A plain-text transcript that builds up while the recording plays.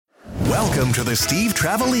Welcome to the Steve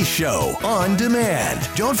Trevelise Show on demand.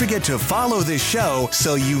 Don't forget to follow this show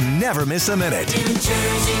so you never miss a minute. New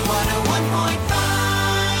Jersey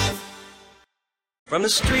 101.5. From the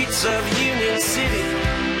streets of Union City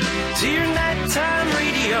to your nighttime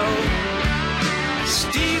radio,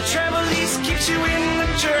 Steve Trevelise keeps you in the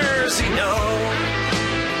Jersey know.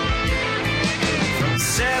 From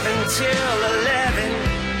 7 till 11,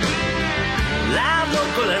 live,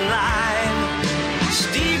 local, and live.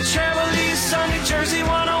 Steve Trevelise on New Jersey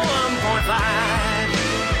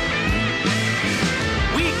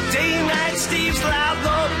 101.5. Weekday night, Steve's live,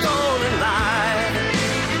 local, and live.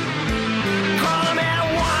 Call him at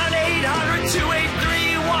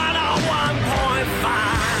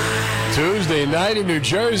 1-800-283-101.5. Tuesday night in New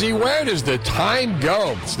Jersey. Where does the time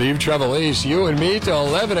go? Steve Trevelise, you and me till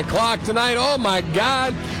 11 o'clock tonight. Oh, my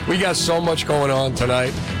God. We got so much going on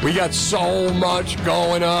tonight.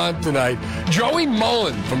 Joey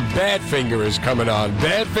Molland from Badfinger is coming on.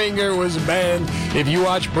 Badfinger was a band. If you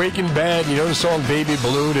watch Breaking Bad, you know the song Baby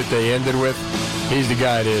Blue that they ended with? He's the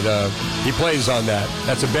guy that he plays on that.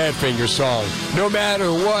 That's a Badfinger song. No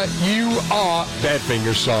matter what you are,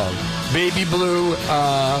 Badfinger song. Baby Blue,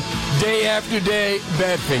 Day After Day,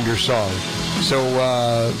 Badfinger song. So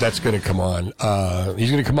that's going to come on.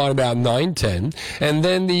 He's going to come on about 9:10. And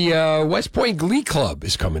then the West Point Glee Club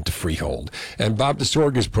is coming to Freehold. And Bob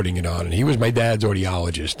DeSorg is putting it on. And he was my dad's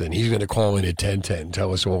audiologist. And he's going to call in at 10:10 and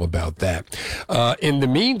tell us all about that. In the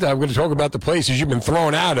meantime, I'm going to talk about the places you've been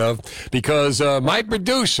thrown out of because my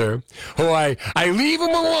producer, who I leave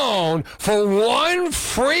him alone for one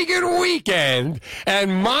friggin' weekend,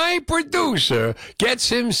 and my producer gets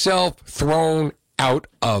himself thrown out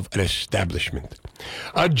of an establishment,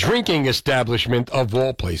 a drinking establishment of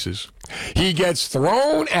all places. He gets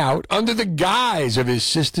thrown out under the guise of his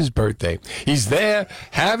sister's birthday. He's there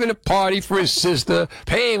having a party for his sister,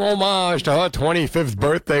 paying homage to her 25th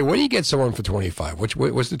birthday. What do you get someone for 25?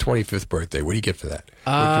 What's the 25th birthday? What do you get for that?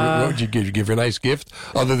 What would you give? You give her a nice gift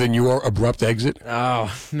other than your abrupt exit?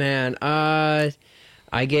 Oh, man. I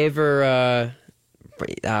gave her...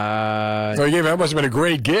 So you gave that must have been a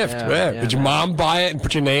great gift. Yeah. Did your mom buy it and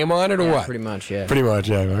put your name on it, or what? Pretty much, yeah. Pretty much,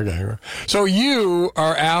 yeah. Okay. So you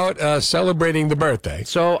are out celebrating the birthday.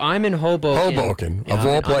 So I'm in Hoboken. Of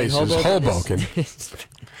all places, Hoboken.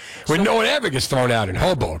 When no one ever gets thrown out in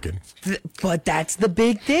Hoboken. But that's the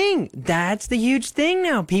big thing. That's the huge thing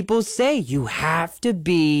now. People say you have to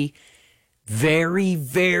be very,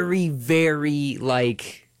 very, very,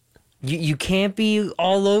 like, you can't be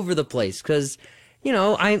all over the place because... You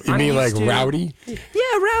know, I'm mean used like to, rowdy?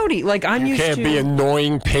 Yeah, rowdy. Like I'm used to. You can't be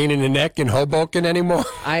annoying, pain in the neck in Hoboken anymore.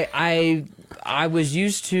 I was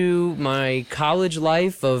used to my college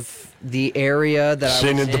life of the area that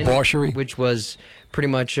Sin I was and debauchery, which was pretty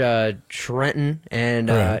much Trenton, and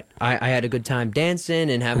right. I had a good time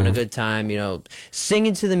dancing and having a good time, you know,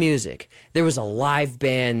 singing to the music. There was a live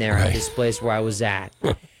band there at this place where I was at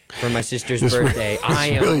for my sister's birthday. I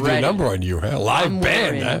am really ready. the number on you, huh? Live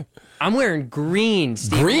band, huh? I'm wearing green,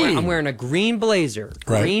 Steve. Green? I'm wearing a green blazer,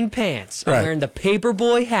 green pants. I'm wearing the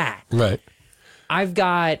paperboy hat. Right. I've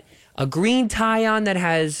got a green tie on that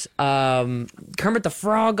has Kermit the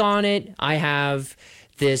Frog on it. I have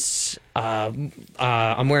this, I'm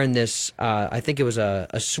wearing this, I think it was a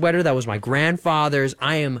sweater that was my grandfather's.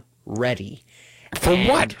 I am ready. For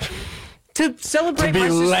what? To celebrate to be my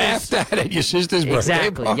sister's... laughed at your sister's birthday.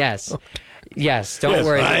 Exactly, yes. Yes, don't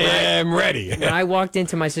worry. I am ready. When I walked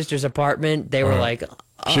into my sister's apartment, they were like...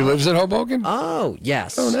 She lives in Hoboken? Oh,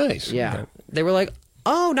 yes. Oh, nice. Yeah. Okay. They were like,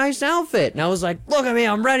 oh, nice outfit. And I was like, look at me,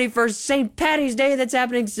 I'm ready for St. Patty's Day that's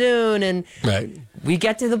happening soon. And we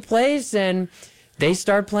get to the place, and they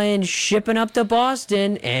start playing Shipping Up to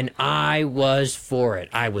Boston, and I was for it.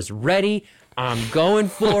 I was ready. I'm going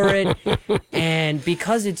for it. And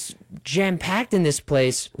because it's jam-packed in this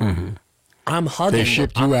place... I'm hugging. They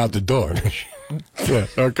shipped you out the door. Yeah.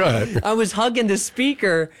 Oh, go ahead. I was hugging the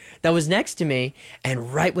speaker that was next to me,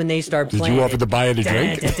 and right when they start playing, did you offer to buy it a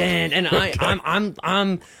drink? And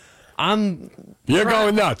I'm. You're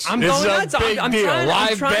going nuts. I'm going nuts. It's a big deal.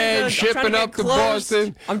 Live band shipping up to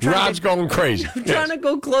Boston. Rob's going crazy. I'm trying to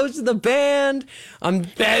go close to the band. I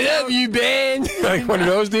love you, band. Like one of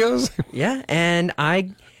those deals. Yeah, and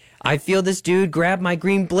I feel this dude grab my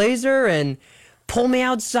green blazer and pull me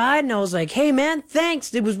outside, and I was like, hey, man,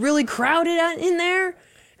 thanks. It was really crowded in there,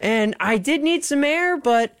 and I did need some air,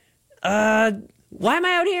 but why am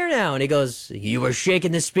I out here now? And he goes, you were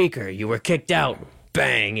shaking the speaker. You were kicked out.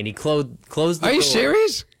 Bang, and he closed the door. Are you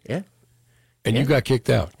serious? Yeah. And you got kicked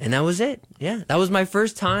out. And that was it. Yeah, that was my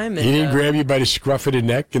first time. And, he didn't grab you by the scruff of the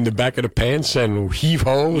neck in the back of the pants and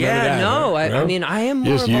heave-ho? Yeah, no. I mean, I am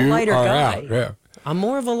more of a lighter guy. Out. Yeah. I'm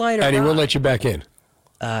more of a lighter guy. And he won't let you back in?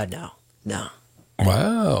 No.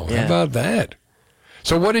 Wow, Yeah. how about that?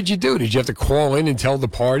 So what did you do? Did you have to call in and tell the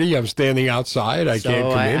party, I'm standing outside, I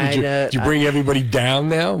can't come in? Did you bring everybody down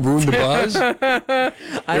now? Ruin the buzz?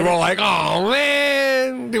 They were all like, oh,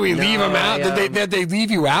 man. Did we leave them out? Did they leave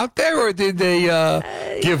you out there, or did they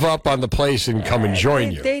give up on the place and come and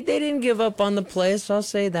join you? They didn't give up on the place, I'll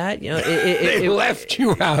say that. They left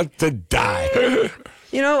you out to die.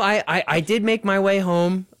 I did make my way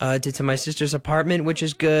home to my sister's apartment, which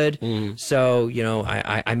is good. So,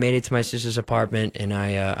 I made it to my sister's apartment, and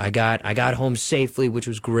I got home safely, which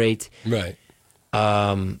was great. Right.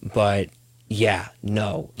 But yeah,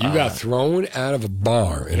 no. You got thrown out of a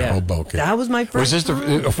bar in Hoboken. That was my first. Was this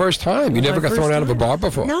the first time? You never got thrown out of a bar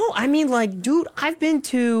before? No, I mean, dude, I've been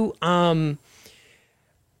to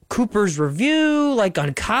Cooper's Review,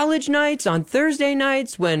 on college nights, on Thursday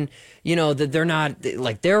nights, when, they're not,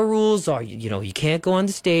 their rules are, you can't go on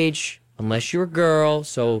the stage unless you're a girl.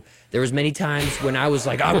 So there was many times when I was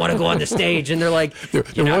like, I want to go on the stage, and they're like, there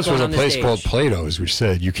once was a place called Plato's which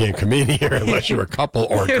said you can't come in here unless you're a couple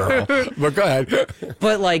or a girl. But go ahead.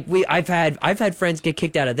 But I've had friends get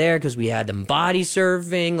kicked out of there because we had them body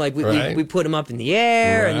surfing. We put them up in the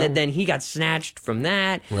air, and then he got snatched from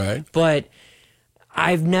that. Right. But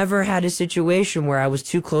I've never had a situation where I was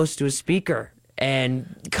too close to a speaker.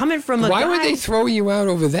 And coming from Why would they throw you out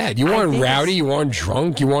over that? You weren't rowdy, you weren't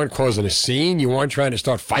drunk, you weren't causing a scene, you weren't trying to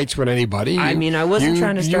start fights with anybody. I wasn't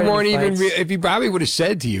trying to start any fights. If he probably would have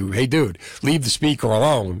said to you, hey, dude, leave the speaker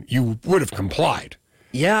alone, you would have complied.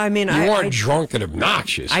 Yeah, you weren't drunk and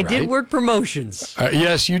obnoxious. I did work promotions.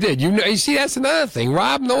 Yes, you did. You see, that's another thing.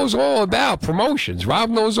 Rob knows all about promotions. Rob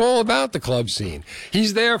knows all about the club scene.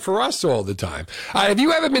 He's there for us all the time. Have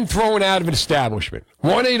you ever been thrown out of an establishment?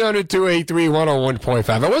 1-800-283-101.5.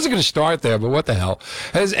 I wasn't going to start there, but what the hell?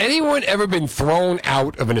 Has anyone ever been thrown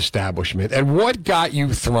out of an establishment? And what got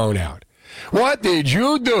you thrown out? What did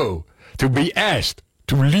you do to be asked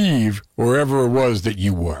to leave wherever it was that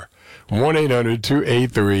you were?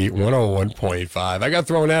 1-800-283-101.5. I got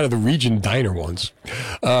thrown out of the Regent Diner once.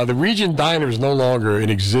 The Regent Diner is no longer in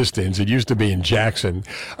existence. It used to be in Jackson,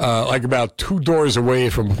 about 2 doors away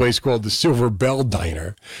from a place called the Silver Bell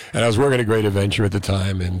Diner. And I was working at Great Adventure at the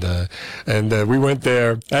time, and we went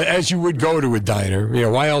there, as you would go to a diner.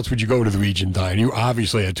 Why else would you go to the Regent Diner? You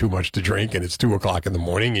obviously had too much to drink, and it's 2 o'clock in the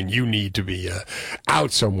morning, and you need to be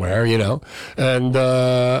out somewhere, And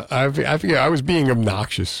I forget, I was being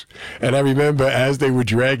obnoxious. And I remember as they were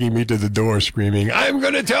dragging me to the door screaming, I'm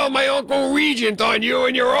going to tell my Uncle Regent on you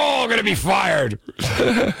and you're all going to be fired.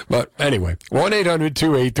 But anyway,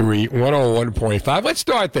 1-800-283-101.5. Let's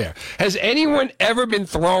start there. Has anyone ever been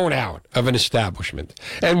thrown out of an establishment?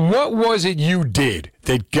 And what was it you did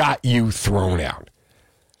that got you thrown out?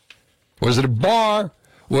 Was it a bar?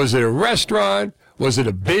 Was it a restaurant? Was it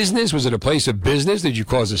a business? Was it a place of business? Did you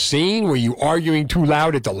cause a scene? Were you arguing too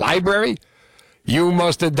loud at the library? You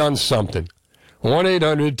must have done something.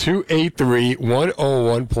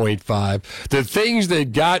 1-800-283-101.5. The things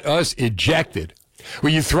that got us ejected. Were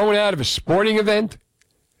you thrown out of a sporting event?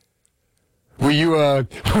 Were you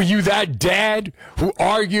that dad who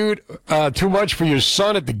argued too much for your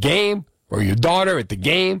son at the game or your daughter at the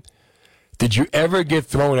game? Did you ever get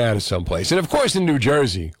thrown out of someplace? And, of course, in New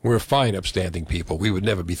Jersey, we're fine, upstanding people. We would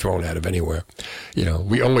never be thrown out of anywhere.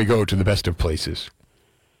 We only go to the best of places.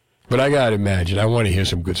 But I got to imagine, I want to hear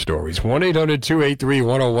some good stories.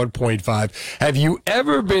 1-800-283-101.5. Have you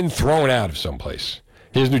ever been thrown out of someplace?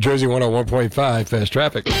 Here's New Jersey 101.5, Fast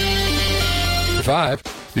Traffic. 5.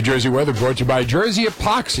 New Jersey weather brought to you by Jersey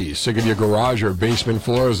Epoxy. Sick of your garage or basement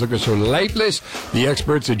floors looking so lifeless? The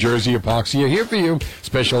experts at Jersey Epoxy are here for you,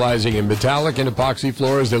 specializing in metallic and epoxy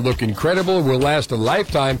floors that look incredible, will last a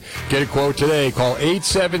lifetime. Get a quote today. Call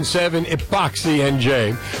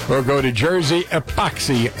 877-EPOXY-NJ or go to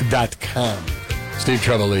jerseyepoxy.com. Steve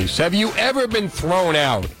Trevelise. Have you ever been thrown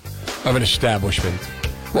out of an establishment?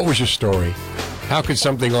 What was your story? How could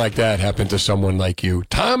something like that happen to someone like you?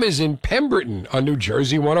 Tom is in Pemberton on New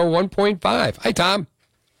Jersey 101.5. Hi, Tom.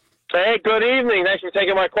 Hey, good evening. Thanks for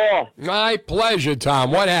taking my call. My pleasure,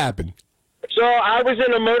 Tom. What happened? So I was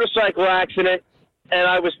in a motorcycle accident, and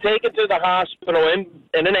I was taken to the hospital in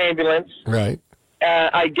an ambulance. Right.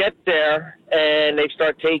 I get there, and they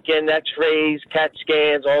start taking x-rays, CAT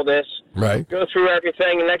scans, all this. Right. Go through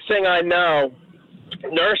everything, and next thing I know,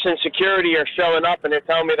 nurse and security are showing up, and they're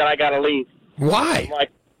telling me that I got to leave. Why? I'm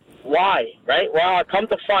like, why? Right? Well, I come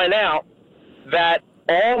to find out that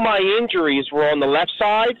all my injuries were on the left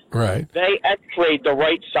side. Right. They x-rayed the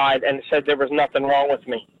right side and said there was nothing wrong with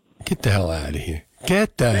me. Get the hell out of here.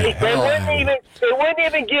 Get the They hell out of here. They wouldn't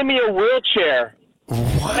even give me a wheelchair. My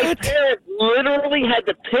What? parents literally had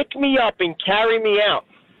to pick me up and carry me out.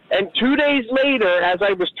 And 2 days later, as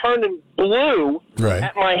I was turning blue Right.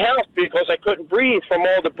 at my house because I couldn't breathe from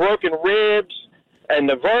all the broken ribs and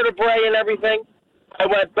the vertebrae and everything, I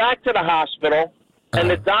went back to the hospital, and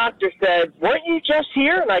the doctor said, "Weren't you just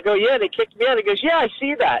here?" And I go, "Yeah, they kicked me out." He goes, "Yeah, I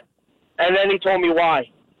see that." And then he told me why.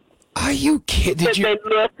 Are you kidding? Did you? They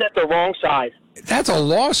looked at the wrong side. That's a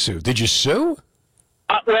lawsuit. Did you sue?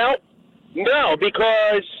 Well, no,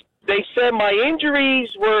 because they said my injuries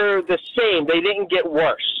were the same. They didn't get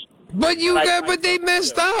worse. But but they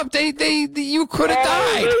messed up. You could have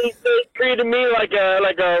died. They treated me like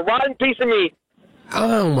a rotten piece of meat.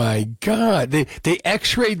 Oh my God! They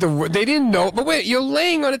X-rayed They didn't know. But wait, you're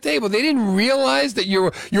laying on a table. They didn't realize that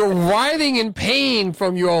you're writhing in pain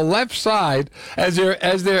from your left side as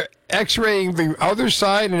they're X-raying the other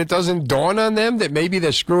side, and it doesn't dawn on them that maybe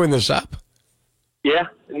they're screwing this up. Yeah,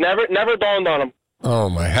 never dawned on them. Oh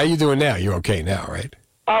my! How you doing now? You're okay now, right?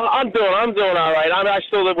 I'm doing all right. I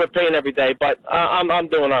still live with pain every day, but I'm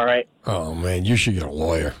doing all right. Oh man, you should get a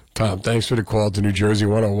lawyer. Tom, thanks for the call to New Jersey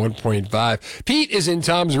 101.5. Pete is in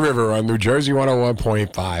Tom's River on New Jersey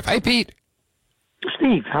 101.5. Hi, Pete.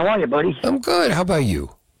 Steve, how are you, buddy? I'm good. How about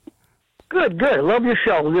you? Good. I love your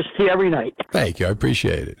show. Listen to you every night. Thank you. I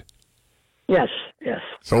appreciate it. Yes.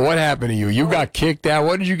 So what happened to you? You got kicked out.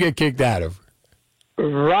 What did you get kicked out of?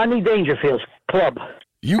 Rodney Dangerfield's club.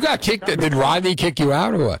 You got kicked out. Did Rodney kick you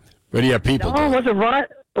out or what? Or do you have people? No, it wasn't Rod.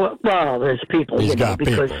 Well, there's people. He's got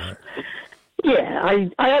because, people. Right? Yeah,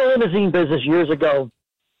 I had a limousine business years ago,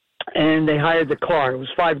 and they hired the car. It was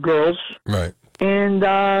 5 girls. Right. And,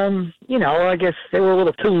 I guess they were a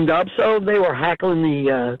little tuned up, so they were hackling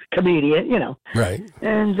the comedian, Right.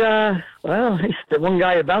 And, the one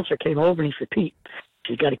guy, a bouncer, came over and he said, "Pete,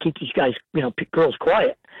 you got to keep these guys, girls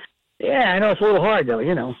quiet." Yeah, I know it's a little hard, though,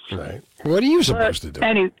 Right. What are you supposed to do?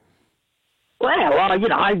 I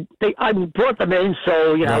brought them in,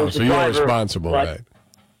 so, I was so the you're driver, responsible, but, right?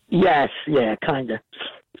 Yes, yeah, kind of.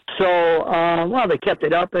 So, they kept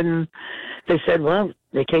it up, and they said,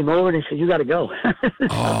 they came over and they said, "You got to go."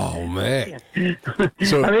 Oh, man.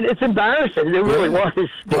 So, I mean, it's embarrassing. It really was.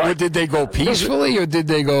 But did they go peacefully or did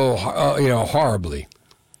they go, horribly?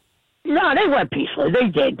 No, they went peacefully. They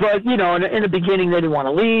did. But, in the beginning, they didn't want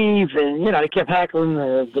to leave. And, they kept hackling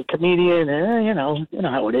the comedian. And, you know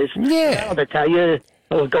how it is. Yeah. They tell you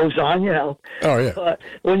what goes on, Oh, yeah. But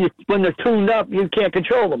when they're tuned up, you can't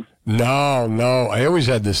control them. No. I always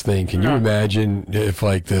had this thing. Can you imagine if,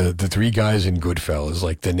 like, the 3 guys in Goodfellas,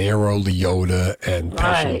 like De Niro, Liotta, and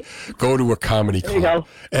Pesci, go to a comedy club,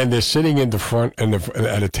 and they're sitting in the front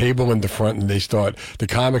at a table in the front, and the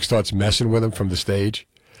comic starts messing with them from the stage?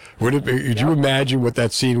 Would you imagine what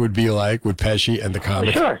that scene would be like with Pesci and the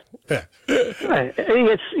comic? Sure. Yeah. Right. He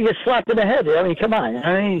gets slapped in the head. I mean, come on.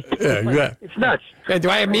 It's nuts. Do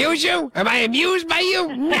I amuse you? Am I amused by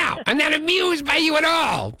you? No, I'm not amused by you at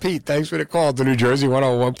all. Pete, thanks for the call to New Jersey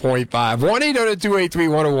 101.5.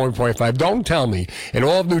 1-800-283-101.5. Don't tell me in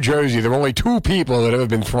all of New Jersey there are only 2 people that have ever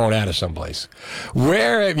been thrown out of someplace.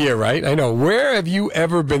 Where have you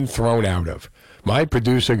ever been thrown out of? My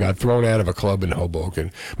producer got thrown out of a club in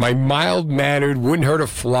Hoboken. My mild-mannered, wouldn't hurt a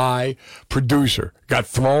fly producer got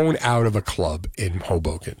thrown out of a club in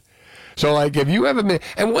Hoboken. So, like, have you ever been...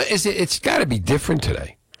 And what is it? It's got to be different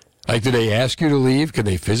today. Like, do they ask you to leave? Can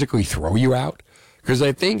they physically throw you out? Because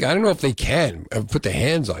I don't know if they can put their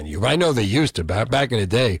hands on you. But I know they used to. Back in the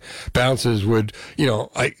day, bouncers would,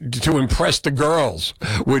 to impress the girls,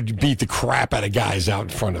 would beat the crap out of guys out in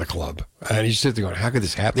front of the club. And you sit there going, how could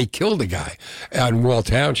this happen? They killed a guy out in Wall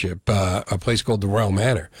Township, a place called the Royal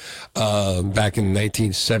Manor, back in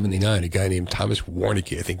 1979, a guy named Thomas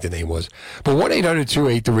Warnicki, I think the name was. But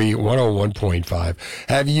 1-800-283-101.5.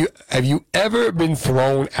 Have you ever been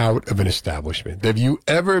thrown out of an establishment? Have you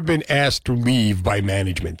ever been asked to leave by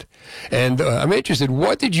management? And I'm interested,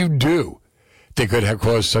 what did you do that could have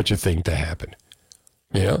caused such a thing to happen?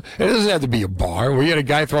 It doesn't have to be a bar. We had a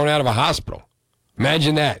guy thrown out of a hospital.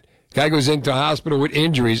 Imagine that. Guy goes into a hospital with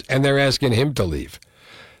injuries, and they're asking him to leave.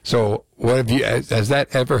 So, has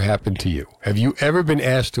that ever happened to you? Have you ever been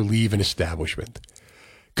asked to leave an establishment?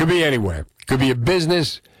 Could be anywhere. Could be a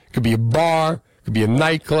business. Could be a bar. Could be a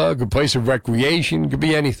nightclub. A place of recreation. Could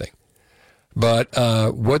be anything. But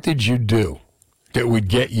what did you do that would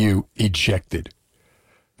get you ejected?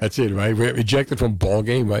 That's it, right? We're ejected from a ball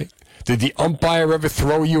game, right? Did the umpire ever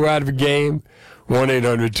throw you out of a game?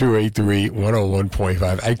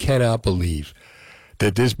 1-800-283-101.5. I cannot believe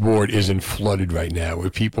that this board isn't flooded right now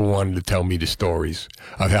with people wanting to tell me the stories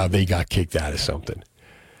of how they got kicked out of something.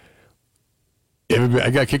 I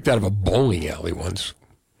got kicked out of a bowling alley once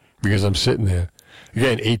because I'm sitting there,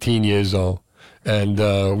 again, 18 years old, and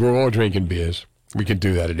we're all drinking beers. We could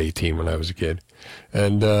do that at 18 when I was a kid.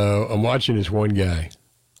 And I'm watching this one guy,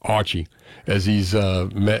 Archie, as he's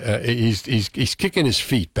kicking his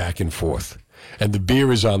feet back and forth, and the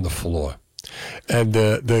beer is on the floor. And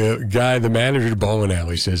the guy, the manager of the bowling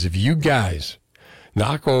alley, says, if you guys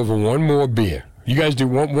knock over one more beer, you guys do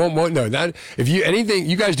one no, not if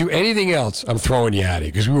you guys do anything else, I'm throwing you out of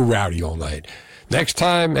here because we were rowdy all night. Next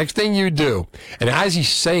thing you do. And as he's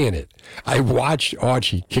saying it, I watched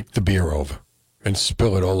Archie kick the beer over and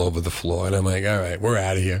spill it all over the floor. And I'm like, all right, we're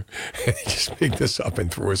out of here. And he just picked us up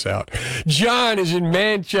and threw us out. John is in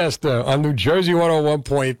Manchester on New Jersey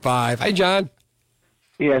 101.5. Hi, John.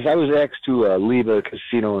 Yes, I was asked to leave a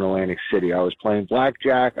casino in Atlantic City. I was playing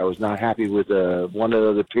blackjack. I was not happy with one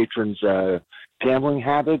of the patrons' gambling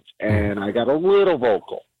habits, and I got a little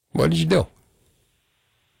vocal. What did you do?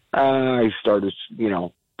 I started,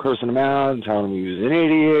 cursing him out and telling him he was an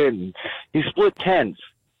idiot, and he split tens.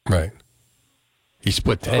 Right. He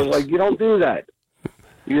split tens. I was like, you don't do that.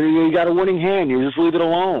 You got a winning hand. You just leave it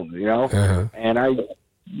alone, Uh-huh. And I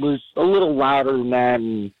was a little louder than that,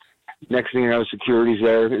 and next thing you know, security's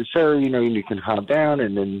there. Sir, you can calm down.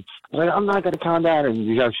 And then I was like, I'm not going to calm down.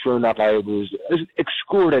 And sure enough, I was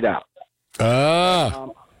escorted out.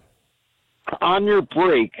 On your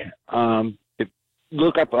break,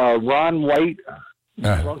 look up Ron White,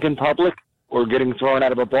 drunk in public or getting thrown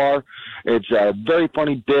out of a bar. It's a very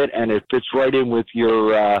funny bit, and it fits right in with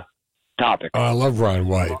your topic. Oh, I love Ron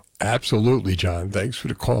White. Absolutely, John. Thanks for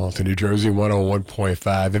the call to New Jersey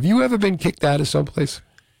 101.5. Have you ever been kicked out of someplace?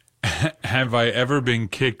 Have I ever been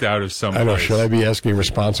kicked out of someplace? I know. Should I be asking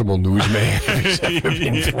responsible newsman if he's ever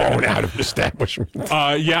been thrown out of establishment?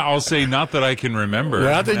 Yeah, I'll say not that I can remember.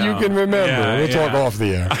 Not that you can remember. Yeah, we'll talk off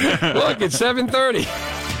the air. Look, it's 7:30.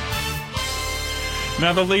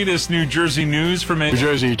 Now the latest New Jersey news from New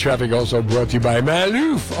Jersey traffic also brought to you by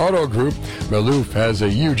Maloof Auto Group. Maloof has a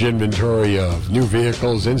huge inventory of new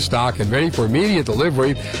vehicles in stock and ready for immediate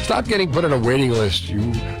delivery. Stop getting put on a waiting list.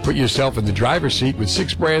 You put yourself in the driver's seat with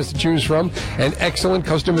 6 brands to choose from and excellent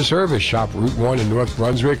customer service. Shop Route 1 in North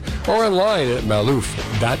Brunswick or online at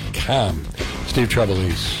maloof.com. Steve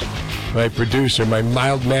Trevelise, my producer, my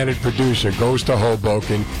mild-mannered producer, goes to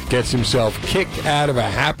Hoboken, gets himself kicked out of a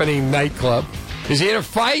happening nightclub. Is he in a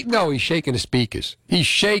fight? No, he's shaking the speakers. He's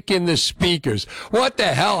shaking the speakers. What the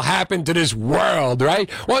hell happened to this world, right?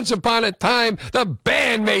 Once upon a time, the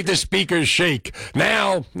band made the speakers shake.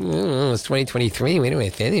 Now, it's 2023.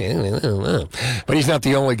 But he's not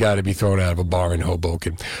the only guy to be thrown out of a bar in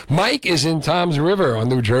Hoboken. Mike is in Toms River on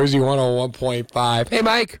New Jersey 101.5. Hey,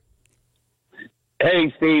 Mike.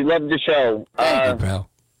 Hey, Steve. Love the show. Thank you, pal.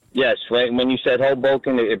 Yes, when you said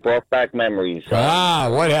Hoboken, it brought back memories.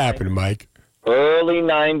 What happened, Mike? Early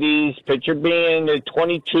 90s, picture being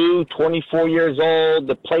 22, 24 years old,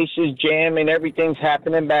 the place is jamming, everything's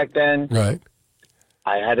happening back then. Right.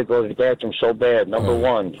 I had to go to the bathroom so bad, number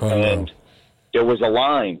one, and there was a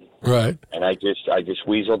line. Right. And I just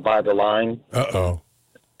weaseled by the line. Uh-oh.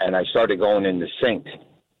 And I started going in the sink.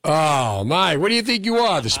 Oh, my. What do you think you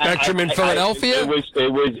are, the Spectrum in Philadelphia? It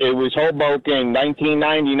was Hoboken,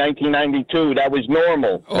 1990, 1992. That was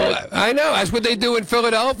normal. Oh, I know. That's what they do in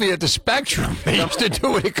Philadelphia at the Spectrum. They used to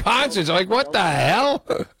do it at concerts. I'm like, what the hell?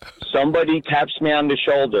 Somebody taps me on the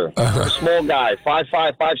shoulder. A small guy,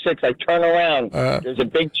 5'5", 5'6". I turn around. There's a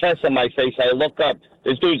big chest on my face. I look up.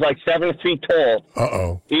 This dude's like 7 feet tall.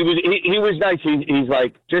 Uh-oh. He was nice. He's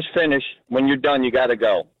like, just finish. When you're done, you got to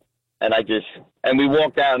go. And we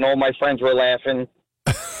walked out, and all my friends were laughing.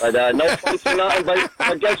 But no place or nothing.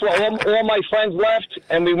 But guess what? All my friends left,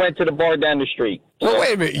 and we went to the bar down the street. Well,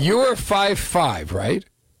 wait a minute. You were 5'5", right?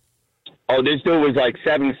 Oh, this dude was like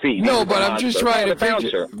 7 feet. No, but I'm just trying to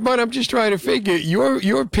figure. But I'm just trying to figure. You're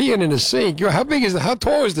peeing in a sink. How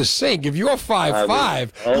tall is the sink? If you're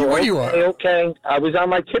 5'5", what are you on? Okay. I was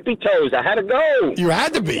on my tippy toes. I had to go. You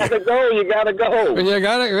had to be. You got to go. You got to go. You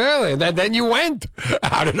got to really. Then you went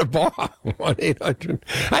out of the bar. 1-800.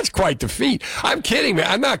 That's quite the feat. I'm kidding, man.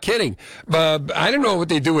 I'm not kidding. I don't know what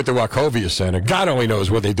they do at the Wachovia Center. God only knows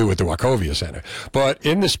what they do at the Wachovia Center. But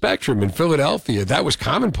in the Spectrum in Philadelphia, that was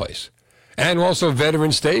commonplace. And also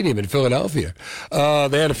Veterans Stadium in Philadelphia. They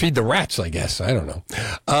had to feed the rats, I guess. I don't know.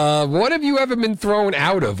 What have you ever been thrown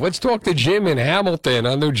out of? Let's talk to Jim in Hamilton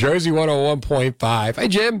on New Jersey 101.5. Hi,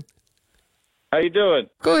 Jim. How you doing?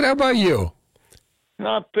 Good. How about you?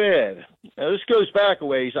 Not bad. Now, this goes back a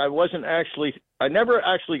ways. I never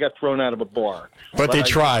actually got thrown out of a bar. But they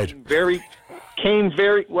tried. Came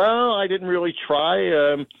very well. I didn't really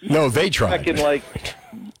try. No, they tried.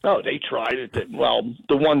 They tried it. Well,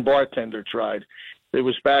 the one bartender tried. It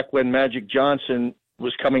was back when Magic Johnson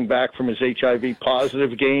was coming back from his HIV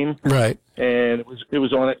positive game. Right. And it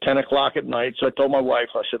was on at 10 o'clock at night. So I told my wife,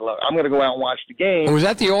 I said, look, I'm going to go out and watch the game. Was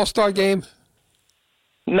that the All-Star game?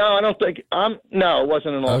 No, I don't think. No, it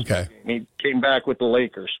wasn't an All-Star game. He came back with the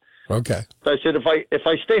Lakers. Okay. So I said, if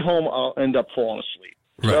I stay home, I'll end up falling asleep.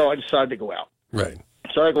 Right. So I decided to go out. Right.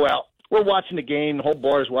 So I go out. We're watching the game. The whole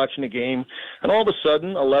bar is watching the game. And all of a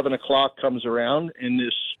sudden, 11 o'clock comes around, and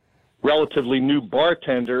this relatively new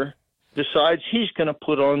bartender decides he's going to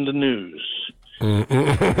put on the news.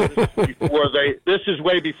 This is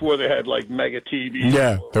way before they had, like, mega TV.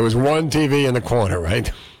 Yeah, there was one TV in the corner,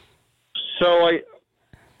 right? So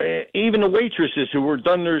even the waitresses who were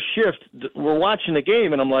done their shift were watching the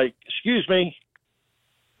game, and I'm like, excuse me.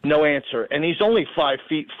 No answer. And he's only 5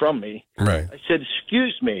 feet from me. Right. I said,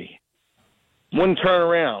 excuse me. Wouldn't turn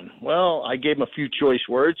around. Well, I gave him a few choice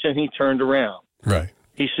words, and he turned around. Right.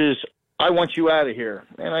 He says, I want you out of here.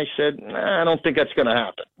 And I said, I don't think that's going to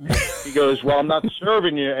happen. He goes, well, I'm not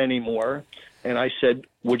serving you anymore. And I said,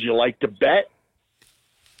 would you like to bet?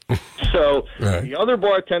 So The other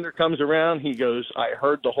bartender comes around. He goes, I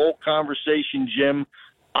heard the whole conversation, Jim.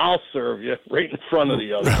 I'll serve you right in front of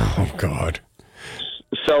the other. Oh, God.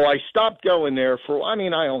 So I stopped going there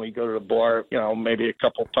I only go to the bar, maybe a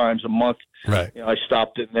couple times a month. Right. I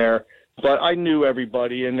stopped in there, but I knew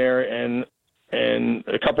everybody in there, and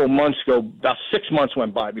a couple of months ago, about 6 months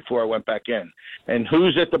went by before I went back in. And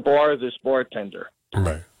who's at the bar? This bartender.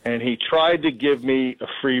 Right. And he tried to give me a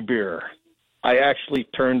free beer. I actually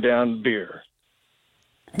turned down beer.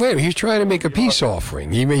 Wait, he's trying to make a peace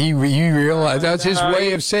offering. He realized that's his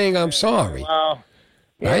way of saying I'm sorry. Well,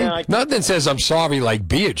 right? Yeah, Nothing says I'm sorry like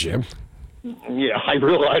beer, Jim. Yeah, I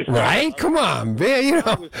realize that. Right? Come on, beer,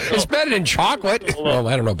 it's better than chocolate. Well,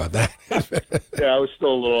 I don't know about that. Yeah, I was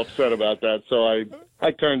still a little upset about that, so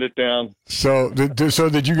I turned it down. So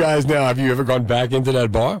did you guys now, have you ever gone back into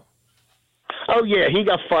that bar? Oh, yeah, he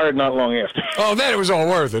got fired not long after. Oh, then it was all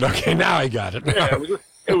worth it. Okay, now I got it. Yeah,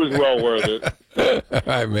 it was well worth it. All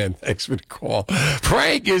right, man. Thanks for the call.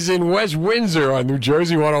 Frank is in West Windsor on New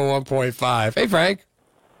Jersey 101.5. Hey, Frank.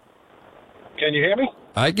 Can you hear me?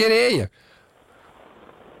 I can hear you.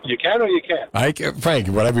 You can or you can't? Frank,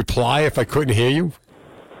 would I reply if I couldn't hear you?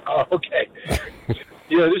 Oh, okay.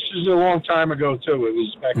 Yeah, this is a long time ago, too. It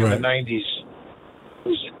was back in the 90s. It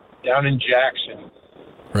was down in Jackson.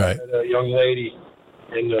 Right. I had a young lady,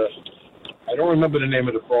 and I don't remember the name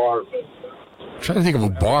of the bar, but... I'm trying to think of a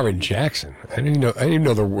bar in Jackson. I didn't even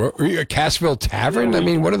know the word. Cassville Tavern? I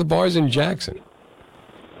mean, what are the bars in Jackson?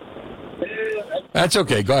 That's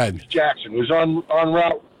okay. Go ahead. Jackson. It was on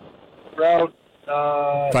route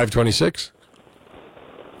 526?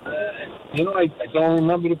 I don't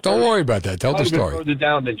remember the... Don't worry about that. Tell the story. Further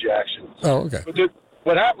down than Jackson. Oh, okay. But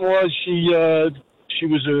what happened was she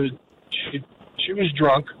was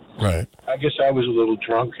drunk. Right. I guess I was a little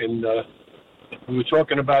drunk, and we were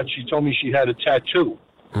talking about, she told me she had a tattoo.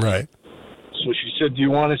 Right. So she said, do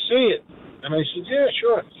you want to see it? And I said, yeah,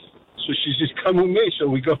 sure. So she says, come with me. So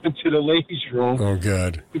we go into the ladies' room. Oh,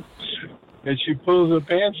 God. And she pulls her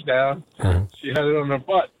pants down. Uh-huh. She had it on her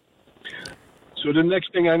butt. So the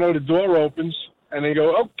next thing I know, the door opens, and they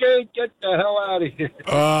go, okay, get the hell out of here.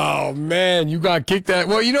 Oh, man, you got kicked out.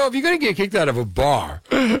 Well, if you're going to get kicked out of a bar,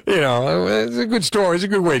 it's a good story. It's a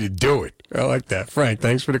good way to do it. I like that. Frank,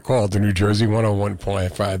 thanks for the call to New Jersey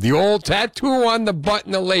 101.5. The old tattoo on the butt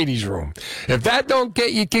in the ladies' room. If that don't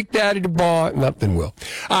get you kicked out of the bar, nothing will.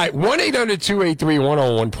 All right,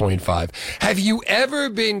 1-800-283-101.5. Have you ever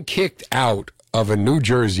been kicked out of a New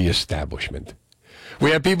Jersey establishment?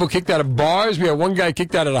 We have people kicked out of bars. We have one guy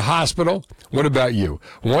kicked out of the hospital. What about you?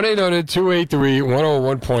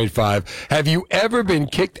 1-800-283-101.5. Have you ever been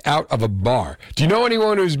kicked out of a bar? Do you know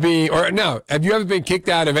anyone who's have you ever been kicked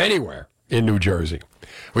out of anywhere in New Jersey?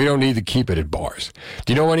 We don't need to keep it at bars.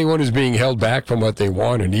 Do you know anyone who's being held back from what they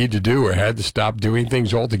want or need to do or had to stop doing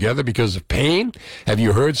things altogether because of pain? Have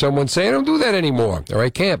you heard someone say, I don't do that anymore, or I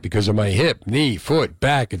can't because of my hip, knee, foot,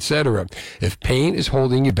 back, etc.? If pain is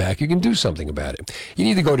holding you back, you can do something about it. You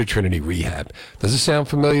need to go to Trinity Rehab. Does it sound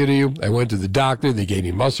familiar to you? I went to the doctor. They gave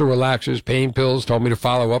me muscle relaxers, pain pills, told me to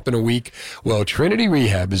follow up in a week. Well, Trinity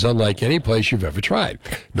Rehab is unlike any place you've ever tried.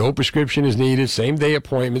 No prescription is needed, same-day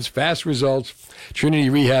appointments, fast results. Trinity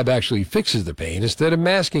Trinity Rehab actually fixes the pain instead of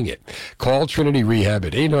masking it. Call Trinity Rehab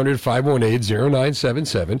at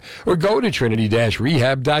 800-518-0977 or go to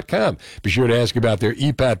trinity-rehab.com. Be sure to ask about their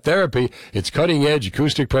EPAT therapy. It's cutting-edge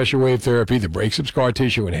acoustic pressure wave therapy that breaks up scar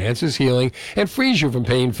tissue, enhances healing, and frees you from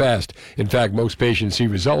pain fast. In fact, most patients see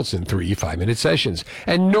results in 3 5-minute sessions,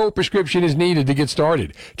 and no prescription is needed to get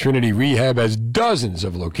started. Trinity Rehab has dozens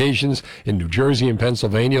of locations in New Jersey and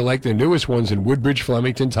Pennsylvania, like the newest ones in Woodbridge,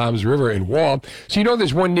 Flemington, Toms River, and Wall, so you know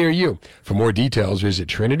there's one near you. For more details, visit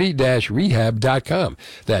trinity-rehab.com.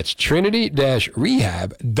 That's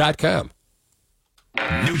trinity-rehab.com.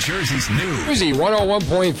 New Jersey's news. Jersey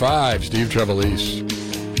 101.5, Steve Trevelise.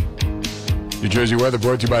 New Jersey weather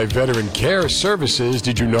brought to you by Veteran Care Services.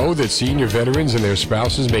 Did you know that senior veterans and their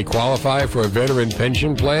spouses may qualify for a veteran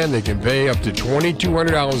pension plan? They can pay up to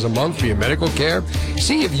 $2,200 a month for your medical care.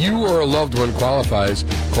 See if you or a loved one qualifies.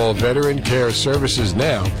 Call Veteran Care Services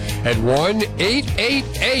now at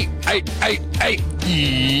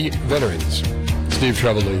 1-888-888-VETERANS. Steve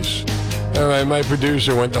Trevelise. All right, my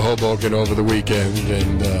producer went to Hoboken over the weekend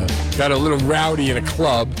and got a little rowdy in a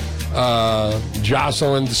club,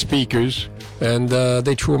 jostling the speakers. And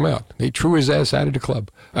they threw him out. They threw his ass out of the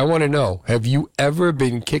club. I want to know, have you ever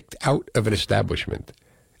been kicked out of an establishment?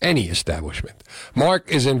 Any establishment. Mark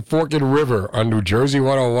is in Forked River on New Jersey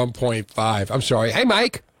 101.5. I'm sorry. Hey,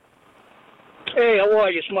 Mike. Hey, how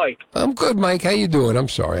are you? It's Mike. I'm good, Mike. How you doing? I'm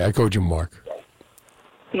sorry. I called you Mark.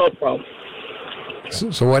 No problem.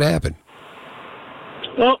 So what happened?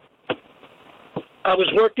 Well, I was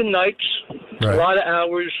working nights, Right. a lot of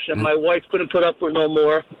hours, and my wife couldn't put up with no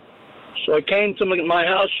more. So I came to my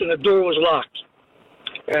house, and the door was locked.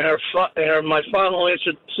 And my father-in-law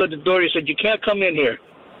said to the door, he said, "You can't come in here."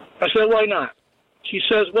 I said, "Why not?" She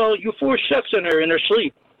says, "Well, you forced sex on her in her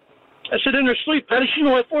sleep." I said, "In her sleep? How does she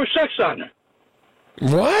know I forced sex on her?"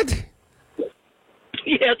 What?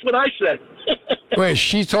 Yeah, that's what I said. Wait,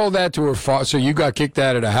 she told that to her father, so you got kicked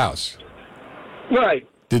out of the house? Right.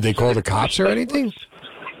 Did they call the cops or anything?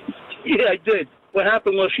 Yeah, I did. What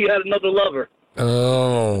happened was she had another lover.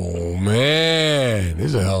 Oh man, this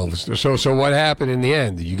is a hell of a story. So what happened in the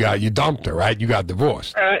end? You dumped her, right? You got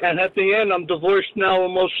divorced. And at the end, I'm divorced now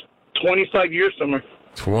almost 25 years from her.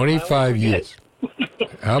 25 years.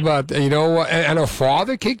 How about, you know what? And her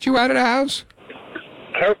father kicked you out of the house?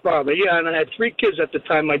 Her father, yeah, and I had 3 kids at the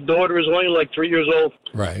time. My daughter was only like 3 years old.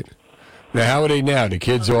 Right. Now, how are they now? The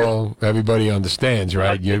kids everybody understands,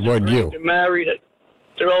 right? It wasn't you. They're married.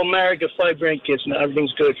 They're all married, got 5 grandkids now.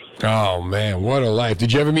 Everything's good. Oh, man, what a life.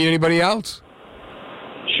 Did you ever meet anybody else?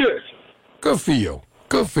 Sure. Good for you.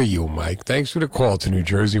 Good for you, Mike. Thanks for the call to New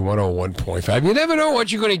Jersey 101.5. You never know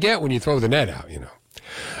what you're going to get when you throw the net out, you know.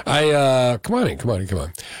 Come on in. All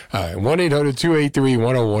right,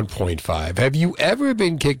 1-800-283-101.5. Have you ever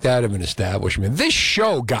been kicked out of an establishment? This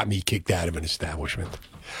show got me kicked out of an establishment.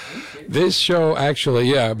 This show, actually,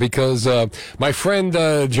 yeah, because my friend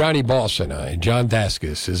Johnny Boss and I, John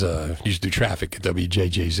Daskus, used to do traffic at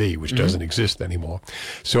WJJZ, which doesn't exist anymore.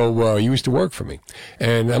 So he used to work for me.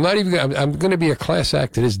 And I'm going to be a class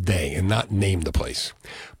act to this day and not name the place.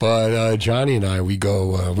 But Johnny and I, we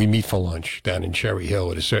meet for lunch down in Cherry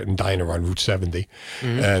Hill at a certain diner on Route 70.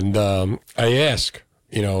 And I ask,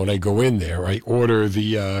 when I go in there, I order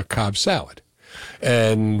the Cobb salad.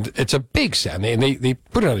 And it's a big salad, and they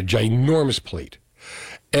put it on a ginormous plate.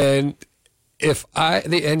 And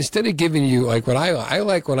instead of giving you, like, what I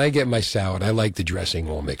like when I get my salad, I like the dressing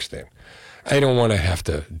all mixed in. I don't want to have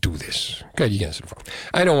to do this. Okay, you can answer the phone.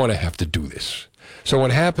 I don't want to have to do this. So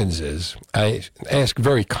what happens is I ask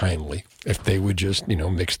very kindly if they would just,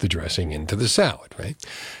 mix the dressing into the salad, right?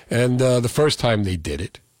 And the first time they did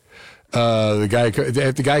it,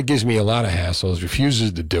 the guy gives me a lot of hassles,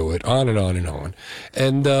 refuses to do it, on and on and on.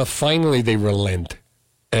 And finally they relent.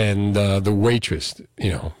 And the waitress,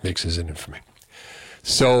 mixes it in for me.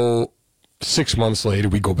 So 6 months later,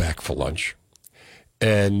 we go back for lunch.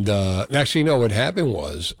 And actually, no, what happened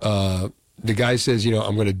was the guy says,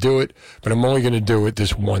 I'm going to do it, but I'm only going to do it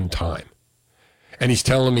this one time. And he's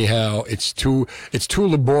telling me how it's too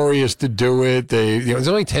laborious to do it. There's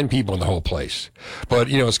only 10 people in the whole place. But,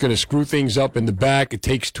 it's going to screw things up in the back. It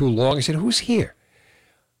takes too long. I said, who's here?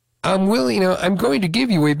 I'm willing, I'm going to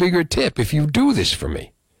give you a bigger tip if you do this for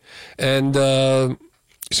me. And so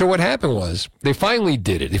what happened was they finally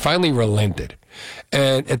did it. They finally relented.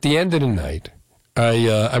 And at the end of the night,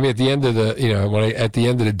 at the end of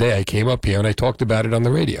the day, I came up here and I talked about it on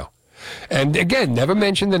the radio. And again, never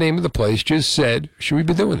mentioned the name of the place, just said, should we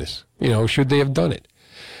be doing this? Should they have done it?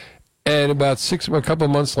 And about a couple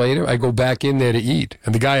of months later, I go back in there to eat.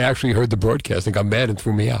 And the guy actually heard the broadcast and got mad and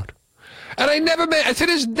threw me out. And I never met, to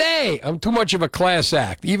this day, I'm too much of a class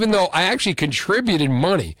act, even though I actually contributed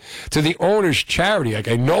money to the owner's charity. Like,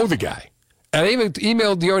 I know the guy. And I even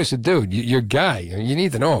emailed the owner and said, dude, your guy, you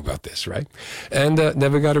need to know about this, right? And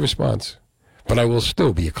never got a response. But I will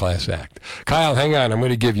still be a class act. Kyle, hang on. I'm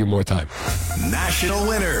going to give you more time. National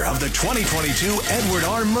winner of the 2022 Edward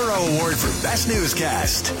R. Murrow Award for Best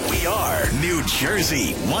Newscast. We are New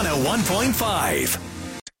Jersey 101.5.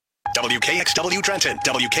 WKXW Trenton,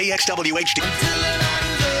 WKXW HD.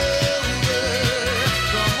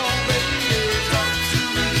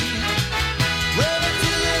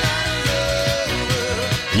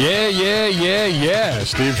 Yeah.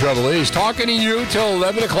 Steve Trevelise talking to you till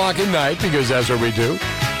 11 o'clock at night, because that's what we do.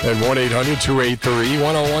 At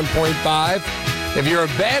 1-800-283-101.5. If you're a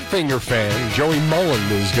Badfinger fan, Joey Molland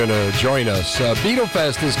is going to join us.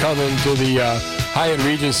 Beetlefest is coming to the Hyatt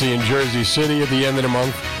Regency in Jersey City at the end of the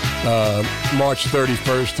month. March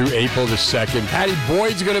 31st through April the 2nd. Patty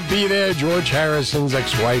Boyd's going to be there. George Harrison's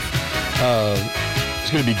ex-wife.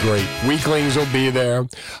 It's going to be great. Weaklings will be there.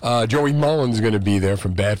 Joey Mullen's going to be there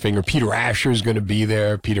from Badfinger. Peter Asher's going to be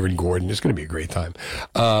there. Peter and Gordon. It's going to be a great time.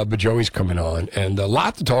 But Joey's coming on, and a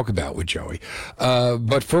lot to talk about with Joey.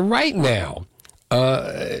 But for right now,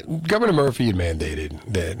 Governor Murphy had mandated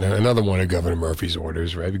that, another one of Governor Murphy's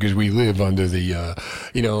orders, right? Because we live under the,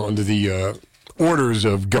 under the orders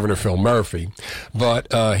of Governor Phil Murphy, but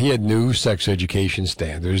he had new sex education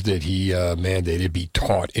standards that he mandated be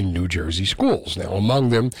taught in New Jersey schools. Now, among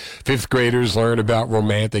them, fifth graders learn about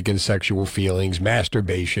romantic and sexual feelings,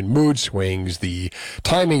 masturbation, mood swings, the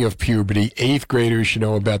timing of puberty. Eighth graders should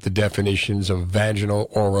know about the definitions of vaginal,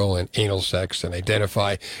 oral, and anal sex and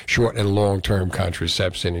identify short and long-term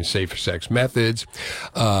contraception and safer sex methods.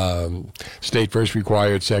 State first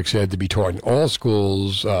required sex ed to be taught in all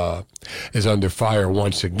schools is under fire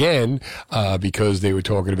once again because they were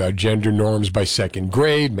talking about gender norms by second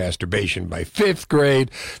grade, masturbation by fifth grade.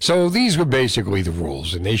 So these were basically the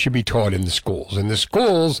rules, and they should be taught in the schools. And the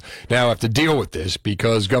schools now have to deal with this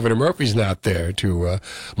because Governor Murphy's not there to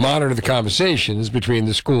monitor the conversations between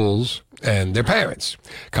the schools and their parents.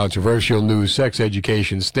 Controversial new sex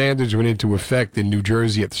education standards went into effect in New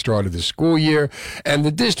Jersey at the start of the school year, and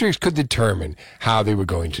the districts could determine how they were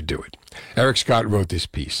going to do it. Eric Scott wrote this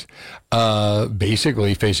piece.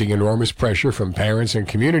 Basically, facing enormous pressure from parents and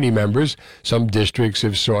community members, some districts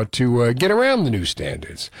have sought to get around the new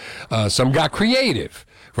standards. Some got creative,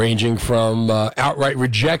 ranging from outright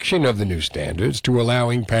rejection of the new standards to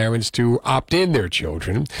allowing parents to opt in their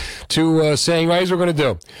children to saying, well, here's what we're going to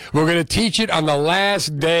do. We're going to teach it on the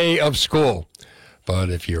last day of school.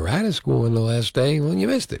 But if you're out of school on the last day, well, you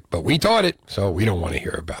missed it. But we taught it, so we don't want to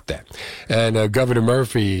hear about that. And Governor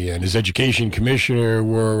Murphy and his education commissioner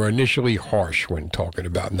were initially harsh when talking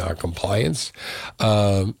about noncompliance.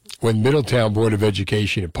 When Middletown Board of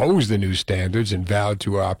Education opposed the new standards and vowed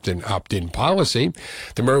to opt-in policy,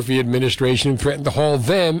 the Murphy administration threatened to haul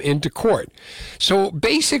them into court. So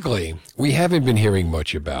basically, we haven't been hearing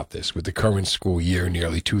much about this. With the current school year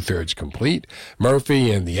nearly two-thirds complete,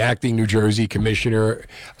 Murphy and the acting New Jersey commissioner,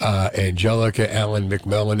 Angelica Allen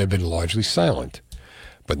McMillan, have been largely silent.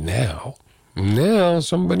 But now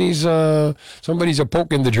somebody's a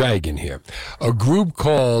poking the dragon here. A group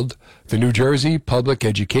called the New Jersey Public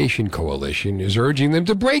Education Coalition is urging them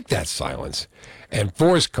to break that silence and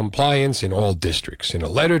force compliance in all districts. In a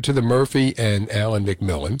letter to the Murphy and Allen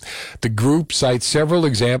McMillan, the group cites several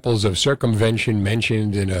examples of circumvention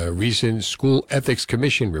mentioned in a recent School Ethics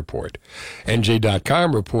Commission report.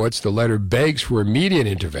 NJ.com reports the letter begs for immediate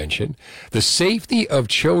intervention. The safety of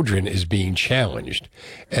children is being challenged,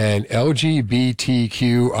 and LGBTQIA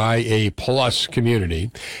plus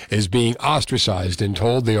community is being ostracized and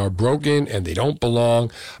told they are broken and they don't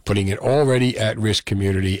belong, putting an already at-risk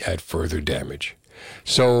community at further damage.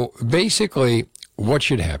 So basically, what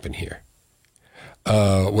should happen here?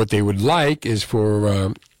 What they would like is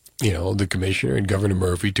for, the commissioner and Governor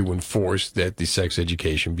Murphy to enforce that the sex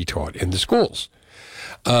education be taught in the schools.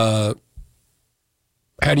 How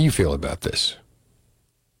do you feel about this?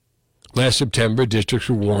 Last September, districts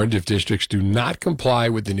were warned if districts do not comply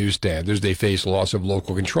with the new standards, they face loss of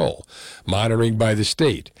local control, monitoring by the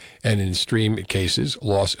state, and in extreme cases,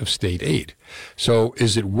 loss of state aid. So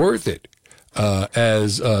is it worth it?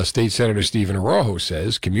 As State Senator Stephen Araujo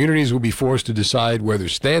says, communities will be forced to decide whether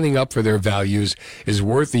standing up for their values is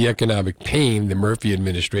worth the economic pain the Murphy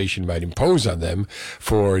administration might impose on them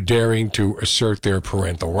for daring to assert their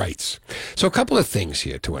parental rights. So a couple of things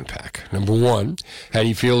here to unpack. Number one, how do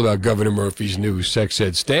you feel about Governor Murphy's new sex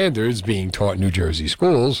ed standards being taught in New Jersey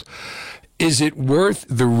schools? Is it worth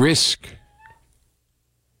the risk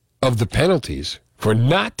of the penalties for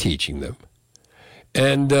not teaching them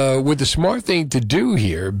And would the smart thing to do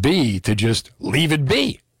here be to just leave it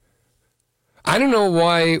be? I don't know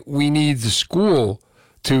why we need the school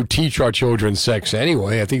to teach our children sex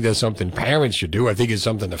anyway. I think that's something parents should do. I think it's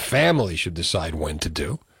something the family should decide when to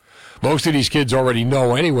do. Most of these kids already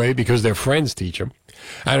know anyway because their friends teach them.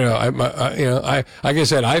 I don't know. Like I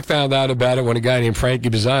said, I found out about it when a guy named Frankie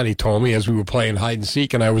Bizzani told me as we were playing hide and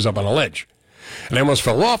seek, and I was up on a ledge. And I almost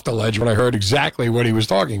fell off the ledge when I heard exactly what he was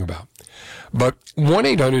talking about. But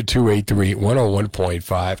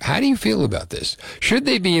 1-800-283-101.5, how do you feel about this? Should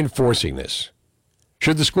they be enforcing this?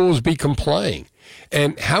 Should the schools be complying?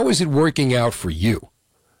 And how is it working out for you,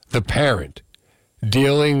 the parent,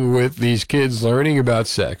 dealing with these kids learning about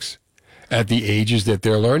sex at the ages that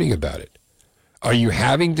they're learning about it? Are you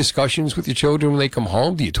having discussions with your children when they come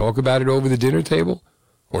home? Do you talk about it over the dinner table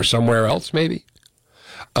or somewhere else maybe?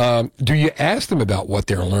 Do you ask them about what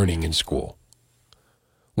they're learning in school?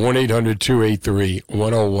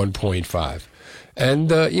 1-800-283-101.5. And,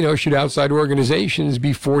 should outside organizations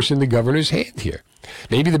be forcing the governor's hand here?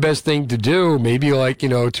 Maybe the best thing to do,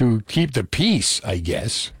 to keep the peace, I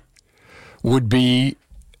guess, would be,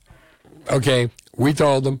 okay, we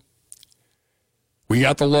told them, we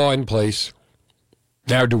got the law in place,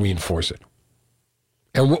 now do we enforce it?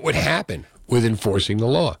 And what would happen with enforcing the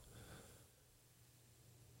law?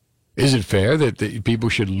 Is it fair that the people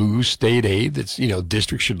should lose state aid,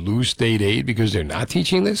 districts should lose state aid because they're not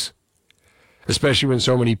teaching this? Especially when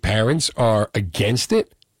so many parents are against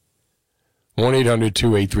it?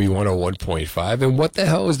 1-800-283-101.5. And what the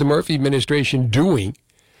hell is the Murphy administration doing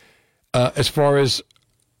as far as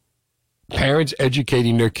parents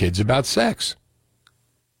educating their kids about sex?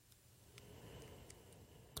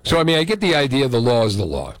 So, I get the idea the law is the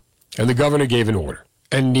law. And the governor gave an order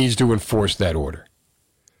and needs to enforce that order.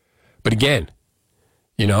 But again,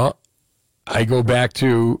 I go back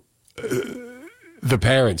to the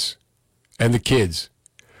parents and the kids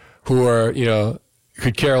who are,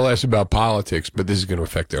 could care less about politics, but this is going to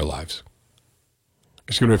affect their lives.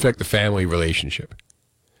 It's going to affect the family relationship.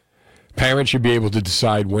 Parents should be able to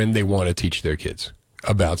decide when they want to teach their kids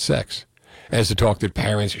about sex. As the talk that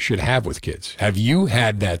parents should have with kids. Have you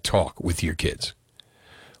had that talk with your kids?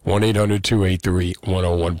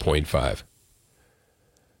 1-800-283-101.5.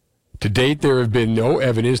 To date, there have been no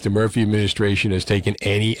evidence the Murphy administration has taken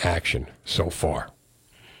any action so far.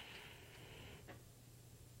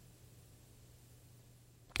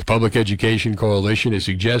 The Public Education Coalition is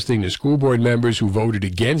suggesting the school board members who voted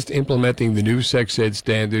against implementing the new sex ed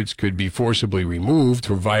standards could be forcibly removed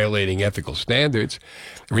for violating ethical standards.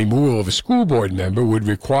 The removal of a school board member would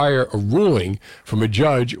require a ruling from a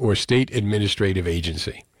judge or state administrative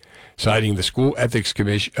agency. Citing the School Ethics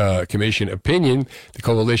Commission opinion, the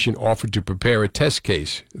coalition offered to prepare a test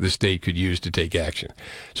case the state could use to take action.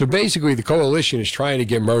 So basically, the coalition is trying to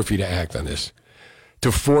get Murphy to act on this,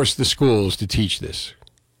 to force the schools to teach this.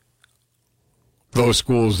 Those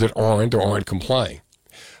schools that aren't complying.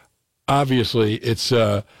 Obviously, it's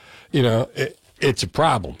it's a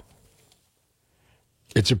problem.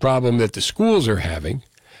 It's a problem that the schools are having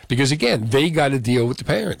because, again, they got to deal with the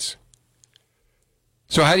parents.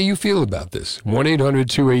 So how do you feel about this?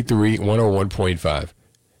 1-800-283-101.5.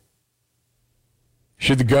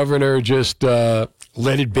 Should the governor just let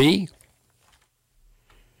it be?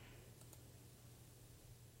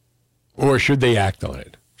 Or should they act on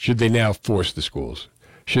it? Should they now force the schools?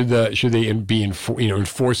 Should they be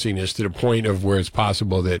enforcing this to the point of where it's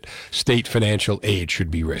possible that state financial aid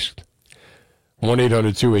should be risked?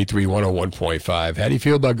 1-800-283-101.5. How do you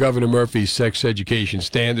feel about Governor Murphy's sex education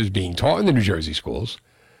standards being taught in the New Jersey schools?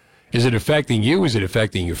 Is it affecting you? Is it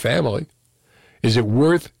affecting your family? Is it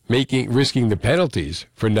worth risking the penalties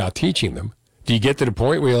for not teaching them? Do you get to the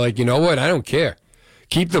point where you're like, you know what? I don't care.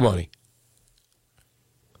 Keep the money.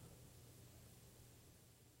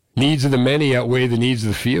 Needs of the many outweigh the needs of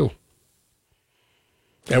the few.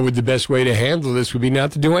 And would the best way to handle this would be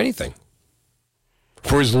not to do anything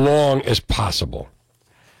for as long as possible.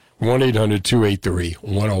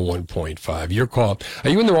 1-800-283-101.5. Your call. Are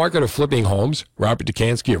you in the market of flipping homes? Robert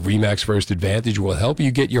Dukansky of RE/MAX First Advantage will help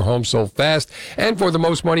you get your home sold fast and for the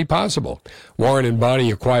most money possible. Warren and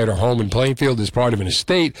Bonnie acquired a home in Plainfield as part of an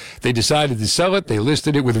estate. They decided to sell it. They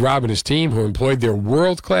listed it with Rob and his team, who employed their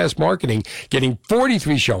world-class marketing, getting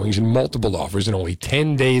 43 showings and multiple offers in only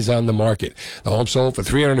 10 days on the market. The home sold for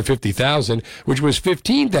 $350,000, which was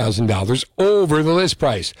 $15,000 over the list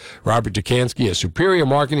price. Robert Dukansky has superior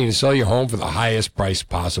marketing to sell your home for the highest price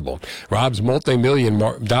possible. Rob's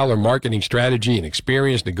multi-million-dollar marketing strategy and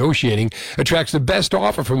experience negotiating attracts the best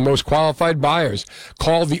offer from the most qualified buyers.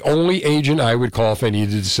 Call the only agent I would call if I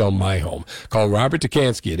needed to sell my home. Call Robert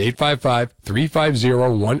Tukansky at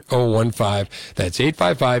 855-350-1015. That's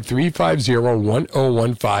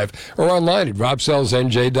 855-350-1015, or online at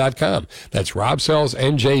robsellsnj.com. That's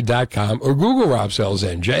robsellsnj.com, or Google Rob Sells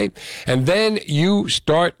NJ, and then you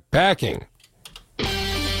start packing.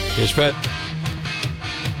 Here's Fett.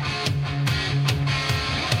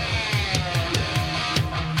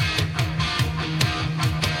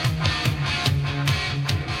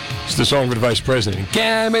 It's the song for the Vice President. Okay,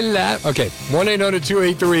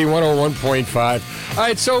 1-800-283-101.5. All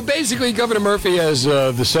right, so basically Governor Murphy has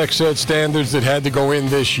the sex ed standards that had to go in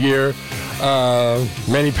this year.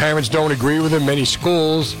 Many parents don't agree with him. Many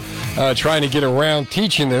schools trying to get around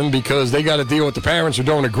teaching them because they got to deal with the parents who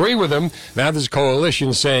don't agree with them. Now there's a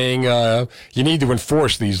coalition saying you need to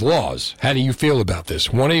enforce these laws. How do you feel about this?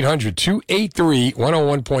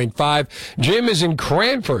 1-800-283-101.5. Jim is in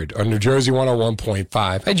Cranford on New Jersey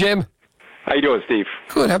 101.5. Hey, Jim. How you doing, Steve?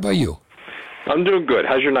 Good. How about you? I'm doing good.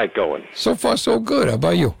 How's your night going? So far, so good. How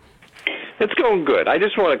about you? It's going good. I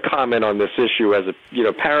just want to comment on this issue as a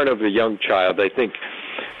parent of a young child. I think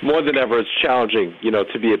more than ever it's challenging,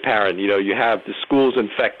 to be a parent. You have the schools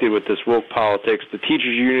infected with this woke politics. The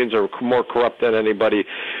teachers' unions are more corrupt than anybody.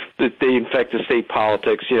 They infect the state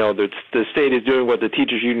politics. The state is doing what the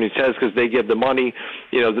teachers' union says because they give the money,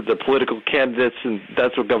 the political candidates, and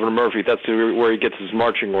that's what Governor Murphy, that's where he gets his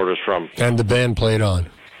marching orders from. And the band played on.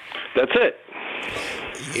 That's it.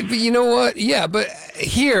 But you know what? Yeah, but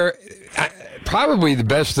here, probably the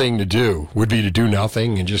best thing to do would be to do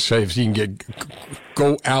nothing and just say if you can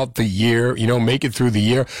go out the year, make it through the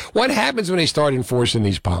year. What happens when they start enforcing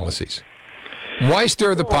these policies? Why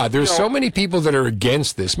stir the pot? There's so many people that are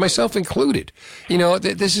against this, myself included.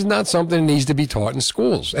 This is not something that needs to be taught in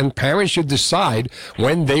schools. And parents should decide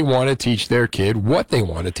when they want to teach their kid what they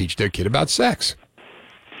want to teach their kid about sex.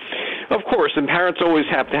 Of course, and parents always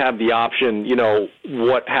have to have the option,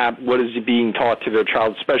 what is being taught to their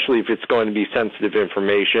child, especially if it's going to be sensitive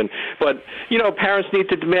information. But, parents need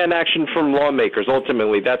to demand action from lawmakers.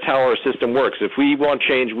 Ultimately, that's how our system works. If we want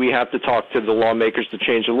change, we have to talk to the lawmakers to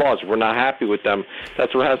change the laws. If we're not happy with them,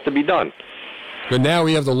 that's what has to be done. But now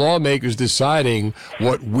we have the lawmakers deciding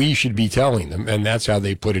what we should be telling them, and that's how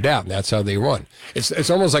they put it out, and that's how they run. It's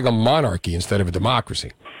almost like a monarchy instead of a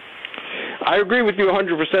democracy. I agree with you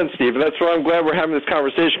 100%, Steve, and that's why I'm glad we're having this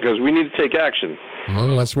conversation, because we need to take action.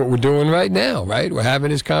 Well, that's what we're doing right now, right? We're having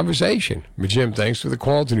this conversation. But Jim, thanks for the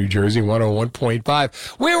call to New Jersey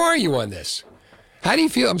 101.5. Where are you on this? How do you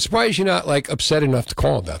feel? I'm surprised you're not, upset enough to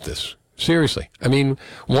call about this. Seriously. I mean,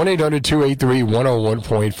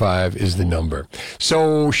 1-800-283-101.5 is the number.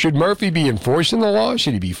 So should Murphy be enforcing the law?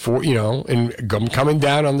 Should he be, coming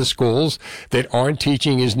down on the schools that aren't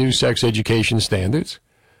teaching his new sex education standards?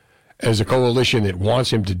 As a coalition that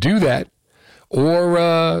wants him to do that,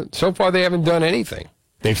 or so far they haven't done anything.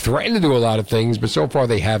 They've threatened to do a lot of things, but so far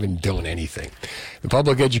they haven't done anything. The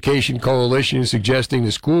Public Education Coalition is suggesting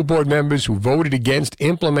the school board members who voted against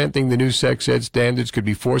implementing the new sex ed standards could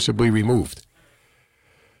be forcibly removed.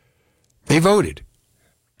 They voted.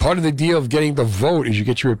 Part of the deal of getting the vote is you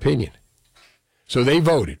get your opinion. So they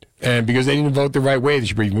voted, and because they didn't vote the right way, they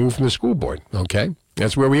should be removed from the school board, okay?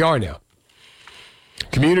 That's where we are now.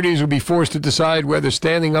 Communities will be forced to decide whether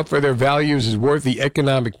standing up for their values is worth the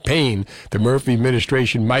economic pain the Murphy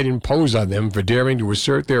administration might impose on them for daring to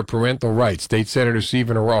assert their parental rights. State Senator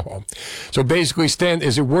Stephen Arajo. So basically,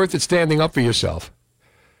 is it worth it standing up for yourself?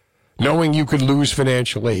 Knowing you could lose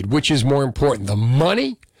financial aid. Which is more important, the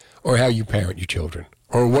money or how you parent your children?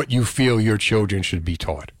 Or what you feel your children should be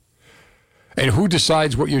taught? And who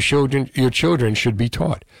decides what your children should be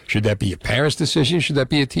taught? Should that be a parent's decision? Should that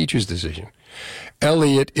be a teacher's decision?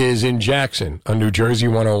 Elliot is in Jackson on New Jersey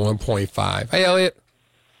 101.5. Hey, Elliot.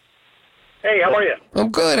 Hey, how are you?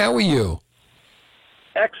 I'm good. How are you?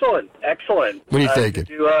 Excellent. What are you thinking?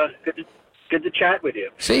 Good to chat with you.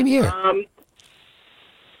 Same here.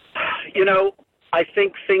 I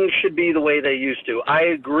think things should be the way they used to. I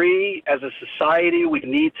agree, as a society, we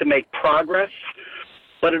need to make progress,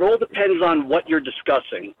 but it all depends on what you're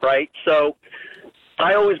discussing, right? So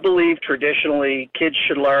I always believe traditionally kids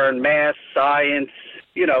should learn math, science,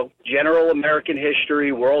 general American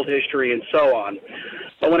history, world history, and so on.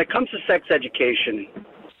 But when it comes to sex education,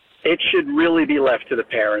 it should really be left to the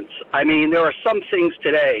parents. I mean, there are some things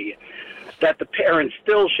today that the parents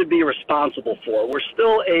still should be responsible for. We're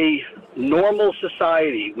still a normal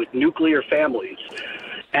society with nuclear families.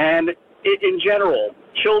 And in general,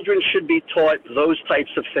 children should be taught those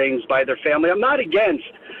types of things by their family. I'm not against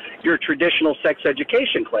your traditional sex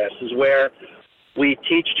education classes where we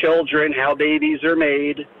teach children how babies are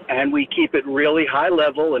made, and we keep it really high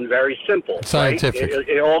level and very simple. Scientific. Right?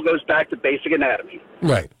 It all goes back to basic anatomy.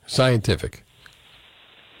 Right. Scientific.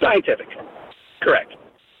 Scientific. Correct.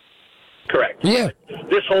 Yeah.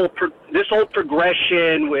 This whole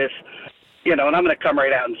progression with, and I'm going to come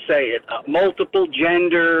right out and say it, multiple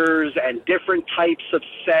genders and different types of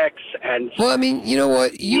sex and. Well, I mean, you know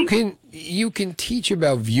what? You can teach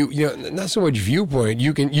about not so much viewpoint.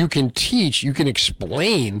 You can teach, you can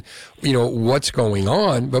explain, what's going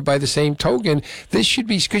on. But by the same token, this should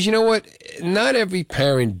be, because you know what? Not every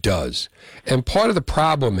parent does, and part of the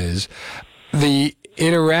problem is the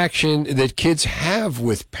interaction that kids have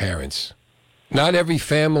with parents. Not every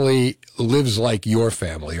family lives like your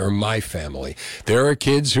family or my family. There are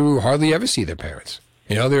kids who hardly ever see their parents.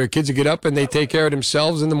 There are kids who get up and they take care of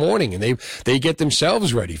themselves in the morning, and they get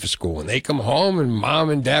themselves ready for school, and they come home and mom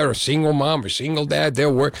and dad, or single mom or single dad,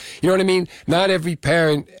 they'll work. You know what I mean? Not every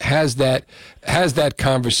parent has that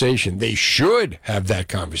conversation. They should have that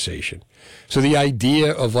conversation. So the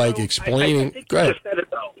idea of explaining. Go ahead.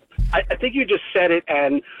 I think you just said it,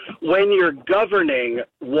 and when you're governing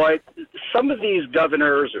what some of these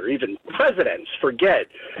governors or even presidents forget,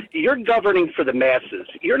 you're governing for the masses.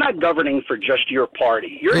 You're not governing for just your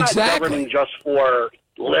party. You're not governing just for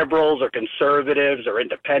liberals or conservatives or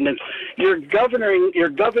independents. You're governing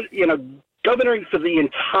for the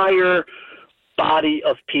entire body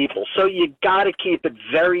of people. So you got to keep it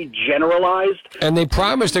very generalized. And they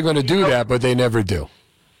promise they're going to do that, but they never do.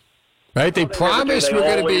 Right? They promise I'm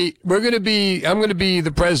going to be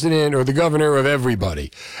the president or the governor of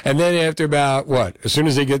everybody. And then after about as soon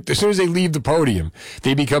as they leave the podium,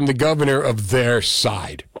 they become the governor of their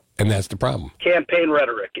side. And that's the problem. Campaign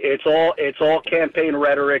rhetoric. It's all campaign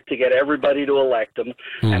rhetoric to get everybody to elect them.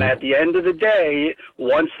 Mm-hmm. And at the end of the day,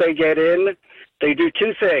 once they get in, they do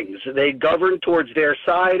two things. They govern towards their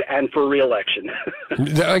side and for re-election.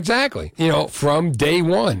 Exactly. From day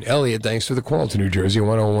one. Elliot, thanks for the call to New Jersey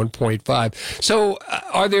 101.5. So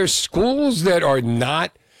are there schools that are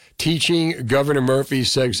not teaching Governor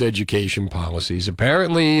Murphy's sex education policies?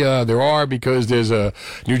 Apparently there are, because there's a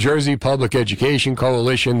New Jersey Public Education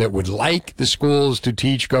Coalition that would like the schools to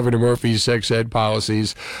teach Governor Murphy's sex ed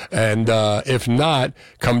policies. And if not,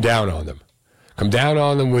 come down on them. Come down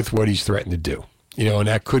on them with what he's threatened to do. And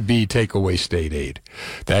that could be take away state aid.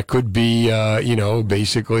 That could be,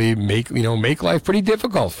 basically make life pretty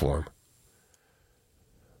difficult for him.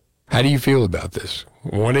 How do you feel about this?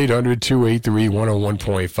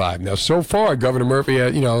 1-800-283-101.5. Now, so far, Governor Murphy,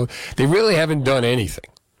 they really haven't done anything.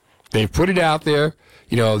 They've put it out there.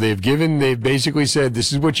 They've basically said,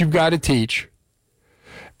 this is what you've got to teach.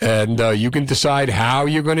 And you can decide how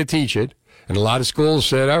you're going to teach it. And a lot of schools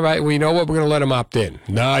said, all right, well, you know what? We're going to let them opt in.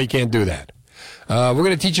 No, you can't do that. We're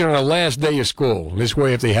going to teach it on the last day of school. This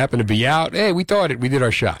way, if they happen to be out, hey, we did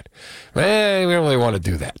our shot. We don't really want to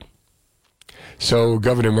do that. So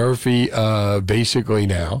Governor Murphy basically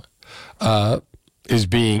now is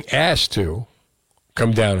being asked to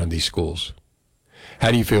come down on these schools.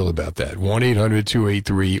 How do you feel about that?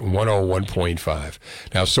 1-800-283-101.5.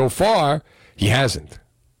 Now, so far, he hasn't.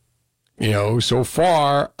 So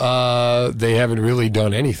far, they haven't really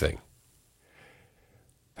done anything.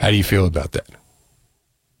 How do you feel about that?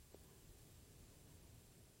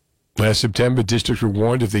 Last September, districts were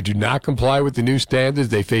warned if they do not comply with the new standards,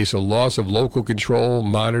 they face a loss of local control,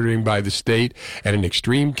 monitoring by the state, and in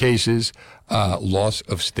extreme cases, loss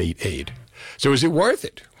of state aid. So is it worth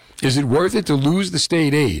it? Is it worth it to lose the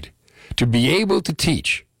state aid to be able to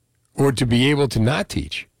teach, or to be able to not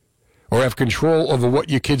teach, or have control over what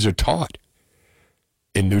your kids are taught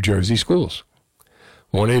in New Jersey schools?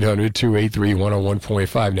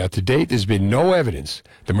 1-800-283-101.5. Now, to date, there's been no evidence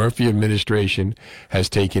the Murphy administration has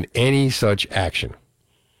taken any such action.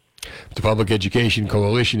 The Public Education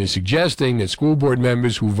Coalition is suggesting that school board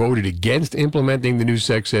members who voted against implementing the new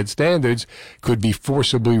sex ed standards could be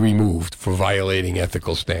forcibly removed for violating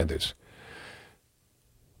ethical standards.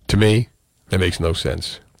 To me, that makes no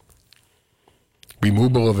sense.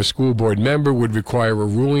 Removal of a school board member would require a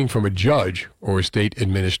ruling from a judge or a state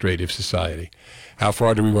administrative society. How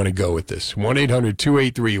far do we want to go with this?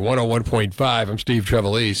 1-800-283-101.5. I'm Steve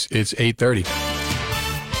Trevelise. It's 8:30.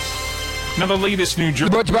 Now the latest New Jersey.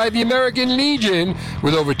 Brought to you by the American Legion.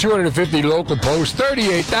 With over 250 local posts,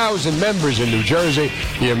 38,000 members in New Jersey,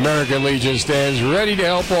 the American Legion stands ready to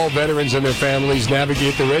help all veterans and their families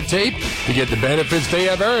navigate the red tape to get the benefits they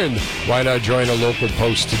have earned. Why not join a local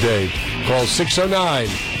post today? Call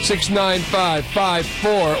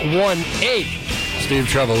 609-695-5418. Steve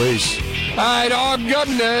Trevelise. All right, our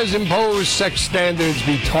governor has imposed sex standards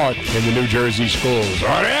be taught in the New Jersey schools, or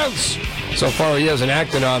else. So far, he hasn't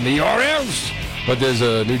acted on the or else. But there's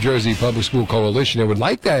a New Jersey Public School Coalition that would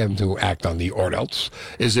like him to act on the or else.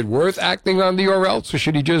 Is it worth acting on the or else, or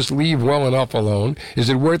should he just leave well enough alone? Is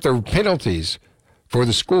it worth the penalties for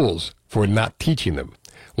the schools for not teaching them?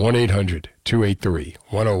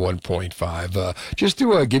 1-800-283-101.5. Just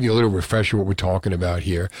to give you a little refresher what we're talking about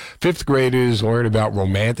here. Fifth graders learn about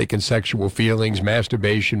romantic and sexual feelings,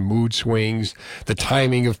 masturbation, mood swings, the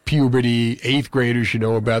timing of puberty. Eighth graders should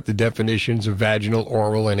know about the definitions of vaginal,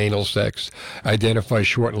 oral, and anal sex, identify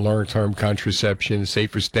short and long-term contraception,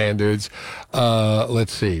 safer standards.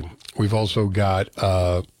 Let's see. We've also got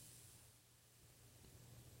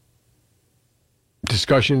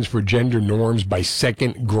discussions for gender norms by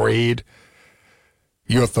second grade.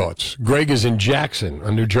 Your thoughts. Greg is in Jackson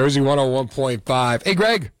on New Jersey 101.5. Hey,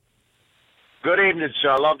 Greg. Good evening,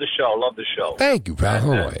 sir. Love the show. Love the show. Thank you, Pat.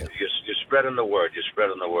 How are you? You're spreading the word. You're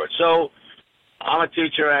spreading the word. So I'm a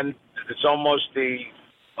teacher, and it's almost the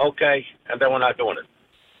okay, and then we're not doing it.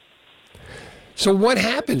 So what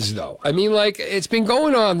happens, though? I mean, like, it's been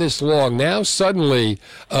going on this long. Now, suddenly,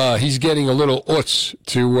 he's getting a little utz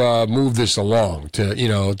to move this along,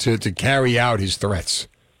 to carry out his threats.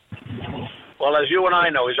 Well, as you and I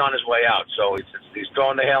know, he's on his way out. So he's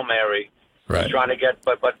throwing the Hail Mary. Right. He's trying to get,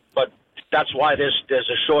 but that's why there's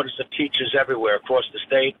a shortage of teachers everywhere across the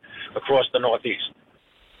state, across the Northeast,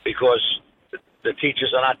 because the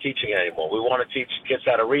teachers are not teaching anymore. We want to teach kids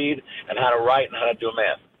how to read and how to write and how to do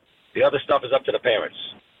math. The other stuff is up to the parents.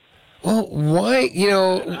 Well, why,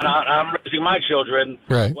 I'm raising my children.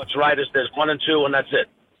 Right. What's right is there's 1 and 2, and that's it.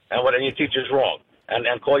 And your teacher's wrong. And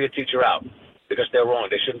call your teacher out because they're wrong.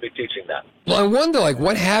 They shouldn't be teaching that. Well, I wonder,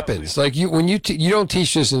 what happens? Like, when you don't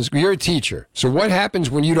teach this in school, you're a teacher. So what happens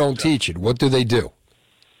when you don't teach it? What do they do?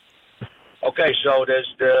 Okay, so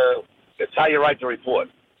it's how you write the report.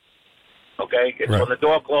 Okay? It's when the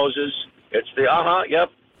door closes. It's the yep.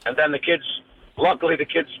 And then luckily, the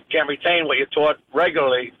kids can't retain what you taught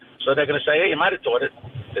regularly, so they're going to say, hey, you might have taught it.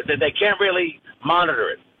 They can't really monitor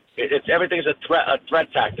it. Everything's a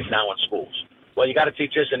threat tactic now in schools. Well, you got to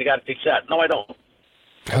teach this and you got to teach that. No, I don't.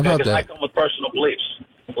 How about because that? I come with personal beliefs.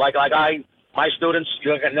 My students,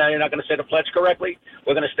 you're not going to say the pledge correctly.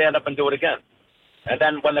 We're going to stand up and do it again. And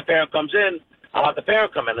then when the parent comes in, I'll have the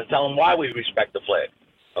parent come in and tell them why we respect the flag.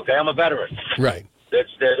 Okay, I'm a veteran. Right.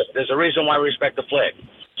 There's a reason why we respect the flag.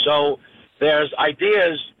 So there's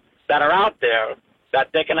ideas that are out there that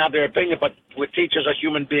they can have their opinion, but teachers are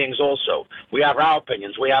human beings also. We have our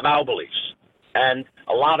opinions. We have our beliefs. And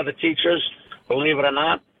a lot of the teachers, believe it or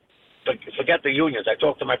not, forget the unions. I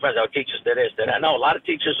talk to my friends, our teachers did this, did that. No, a lot of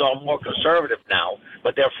teachers are more conservative now,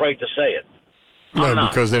 but they're afraid to say it. No,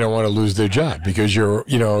 because they don't want to lose their job. Because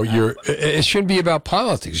it shouldn't be about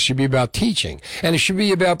politics. It should be about teaching. And it should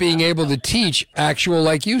be about being able to teach actual,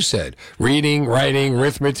 like you said, reading, writing,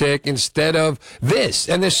 arithmetic, instead of this.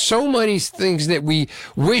 And there's so many things that we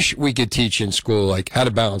wish we could teach in school, like how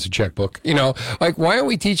to balance a checkbook. Like, why aren't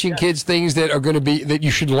we teaching kids things that are going to be, that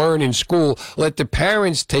you should learn in school? Let the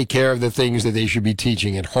parents take care of the things that they should be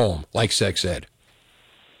teaching at home, like sex ed.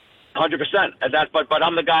 100%. But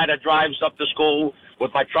I'm the guy that drives up to school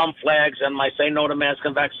with my Trump flags and my say no to masks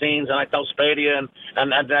and vaccines, and I tell Spadia,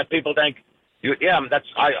 and that people think, I'm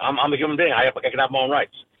a human being. I can have my own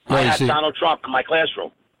rights. I had Donald Trump in my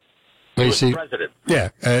classroom. President. Yeah,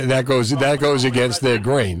 that goes against their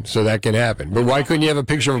grain, so that can happen. But why couldn't you have a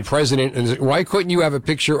picture of a president? And why couldn't you have a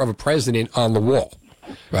picture of a president on the wall?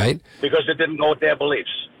 Right? Because it didn't go with their beliefs.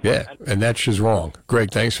 Yeah, and that's just wrong. Greg,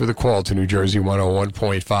 thanks for the call to New Jersey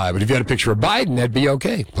 101.5. But if you had a picture of Biden, that'd be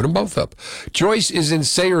okay. Put them both up. Joyce is in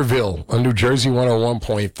Sayreville on New Jersey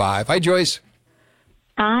 101.5. Hi, Joyce.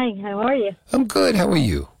 Hi, how are you? I'm good. How are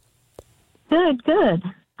you? Good.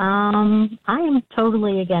 I am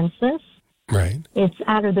totally against this. Right. It's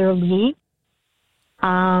out of their league.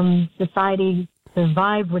 Society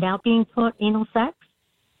survived without being taught anal sex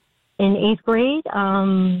in 8th grade.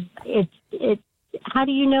 How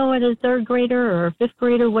do you know at a 3rd grader or a 5th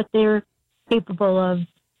grader what they're capable of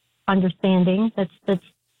understanding? That's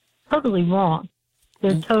totally wrong.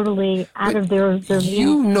 They're totally out of their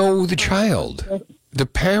You know the child. The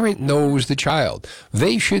parent knows the child.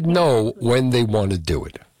 They should know when they want to do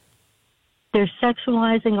it. They're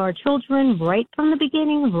sexualizing our children right from the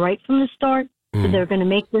beginning, right from the start. So they're going to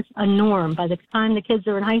make this a norm. By the time the kids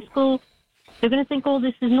are in high school, they're going to think, oh,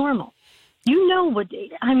 this is normal. You know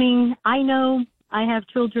I know. I have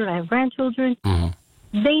children. I have grandchildren.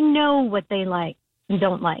 Mm-hmm. They know what they like and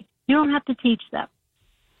don't like. You don't have to teach them.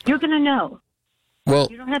 You're going to know. Well,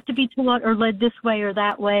 you don't have to be taught or led this way or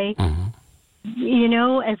that way. Mm-hmm. You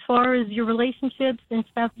know, as far as your relationships and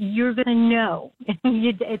stuff, you're going to know.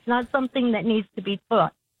 It's not something that needs to be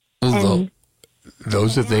taught. And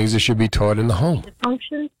those are things that should be taught in the home.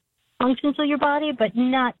 the functions of your body, but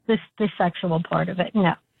not the sexual part of it,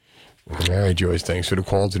 no. All right, Joyce, thanks for the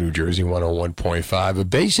call to New Jersey 101.5. But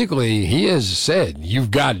basically, he has said,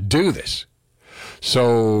 you've got to do this.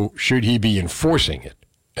 So should he be enforcing it?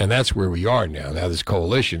 And that's where we are now. Now this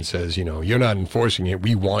coalition says, you're not enforcing it.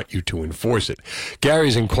 We want you to enforce it.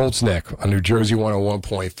 Gary's in Colts Neck on New Jersey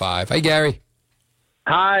 101.5. Hi, Gary.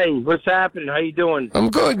 Hi, what's happening? How you doing? I'm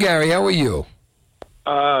good, Gary. How are you?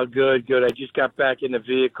 Good. I just got back in the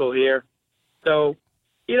vehicle here. So,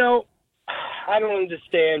 I don't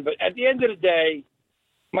understand, but at the end of the day,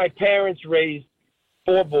 my parents raised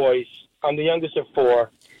 4 boys. I'm the youngest of 4.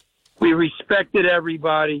 We respected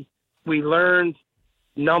everybody. We learned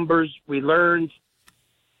numbers. We learned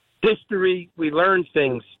history. We learned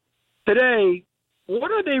things. Today,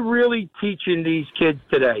 what are they really teaching these kids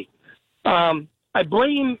today? I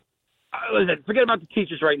blame, forget about the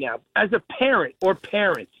teachers right now. As a parent or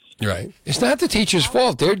parents. Right. It's not the teacher's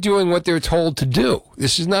fault. They're doing what they're told to do.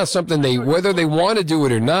 This is not something whether they want to do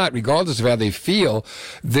it or not, regardless of how they feel,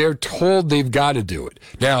 they're told they've got to do it.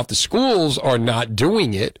 Now, if the schools are not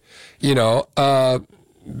doing it,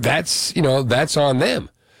 that's on them.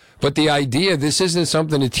 But the idea, this isn't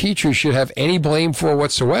something a teacher should have any blame for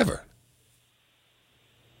whatsoever.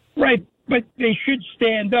 Right, but they should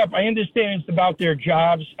stand up. I understand it's about their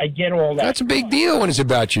jobs. I get all that. That's a big deal when it's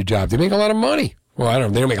about your job. They make a lot of money. Well, I don't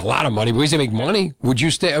know. They don't make a lot of money, but at least they make money. Would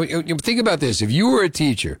you think about this. If you were a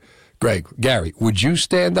teacher, Gary, would you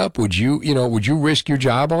stand up? Would you risk your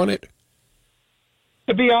job on it?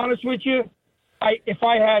 To be honest with you, if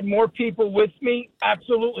I had more people with me,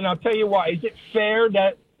 absolutely. And I'll tell you why. Is it fair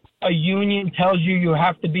that a union tells you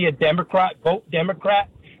have to be a Democrat, vote Democrat?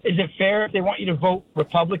 Is it fair if they want you to vote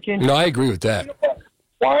Republican? No, I agree with that.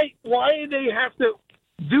 Why do they have to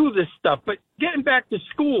do this stuff? But getting back to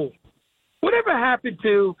school, whatever happened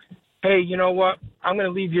to, hey, you know what, I'm going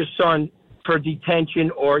to leave your son for detention,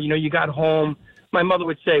 or, you got home. My mother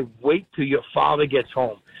would say, wait till your father gets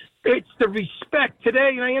home. It's the respect today,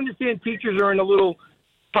 and I understand teachers are in a little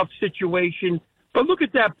tough situation, but look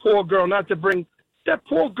at that poor girl, that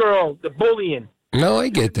poor girl, the bullying. No, I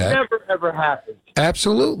get that. Never, ever happened.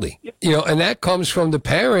 Absolutely. And that comes from the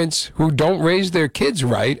parents who don't raise their kids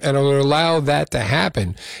right and will allow that to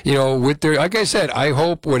happen. Like I said, I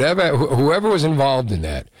hope whoever was involved in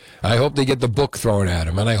that, I hope they get the book thrown at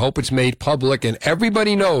them, and I hope it's made public and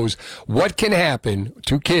everybody knows what can happen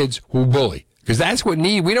to kids who bully. Because that's what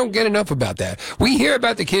we don't get enough about that. We hear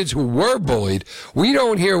about the kids who were bullied. We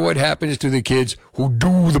don't hear what happens to the kids who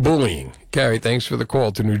do the bullying. Gary, thanks for the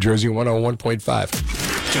call to New Jersey 101.5.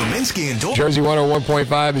 Dominski and Jersey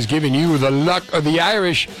 101.5 is giving you the luck of the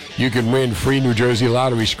Irish. You can win free New Jersey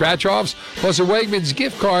lottery scratch-offs, plus a Wegmans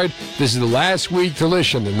gift card. This is the last week to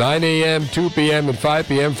listen to 9 a.m., 2 p.m., and 5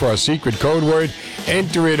 p.m. for our secret code word.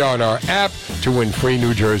 Enter it on our app to win free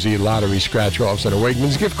New Jersey lottery scratch-offs and a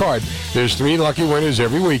Wegmans gift card. There's 3 lucky winners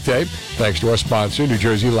every weekday, thanks to our sponsor, New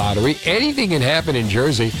Jersey Lottery. Anything can happen in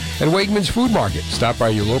Jersey and Wegmans Food Market. Stop by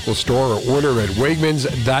your local store or order at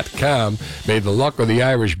Wegmans.com. May the luck of the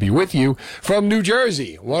Irish be with you from New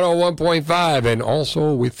Jersey 101.5 and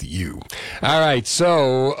also with you. All right,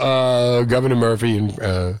 so Governor Murphy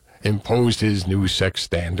imposed his new sex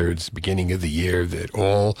standards beginning of the year that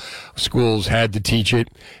all schools had to teach it,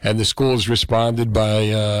 and the schools responded by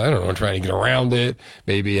trying to get around it,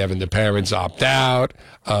 maybe having the parents opt out,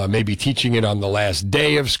 maybe teaching it on the last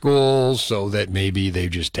day of school so that maybe they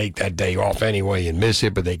just take that day off anyway and miss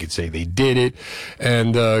it, but they could say they did it.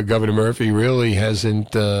 And Governor Murphy really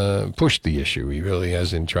hasn't pushed the issue. He really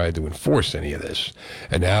hasn't tried to enforce any of this.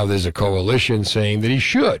 And now there's a coalition saying that he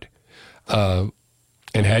should.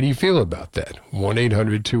 And how do you feel about that?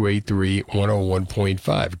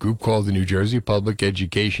 1-800-283-101.5. Group called the New Jersey Public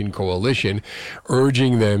Education Coalition,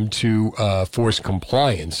 urging them to force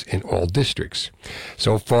compliance in all districts.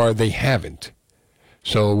 So far, they haven't.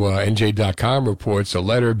 So NJ.com reports a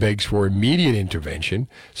letter begs for immediate intervention,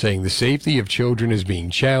 saying the safety of children is being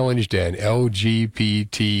challenged and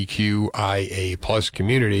LGBTQIA plus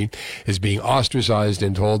community is being ostracized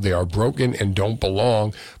and told they are broken and don't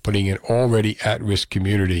belong, putting an already at-risk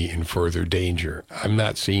community in further danger. I'm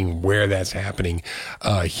not seeing where that's happening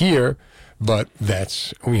here, but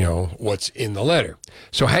that's, what's in the letter.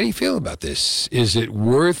 So how do you feel about this? Is it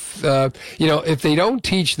worth, if they don't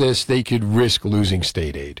teach this, they could risk losing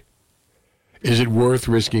state aid. Is it worth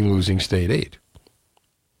risking losing state aid?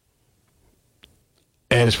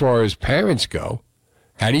 And as far as parents go,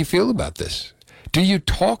 How do you feel about this? Do you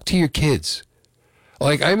talk to your kids?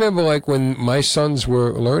 Like, I remember, like, when my sons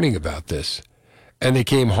were learning about this, and they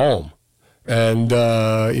came home, and,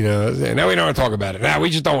 now we don't want to talk about it. Now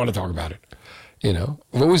we just don't want to talk about it.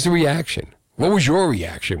 What was the reaction? What was your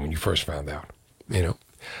reaction when you first found out?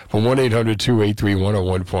 From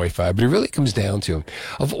 1-800-283-101.5. But it really comes down to,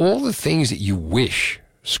 of all the things that you wish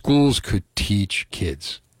schools could teach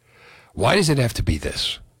kids, why does it have to be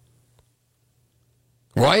this?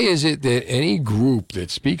 Why is it that any group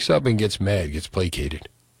that speaks up and gets mad gets placated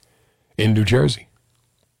in New Jersey?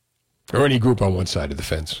 Or any group on one side of the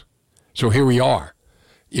fence. So here we are,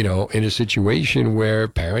 in a situation where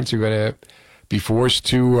parents are going to be forced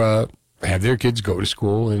to have their kids go to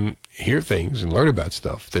school and hear things and learn about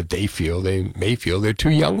stuff that they may feel they're too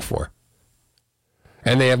young for.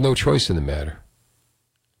 And they have no choice in the matter.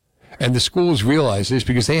 And the schools realize this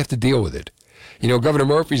because they have to deal with it. Governor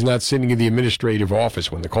Murphy's not sitting in the administrative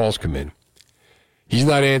office when the calls come in. He's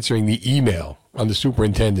not answering the email on the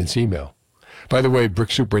superintendent's email. By the way,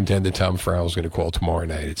 Brick Superintendent Tom Farrell is going to call tomorrow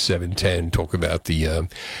night at 7:10, talk about the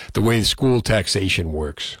way the school taxation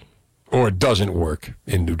works, or doesn't work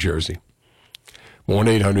in New Jersey.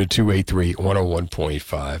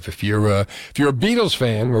 1-800-283-101.5. If you're a Beatles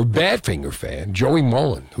fan or a Badfinger fan, Joey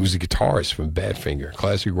Molland, who's the guitarist from Badfinger,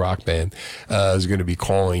 classic rock band, is going to be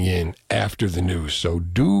calling in after the news. So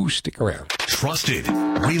do stick around. Trusted,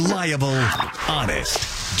 reliable,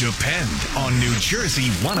 honest. Depend on New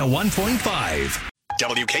Jersey 101.5.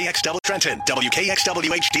 WKXW Trenton,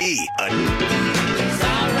 WKXW HD.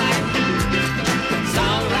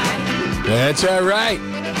 That's all right.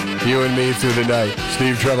 You and me through the night.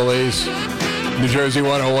 Steve Trevelise, New Jersey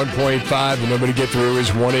 101.5. The number to get through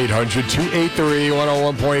is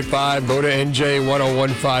 1-800-283-101.5. Go to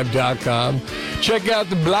NJ1015.com. Check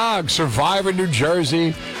out the blog, Survivor New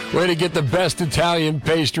Jersey, where to get the best Italian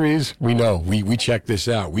pastries. We know. We check this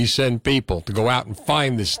out. We send people to go out and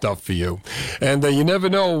find this stuff for you. And you never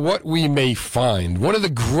know what we may find. One of the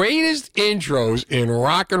greatest intros in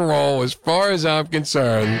rock and roll, as far as I'm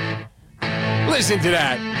concerned. Listen to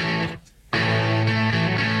that.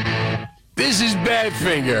 This is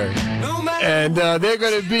Badfinger, and they're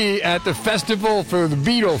going to be at the Festival for the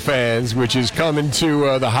Beatle fans, which is coming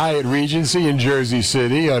to the Hyatt Regency in Jersey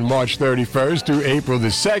City on March 31st through April the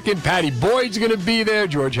 2nd. Patty Boyd's going to be there,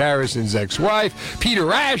 George Harrison's ex-wife.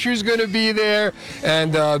 Peter Asher's going to be there,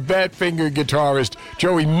 and Badfinger guitarist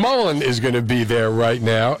Joey Molland is going to be there right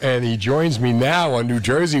now, and he joins me now on New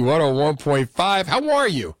Jersey 101.5. How are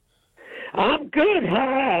you? I'm good.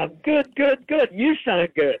 I'm good. You sound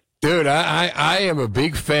good. Dude, I am a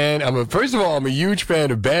big fan. First of all, I'm a huge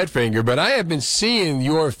fan of Badfinger, but I have been seeing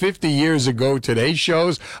your 50 Years Ago Today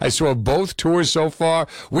shows. I saw both tours so far.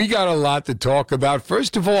 We got a lot to talk about.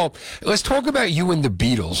 First of all, let's talk about you and the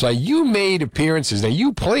Beatles. You made appearances. Now,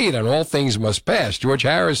 you played on All Things Must Pass, George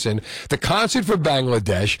Harrison, the concert for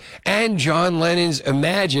Bangladesh, and John Lennon's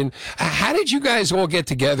Imagine. How did you guys all get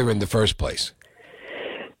together in the first place?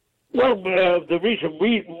 Well, the reason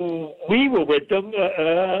we were with them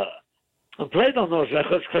and played on those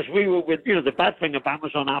records because we were with the Badfinger band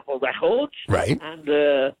was on Apple Records, right?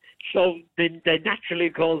 And so they naturally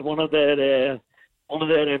called one of their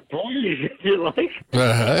employees, if you like,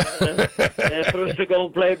 for us to go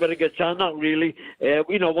and play a bit of guitar. Not really,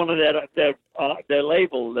 one of their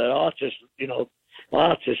label, their artists,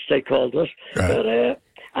 artists they called us, but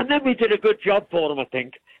and then we did a good job for them, I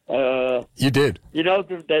think. You did.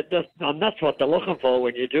 And that's what they're looking for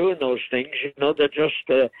when you're doing those things. They're just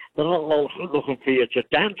they're not looking for you to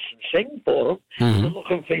dance and sing for them. Mm-hmm. They're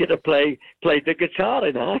looking for you to play the guitar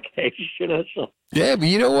in our case. So. Yeah, but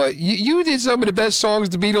you know what? You did some of the best songs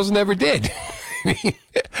the Beatles never did.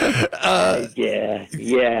 Yeah.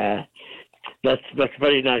 That's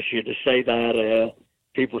very nice of you to say that.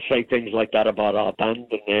 People say things like that about our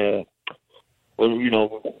band, and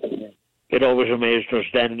it always amazed us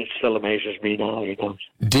then, and it still amazes me now,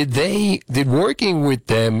 Did working with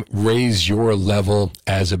them raise your level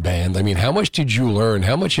as a band? I mean, how much did you learn?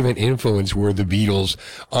 How much of an influence were the Beatles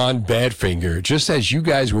on Badfinger, just as you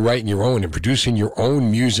guys were writing your own and producing your own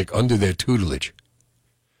music under their tutelage?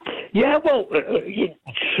 Yeah, well,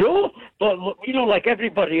 sure. But, like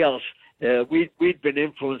everybody else, we'd been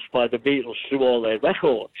influenced by the Beatles through all their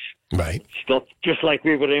records. Right. Stuff, just like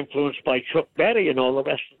we were influenced by Chuck Berry and all the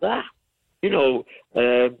rest of that.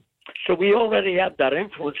 So we already had that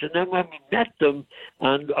influence, and then when we met them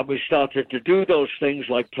and we started to do those things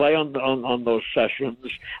like play on those sessions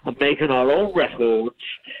and making our own records,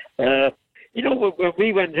 when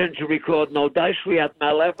we went in to record No Dice, we had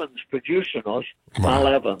Mel Evans producing us, Mel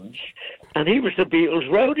Evans, and he was the Beatles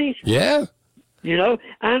roadie. Yeah. You know,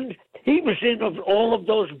 and he was in all of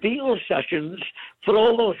those Beatles sessions for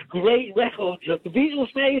all those great records that the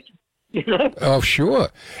Beatles made. You know? Oh, sure.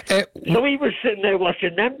 So he was sitting there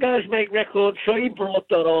watching them guys make records, so he brought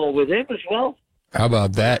that all with him as well. How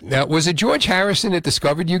about that? Now, was it George Harrison that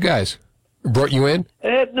discovered you guys? Brought you in?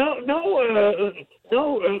 No.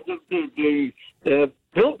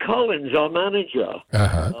 Bill Collins, our manager,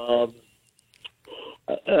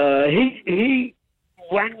 he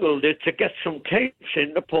wangled it to get some tapes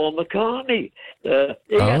into Paul McCartney.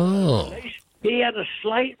 He had a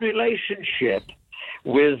slight relationship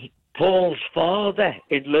with Paul's father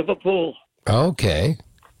in Liverpool. Okay.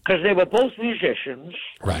 Because they were both musicians.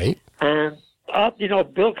 Right. And,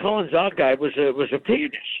 Bill Collins, our guy, was a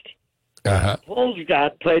pianist. Paul's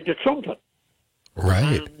dad played the trumpet.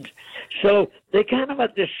 Right. And so they kind of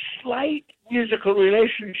had this slight musical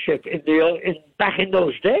relationship back in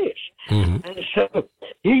those days. Mm-hmm. And so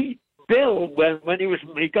Bill, when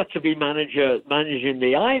he got to be managing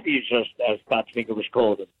the Ivies, as Badfinger was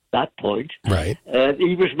called at that point, right?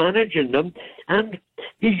 He was managing them, and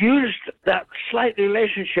he used that slight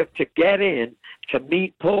relationship to get in to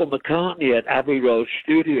meet Paul McCartney at Abbey Road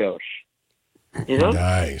Studios. You know?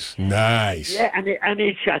 Nice. Yeah, and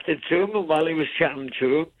he chatted to him, and while he was chatting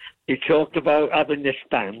to him, he talked about having this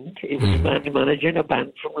band. He was managing a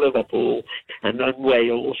band from Liverpool and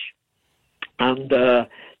Wales, and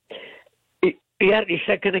he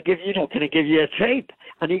said, "Can I give you a tape?"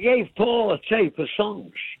 And he gave Paul a tape of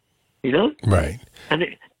songs, you know. Right. And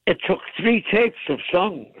it took 3 tapes of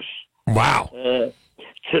songs. Wow.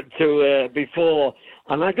 To before,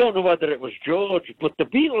 and I don't know whether it was George, but the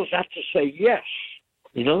Beatles had to say yes,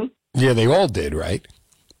 you know. Yeah, they all did, right?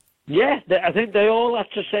 Yeah, I think they all had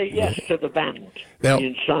to say yes to the band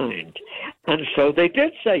being signed, and so they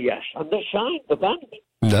did say yes, and they signed the band.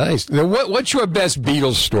 Nice. Now, what's your best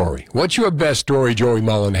Beatles story? What's your best story, Joey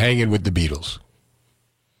Molland, hanging with the Beatles?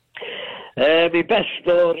 My best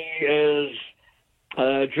story is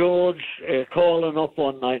George calling up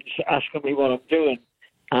one night asking me what I'm doing,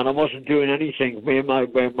 and I wasn't doing anything. Me and my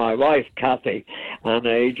wife Kathy, and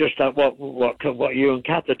he just said, "What you and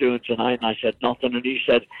Kath are doing tonight?" And I said nothing, and he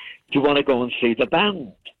said, "Do you want to go and see the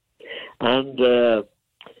band?" And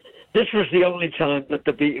this was the only time that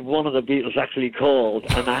one of the Beatles actually called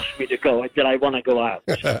and asked me to go. Did I want to go out?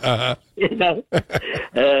 You know.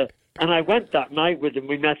 And I went that night with him.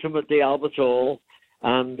 We met him at the Albert Hall,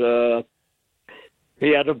 and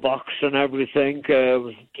he had a box and everything.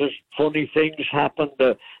 Just funny things happened.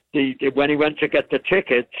 When he went to get the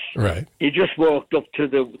tickets, right, he just walked up to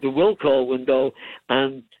the will call window,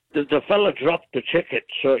 and the fella dropped the ticket.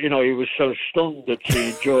 So, you know, he was so stunned at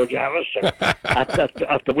seeing George Harrison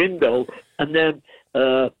at the window. And then,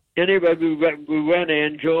 anyway, we went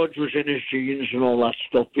in. George was in his jeans and all that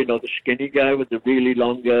stuff, you know, the skinny guy with the really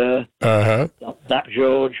long hair. That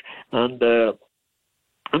George. And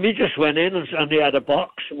we just went in, and he had a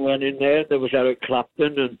box and went in there. There was Eric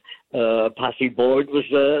Clapton, and Patty Boyd was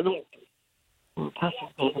there. No, Patty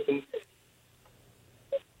Boyd.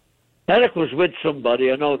 Eric was with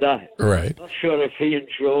somebody, I know that. Right. I'm not sure if he and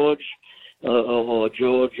George, or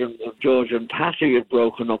George and Patty had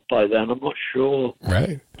broken up by then. I'm not sure.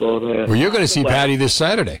 Right. But, well, you're going to see Patty this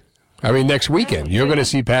Saturday. I mean, next weekend. You're going to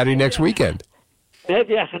see Patty next weekend.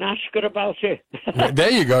 Maybe I can ask her about it.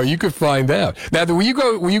 There you go. You could find out. Now, were you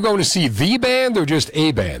going to see the band or just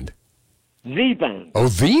a band? The band. Oh,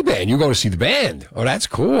 the band. You're going to see the band. Oh, that's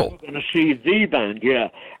cool. We're going to see the band, yeah.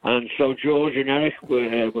 And so George and Eric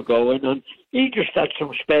were going, and he just had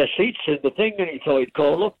some spare seats in the thing, and he thought he'd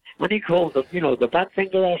call up. And he called up, you know, the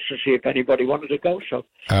Badfinger house to see if anybody wanted to go. So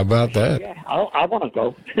how about that? Yeah, I want to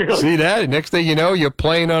go. See that? Next thing you know, you're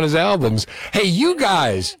playing on his albums. Hey, you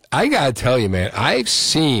guys, I got to tell you, man, I've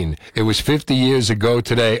seen, it was 50 years ago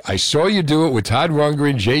today, I saw you do it with Todd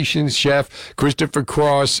Rundgren, Jason Sheff, Christopher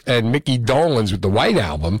Cross, and Mickey Dolenz with the White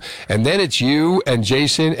Album. And then it's you and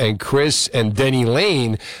Jason and Chris and Denny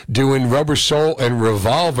Lane doing Rubber Soul and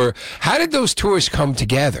Revolver. How did those tours come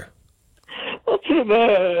together?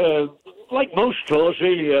 Like most tours,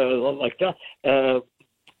 really, like that.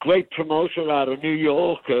 Great promoter out of New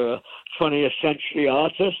York, 20th century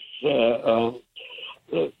artists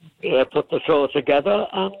put the tour together,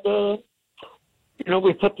 and you know,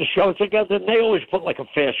 we put the show together, and they always put like a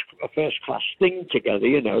first class thing together,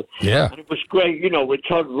 you know. Yeah. And it was great, you know, with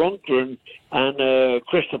Todd Rundgren and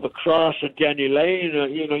Christopher Cross and Denny Lane.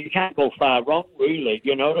 You know, you can't go far wrong, really.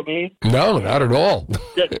 You know what I mean? No, not at all.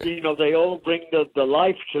 You know, they all bring the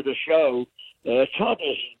life to the show. Todd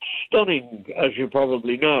is stunning, as you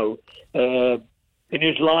probably know, in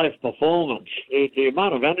his live performance. The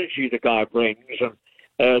amount of energy the guy brings, and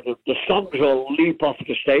the songs will leap off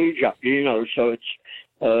the stage at you, you know. So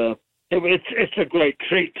it's a great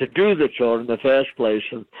treat to do the tour in the first place.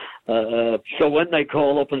 And so when they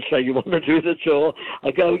call up and say, you want to do the tour,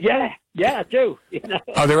 I go, yeah, I do. You know?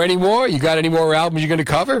 Are there any more? You got any more albums you're going to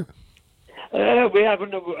cover? We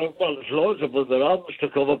haven't, well, there's loads of other albums to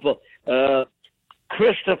cover, but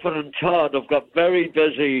Christopher and Todd have got very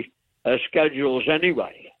busy schedules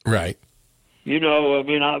anyway. Right. You know, I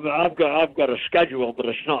mean, I've got a schedule, but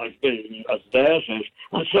it's not as busy as theirs is.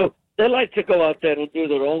 And so they like to go out there and do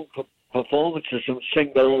their own performances and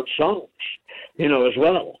sing their own songs, you know, as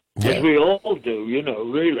well, as we all do, you know,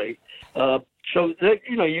 really. So,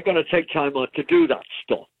 you know, you're going to take time out to do that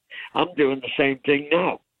stuff. I'm doing the same thing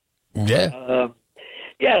now. Yeah.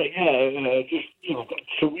 Just, you know,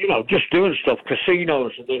 so, you know, just doing stuff,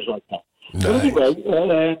 casinos and things like that. Nice.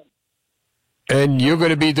 Anyway, and you're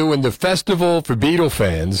going to be doing the Festival for Beatle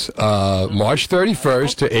fans March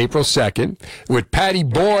 31st to April 2nd with Patty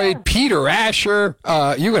Boyd, Peter Asher.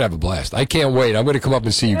 You're going to have a blast. I can't wait. I'm going to come up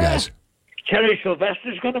and see you guys. Terry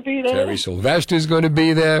Sylvester's going to be there. Terry Sylvester's going to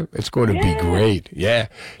be there. It's going to be great. Yeah.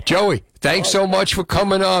 Joey, thanks so much for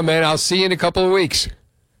coming on, man. I'll see you in a couple of weeks.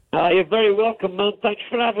 You're very welcome, man. Thanks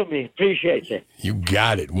for having me. Appreciate it. You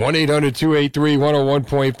got it.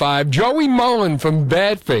 1-800-283-101.5. Joey Molland from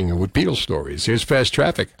Badfinger with Beatles Stories. Here's Fast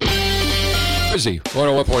Traffic. Jersey,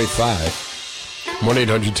 101.5.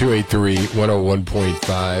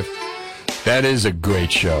 1-800-283-101.5. That is a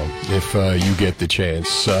great show if you get the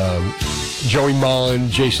chance. Joey Molland,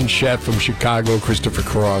 Jason Shett from Chicago, Christopher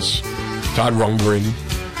Cross, Todd Rundgren.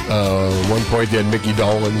 One point they had Mickey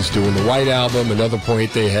Dolenz doing the White Album. Another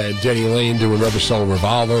point they had Denny Lane doing Rubber Soul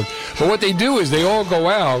Revolver. But what they do is they all go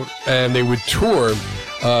out and they would tour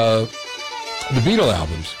the Beatle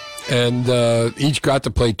albums. And each got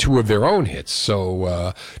to play two of their own hits.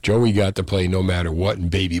 So Joey got to play No Matter What and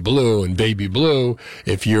Baby Blue. And Baby Blue,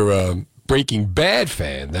 if you're a Breaking Bad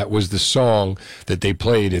fan, that was the song that they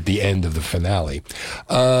played at the end of the finale.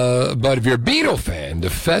 But if you're a Beatle fan, the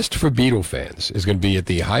Fest for Beatle fans is going to be at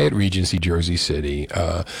the Hyatt Regency, Jersey City,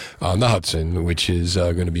 on the Hudson, which is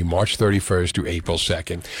going to be March 31st through April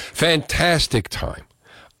 2nd. Fantastic time.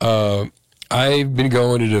 I've been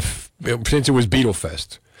going to since it was Beatle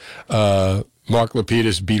Fest. Mark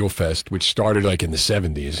Lapidus Beatle Fest, which started like in the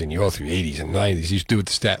 70s and all through 80s and 90s. He used to do it at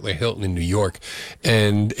the Statler Hilton in New York.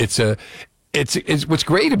 And it's what's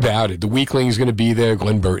great about it. The Weakling is going to be there,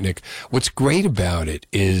 Glenn Burtnick. What's great about it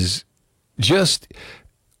is just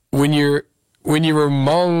when you're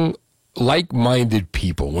among like-minded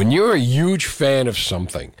people, when you're a huge fan of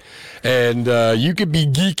something, and you could be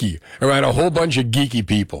geeky around a whole bunch of geeky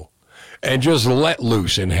people, and just let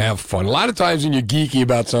loose and have fun. A lot of times when you're geeky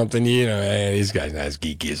about something, you know, this guy's not as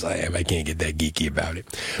geeky as I am. I can't get that geeky about it.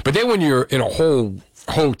 But then when you're in a whole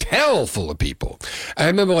hotel full of people, I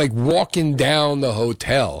remember like walking down the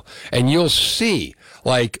hotel and you'll see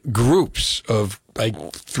like groups of like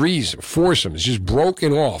threes, foursomes just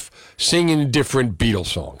broken off, singing different Beatles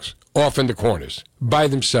songs off in the corners by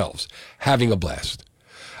themselves, having a blast.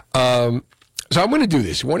 So I'm going to do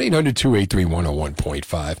this.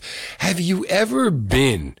 1-800-283-101.5. Have you ever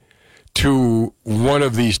been to one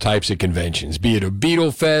of these types of conventions? Be it a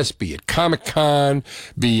Beatle Fest, be it Comic-Con,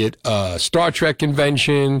 be it a Star Trek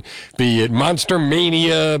convention, be it Monster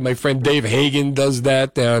Mania. My friend Dave Hagen does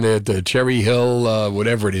that down at Cherry Hill,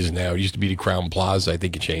 whatever it is now. It used to be the Crown Plaza. I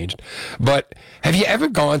think it changed. But have you ever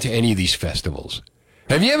gone to any of these festivals?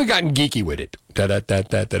 Have you ever gotten geeky with it?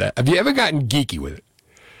 Have you ever gotten geeky with it?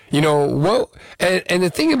 You know, well, and the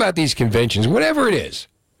thing about these conventions, whatever it is,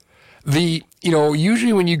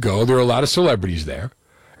 usually when you go, there are a lot of celebrities there,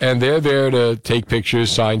 and they're there to take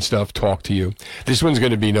pictures, sign stuff, talk to you. This one's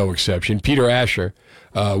going to be no exception. Peter Asher,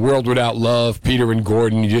 World Without Love, Peter and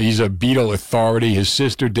Gordon, he's a Beatle authority. His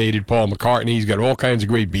sister dated Paul McCartney. He's got all kinds of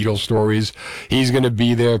great Beatles stories. He's going to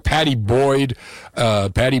be there. Patty Boyd.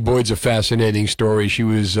 Patty Boyd's a fascinating story. She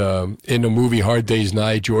was in the movie Hard Day's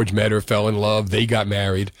Night. George met her, fell in love. They got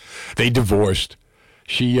married. They divorced.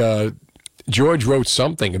 George wrote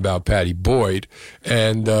something about Patty Boyd,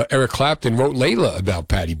 and Eric Clapton wrote Layla about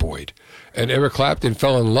Patty Boyd. And Eric Clapton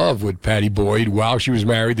fell in love with Patty Boyd while she was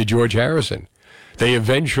married to George Harrison. They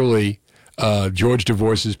eventually, George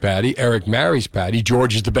divorces Patty, Eric marries Patty,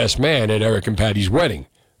 George is the best man at Eric and Patty's wedding.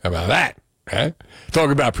 How about that? Huh?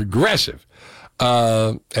 Talk about progressive.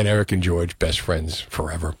 And Eric and George, best friends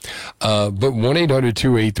forever. But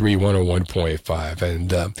 1-800-283-101.5.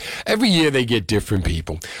 And every year they get different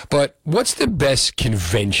people. But what's the best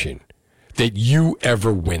convention that you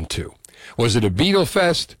ever went to? Was it a Beatle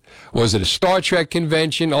Fest? Was it a Star Trek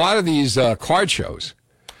convention? A lot of these card shows.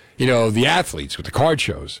 the athletes with the card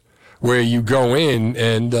shows, where you go in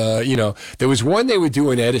and, there was one they would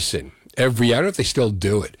do in Edison I don't know if they still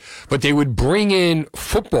do it, but they would bring in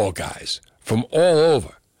football guys from all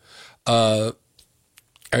over. I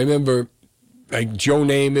remember like Joe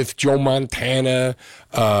Namath, Joe Montana,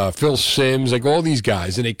 Phil Simms, like all these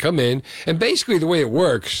guys, and they come in, and basically the way it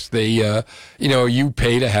works, they, you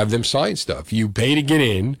pay to have them sign stuff. You pay to get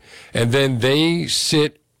in, and then they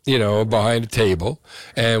sit behind a table,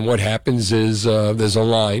 and what happens is there's a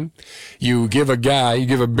line. You give a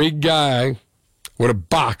big guy with a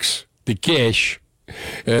box the cash,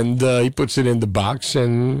 and he puts it in the box,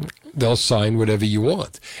 and they'll sign whatever you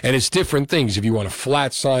want. And it's different things. If you want a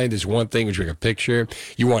flat sign, there's one thing, which is like a picture.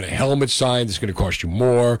 You want a helmet sign, it's going to cost you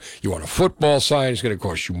more. You want a football sign, it's going to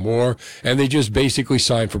cost you more. And they just basically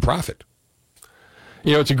sign for profit.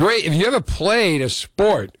 It's a great, if you ever played a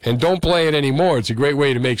sport and don't play it anymore, it's a great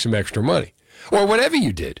way to make some extra money. Or whatever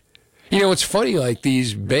you did. It's funny, like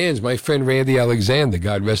these bands, my friend Randy Alexander,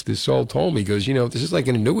 God rest his soul, told me, he goes, this is like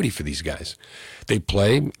an annuity for these guys. They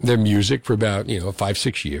play their music for about,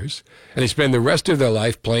 5-6 years, and they spend the rest of their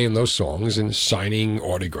life playing those songs and signing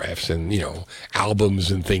autographs and,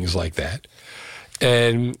 albums and things like that.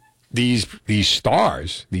 And these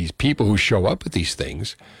stars, these people who show up at these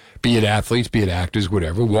things, be it athletes, be it actors,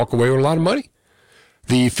 whatever, walk away with a lot of money.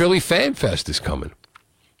 The Philly Fan Fest is coming.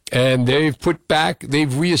 And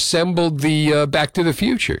they've reassembled the Back to the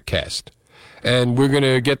Future cast. And we're going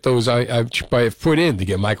to get those, I've put in to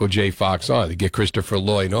get Michael J. Fox on, to get Christopher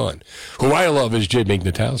Lloyd on, who I love is Jed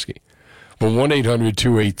McNatowski. But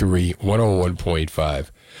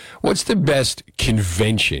 1-800-283-101.5. What's the best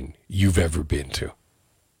convention you've ever been to?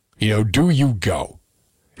 Do you go?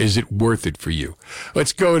 Is it worth it for you?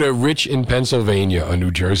 Let's go to Rich in Pennsylvania on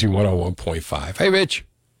New Jersey 101.5. Hey, Rich.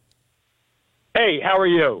 Hey, how are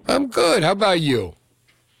you? I'm good. How about you?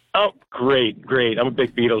 Oh, great. I'm a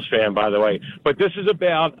big Beatles fan, by the way. But this is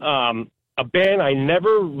about a band I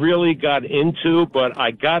never really got into, but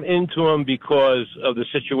I got into them because of the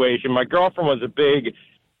situation. My girlfriend was a big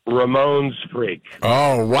Ramones freak.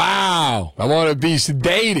 Oh, wow. I want to be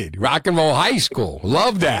sedated. Rock and Roll High School.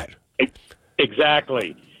 Love that.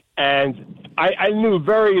 Exactly. And I knew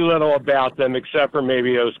very little about them except for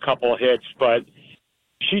maybe those couple hits, but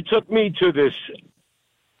she took me to this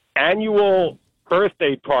annual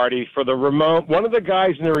birthday party for the one of the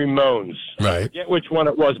guys in the Ramones. Right. I forget which one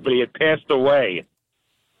it was, but he had passed away.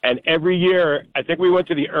 And every year, I think we went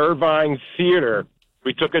to the Irvine Theater.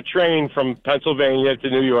 We took a train from Pennsylvania to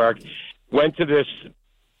New York, went to this,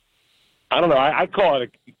 I don't know, I call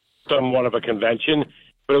it somewhat of a convention,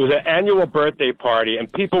 but it was an annual birthday party,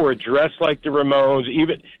 and people were dressed like the Ramones.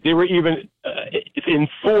 They were even in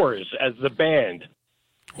fours as the band.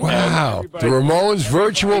 Wow. The Ramones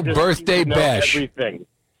virtual birthday bash. Everything.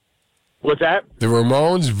 What's that? The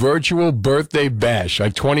Ramones virtual birthday bash.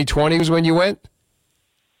 Like 2020 was when you went?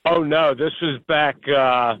 Oh, no. This was back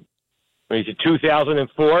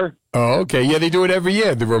 2004. Oh, okay. Yeah, they do it every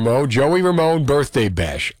year. The Joey Ramone birthday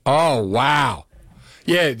bash. Oh, wow.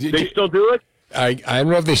 Yeah. They still do it? I don't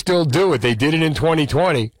know if they still do it. They did it in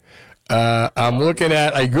 2020. I'm looking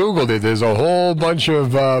at, I Googled it. There's a whole bunch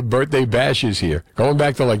of birthday bashes here, going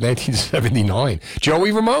back to like 1979.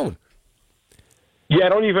 Joey Ramone. Yeah, I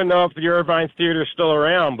don't even know if the Irvine Theater is still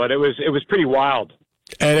around, but it was pretty wild.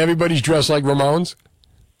 And everybody's dressed like Ramones?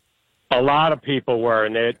 A lot of people were,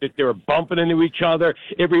 and they were bumping into each other.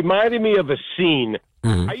 It reminded me of a scene.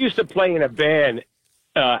 Mm-hmm. I used to play in a band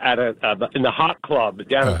in the Hot Club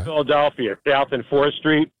down in Philadelphia, South and 4th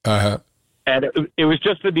Street. Uh-huh. And it was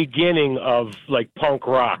just the beginning of, like, punk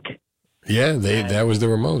rock. Yeah, that was the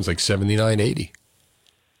Ramones, like 79, 80.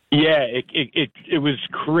 Yeah, it was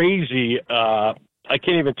crazy. I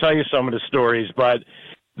can't even tell you some of the stories, but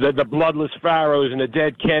the Bloodless Pharaohs and the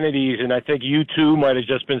Dead Kennedys, and I think U2 might have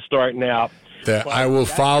just been starting out. I Will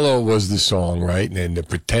Follow was the song, right? And the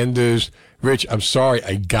Pretenders. Rich, I'm sorry,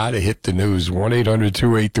 I got to hit the news.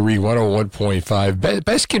 1-800-283-101.5.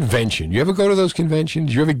 Best convention. You ever go to those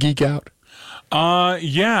conventions? You ever geek out?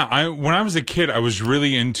 Yeah. When I was a kid, I was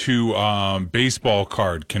really into baseball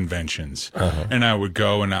card conventions, and I would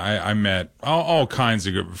go and I met all kinds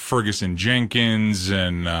of Ferguson Jenkins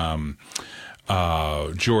and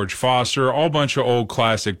George Foster, a whole bunch of old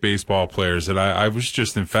classic baseball players that I was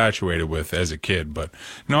just infatuated with as a kid. But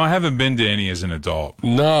no, I haven't been to any as an adult.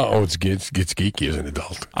 No, it gets geeky as an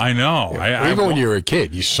adult. I know. Yeah. Even when you were a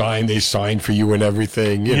kid, they signed for you and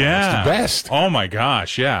everything. You know, it's the best. Oh my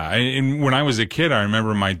gosh, yeah. And when I was a kid, I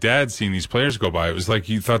remember my dad seeing these players go by. It was like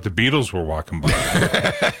you thought the Beatles were walking by.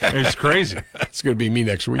 It was crazy. That's going to be me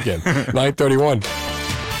next weekend. 9:31.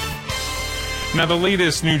 Now, the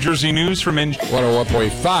latest New Jersey news from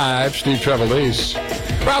 101.5, Steve Trevelise.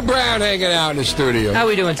 Rob Brown hanging out in the studio. How are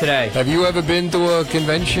we doing today? Have you ever been to a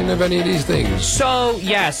convention of any of these things? So,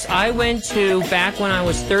 yes, I went to, back when I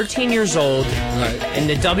was 13 years old, and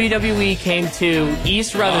the WWE came to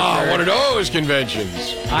East Rutherford. Oh, one of those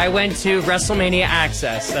conventions. I went to WrestleMania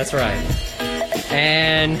Access, that's right.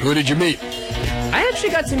 And who did you meet? I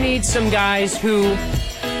actually got to meet some guys who,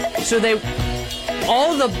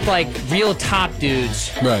 all the, like, real top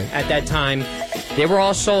dudes at that time, they were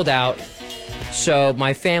all sold out. So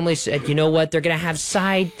my family said, you know what, they're going to have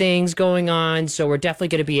side things going on, so we're definitely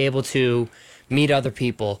going to be able to meet other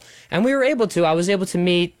people. And we were able to. I was able to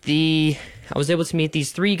meet these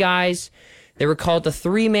three guys. They were called the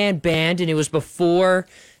Three-Man Band, and it was before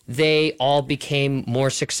they all became more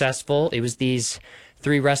successful. It was these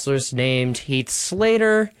three wrestlers named Heath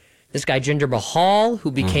Slater, this guy Jinder Mahal, who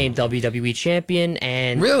became WWE champion,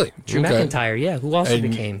 and Drew McIntyre, who also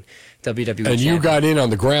became WWE champion. And you got in on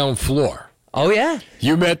the ground floor. Oh, yeah.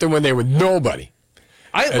 You met them when they were nobody.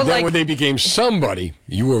 And then when they became somebody,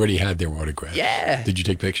 you already had their autograph. Yeah. Did you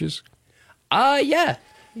take pictures? Yeah.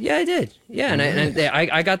 Yeah, I did. Yeah, and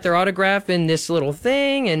I got their autograph in this little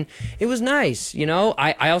thing, and it was nice, you know.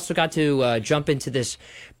 I also got to jump into this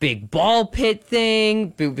big ball pit thing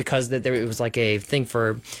because it was like a thing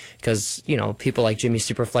because, you know, people like Jimmy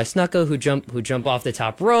Superfly Snuka who jump off the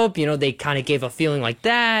top rope, you know, they kind of gave a feeling like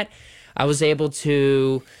that. I was able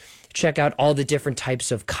to check out all the different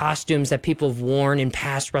types of costumes that people have worn in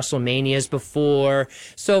past WrestleManias before.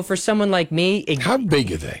 So for someone like me... How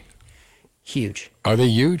big are they? Huge. Are they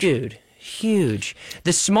huge? Dude, huge.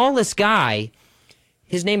 The smallest guy,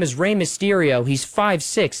 his name is Rey Mysterio. He's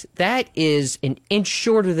 5'6". That is an inch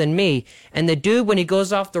shorter than me. And the dude, when he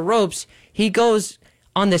goes off the ropes, he goes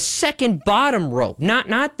on the second bottom rope, not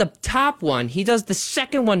the top one. He does the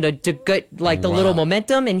second one to get like the little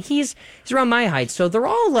momentum, and he's around my height. So they're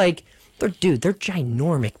all like, they're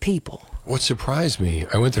ginormic people. What surprised me,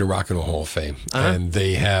 I went to the Rock and Roll Hall of Fame, and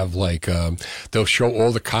they have like, they'll show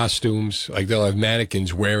all the costumes, like they'll have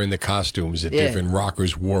mannequins wearing the costumes that different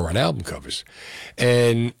rockers wore on album covers.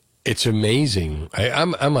 And it's amazing.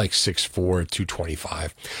 I'm like 6'4",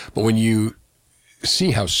 225, but when you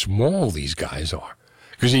see how small these guys are,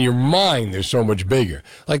 because in your mind, they're so much bigger.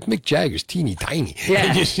 Like Mick Jagger's teeny tiny. Yeah.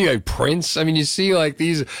 And you see like Prince. I mean, you see like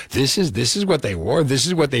these, this is what they wore. This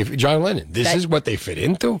is what John Lennon, this is what they fit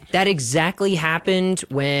into. That exactly happened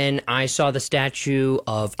when I saw the statue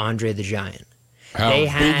of Andre the Giant. How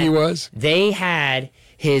big he was? They had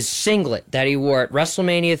his singlet that he wore at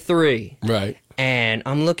WrestleMania 3. Right. And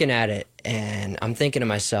I'm looking at it, and I'm thinking to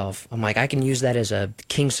myself, I'm like, I can use that as a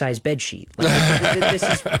king-size bedsheet.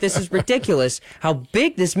 Like, this is ridiculous how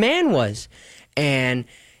big this man was. And,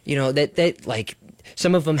 you know, that like,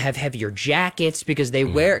 some of them have heavier jackets because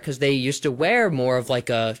they used to wear more of like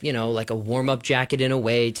a, you know, like a warm-up jacket in a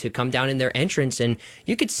way to come down in their entrance. And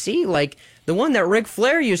you could see, like, the one that Ric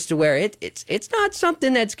Flair used to wear, it's not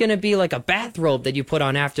something that's going to be like a bathrobe that you put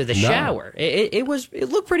on after the shower. It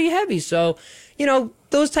looked pretty heavy. So, you know,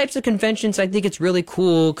 those types of conventions, I think it's really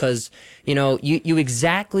cool because, you know, you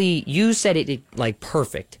said it like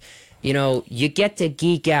perfect. You know, you get to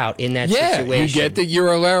geek out in that situation. Yeah, you get that you're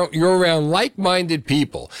around like-minded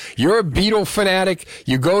people. You're a Beatle fanatic.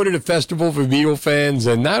 You go to the festival for Beatle fans,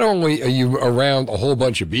 and not only are you around a whole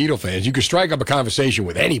bunch of Beatle fans, you can strike up a conversation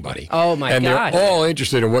with anybody. Oh, my God. And they're all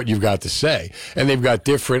interested in what you've got to say. And they've got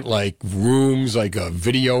different, like, rooms, like a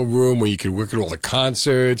video room where you can look at all the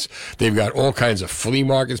concerts. They've got all kinds of flea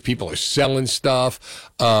markets. People are selling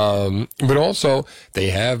stuff. But also, they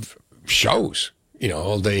have shows. You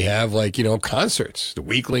know, they have, like, you know, concerts. The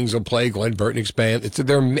Weaklings will play, Glenn Burton Expand. It's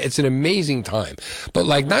an amazing time. But,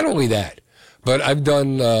 like, not only that, but I've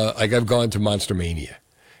done, I've gone to Monster Mania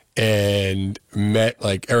and met,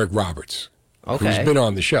 like, Eric Roberts, who's been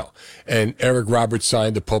on the show. And Eric Roberts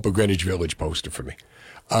signed the Pope of Greenwich Village poster for me.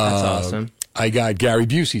 That's awesome. I got Gary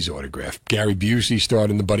Busey's autograph. Gary Busey starred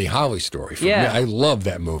in the Buddy Holly story. Me. I love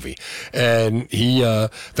that movie. And he,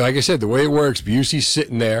 like I said, the way it works, Busey's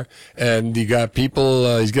sitting there, and you got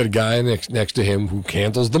people, he's got a guy next to him who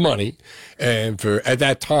handles the money. And at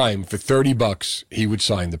that time, for $30, he would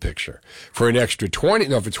sign the picture. For an extra for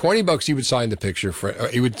 $20, he would sign the picture. For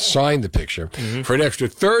an extra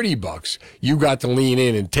 $30, you got to lean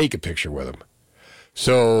in and take a picture with him.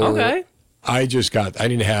 So.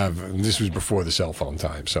 This was before the cell phone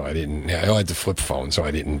time, so I had the flip phone, so I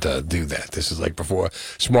didn't do that. This is like before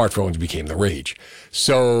smartphones became the rage.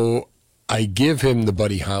 So I give him the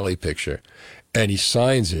Buddy Holly picture, and he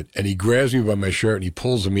signs it, and he grabs me by my shirt, and he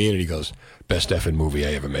pulls me in, and he goes, "Best effing movie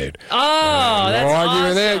I ever made." Oh, that's no arguing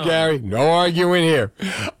awesome. there, Gary. No arguing here.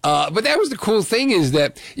 But that was the cool thing is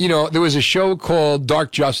that, there was a show called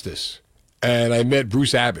Dark Justice. And I met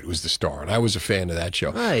Bruce Abbott, who was the star, and I was a fan of that show.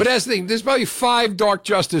 Nice. But that's the thing. There's probably 5 Dark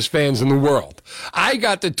Justice fans in the world. I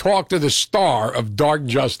got to talk to the star of Dark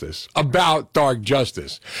Justice about Dark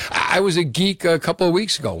Justice. I was a geek a couple of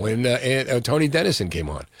weeks ago when Tony Dennison came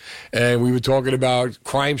on, and we were talking about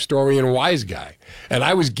Crime Story and Wise Guy. And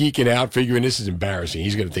I was geeking out, figuring this is embarrassing.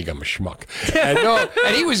 He's going to think I'm a schmuck. And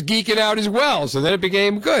he was geeking out as well, so then it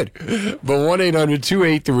became good. But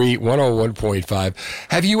 1-800-283-101.5.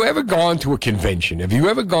 Have you ever gone to a convention? Have you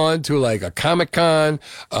ever gone to like a Comic-Con,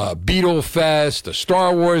 a Beatle Fest, a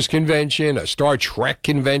Star Wars convention, a Star Trek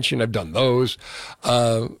convention? I've done those.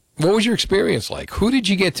 What was your experience like? Who did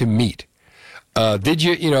you get to meet? Did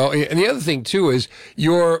you, and the other thing, too, is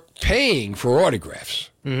you're paying for autographs.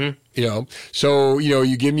 Mm-hmm. So,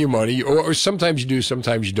 you give them your money, or sometimes you do,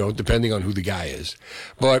 sometimes you don't, depending on who the guy is.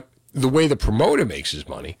 But the way the promoter makes his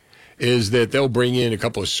money is that they'll bring in a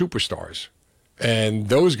couple of superstars, and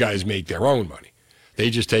those guys make their own money. They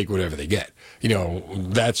just take whatever they get.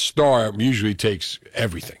 That star usually takes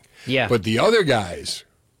everything. Yeah. But the other guys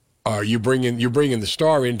you're bringing the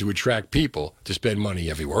star in to attract people to spend money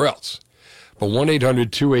everywhere else. But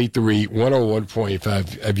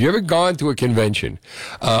 1-800-283-101.5. Have you ever gone to a convention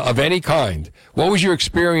of any kind? What was your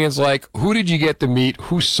experience like? Who did you get to meet?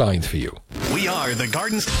 Who signed for you? We are the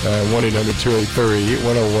Gardens.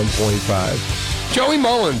 1-800-283-101.5. Joey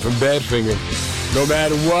Molland from Badfinger. No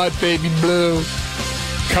matter what, baby blue,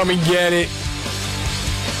 come and get it.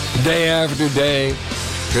 Day after day.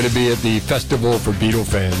 Going to be at the Festival for Beatle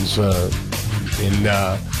fans.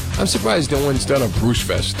 I'm surprised no one's done a Bruce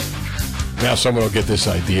Fest. Now someone will get this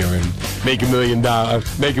idea and make $1 million,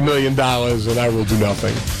 and I will do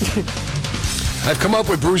nothing. I've come up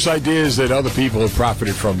with Bruce ideas that other people have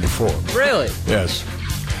profited from before. Really? Yes.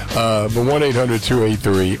 But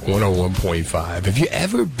 1-800-283-101.5. Have you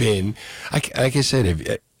ever been, like I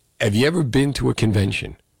said, have you ever been to a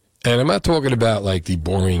convention? And I'm not talking about like the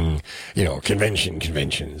boring,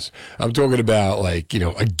 conventions. I'm talking about like,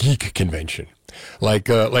 a geek convention. Like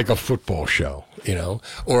a football show,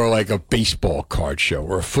 or like a baseball card show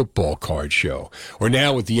or a football card show. Or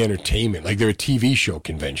now with the entertainment, like there are TV show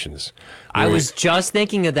conventions. I was just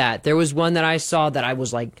thinking of that. There was one that I saw that I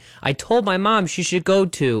was like, I told my mom she should go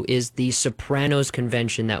to, is the Sopranos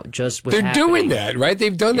convention that just was happening. Doing that, right?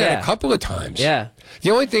 They've done that a couple of times. Yeah.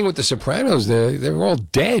 The only thing with the Sopranos, they're all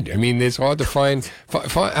dead. I mean, it's hard to find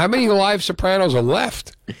how many live Sopranos are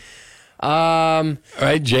left?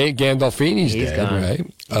 Right, Jay Gandolfini's dead, gone. right?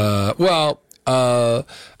 The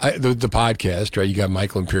podcast, right? You got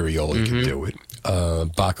Michael Imperioli can do it.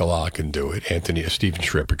 Bacala can do it. Steven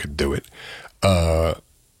Schrepper could do it.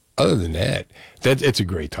 Other than that, it's a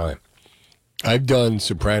great time. I've done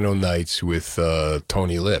Soprano nights with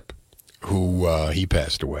Tony Lip, who he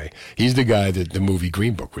passed away. He's the guy that the movie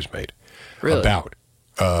Green Book was made about.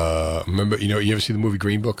 Remember, you ever see the movie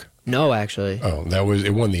Green Book? No, actually. Oh,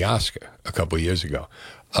 it won the Oscar a couple of years ago.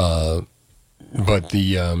 But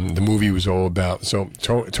the movie was all about. So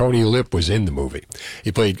Tony Lip was in the movie.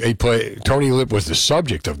 He played. Tony Lip was the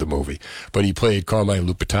subject of the movie, but he played Carmine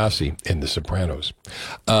Lupertazzi in The Sopranos.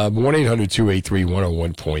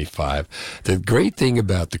 1-800-283-101.5. The great thing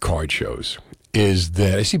about the card shows is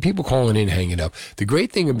that I see people calling in, hanging up. The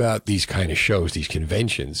great thing about these kind of shows, these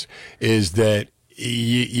conventions, is that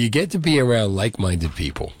you get to be around like-minded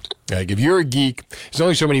people. Like if you're a geek, there's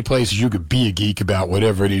only so many places you could be a geek about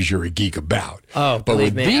whatever it is you're a geek about. Oh, but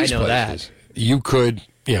with these I know places, that. you could,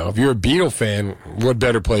 if you're a Beatle fan, what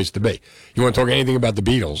better place to be? You want to talk anything about the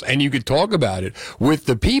Beatles, and you could talk about it with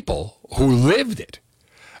the people who lived it.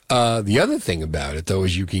 The other thing about it, though,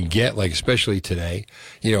 is you can get, like, especially today,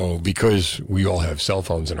 because we all have cell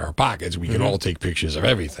phones in our pockets, we can all take pictures of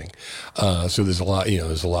everything. So there's a lot,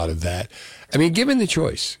 there's a lot of that. I mean, given the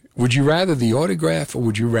choice, would you rather the autograph or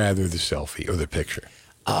would you rather the selfie or the picture?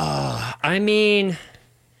 I mean,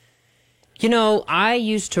 I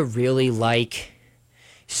used to really like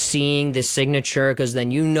seeing the signature, because then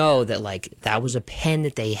that, like, that was a pen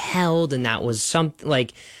that they held and that was something,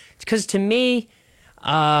 like, because to me,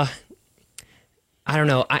 I don't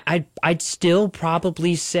know. I'd still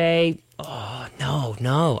probably say,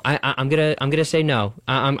 no. I'm gonna say no.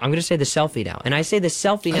 I'm gonna say the selfie now, and I say the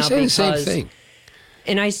selfie now I say because the same thing.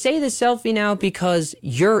 And I say the selfie now because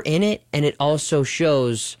you're in it, and it also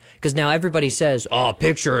shows, because now everybody says, "Oh,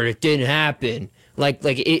 picture it didn't happen." Like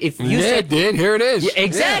if you said it did, here it is. Yeah,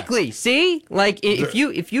 exactly. Yeah. See, like if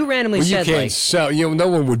you randomly said, you can't like, sell. No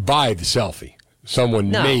one would buy the selfie. someone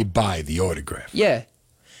may buy the autograph. Yeah.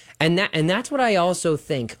 And that's what I also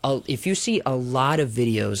think. If you see a lot of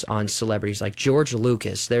videos on celebrities, like George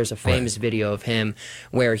Lucas, there's a famous video of him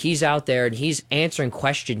where he's out there and he's answering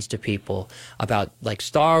questions to people about like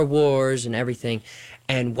Star Wars and everything.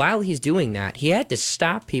 And while he's doing that, he had to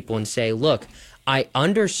stop people and say, look, I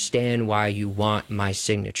understand why you want my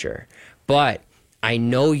signature, but I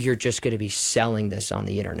know you're just going to be selling this on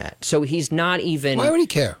the internet. So he's not even... Why would he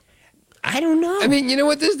care? I don't know. I mean, you know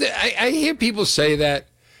what? I hear people say that.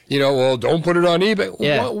 You know, well, don't put it on eBay.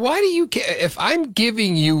 Yeah. Why do you care? If I'm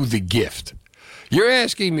giving you the gift, you're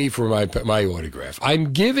asking me for my autograph.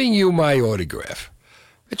 I'm giving you my autograph.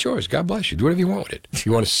 It's yours. God bless you. Do whatever you want with it. If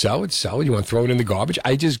you want to sell it, sell it. You want to throw it in the garbage?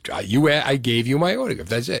 I gave you my autograph.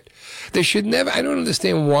 That's it. They should never. I don't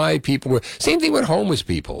understand why people were. Same thing with homeless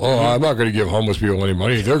people. Oh, I'm not going to give homeless people any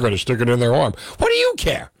money. They're going to stick it in their arm. What do you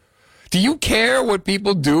care? Do you care what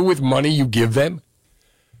people do with money you give them?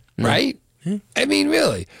 Right? I mean,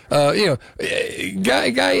 really, guy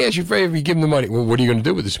asks you for a favor, you give him the money. Well, what are you going to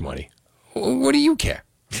do with this money? What do you care?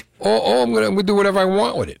 I'm going to do whatever I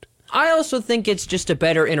want with it. I also think it's just a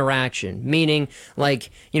better interaction, meaning, like,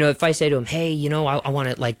 if I say to him, hey, I want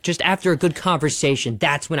to, like, just after a good conversation,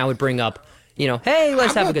 that's when I would bring up, hey,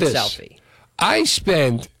 let's have a good selfie. I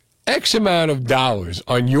spend X amount of dollars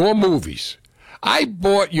on your movies. I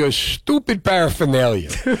bought your stupid paraphernalia.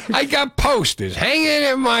 I got posters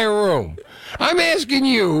hanging in my room. I'm asking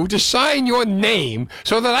you to sign your name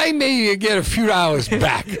so that I may get a few dollars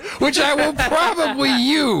back, which I will probably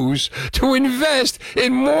use to invest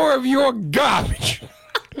in more of your garbage.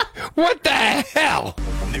 What the hell?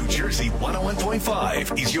 New Jersey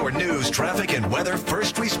 101.5 is your news, traffic, and weather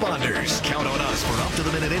first responders. Count on us for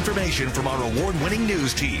up-to-the-minute information from our award-winning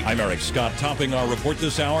news team. I'm Eric Scott, topping our report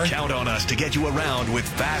this hour. Count on us to get you around with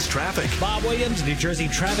fast traffic. Bob Williams, New Jersey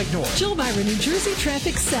Traffic North. Jill Byron, New Jersey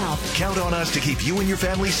Traffic South. Count on us to keep you and your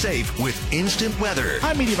family safe with instant weather.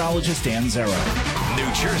 I'm meteorologist Dan Zero. New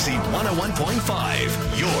Jersey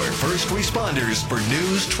 101.5, your first responders for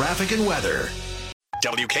news, traffic, and weather.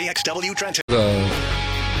 WKXW Trenton.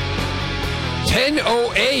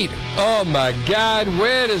 10:08. Oh my God,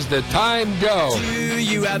 where does the time go? Do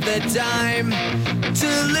you have the time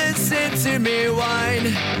to listen to me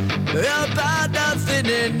whine about nothing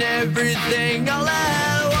and everything all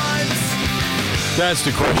at once? That's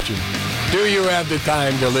the question. Do you have the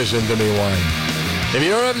time to listen to me whine? If you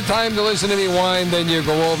don't have the time to listen to me whine, then you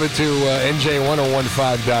go over to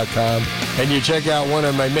NJ1015.com and you check out one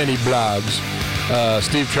of my many blogs.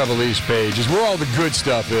 Steve Trevelise page is where all the good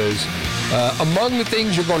stuff is. Among the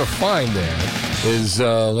things you're going to find there is,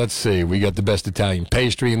 let's see, we got the best Italian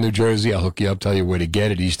pastry in New Jersey. I'll hook you up, tell you where to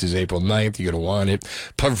get it. Easter's April 9th. You're going to want it.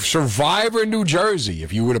 Survivor New Jersey.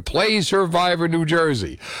 If you were to play Survivor New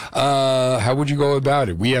Jersey, how would you go about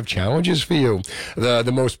it? We have challenges for you.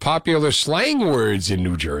 The most popular slang words in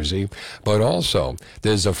New Jersey, but also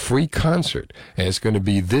there's a free concert, and it's going to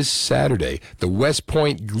be this Saturday. The West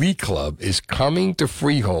Point Glee Club is coming to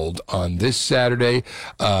Freehold on this Saturday.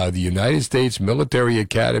 The United States Military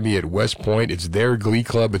Academy at West Point. It's their Glee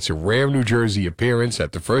Club. It's a rare New Jersey appearance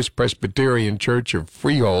at the First Presbyterian Church of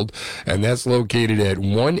Freehold, and that's located at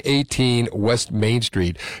 118 West Main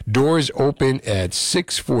Street. Doors open at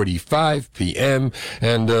 6:45 p.m.,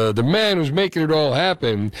 and the man who's making it all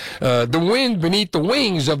happen, the wind beneath the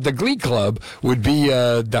wings of the Glee Club, would be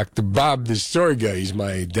Dr. Bob Desorga. He's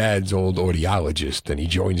my dad's old audiologist, and he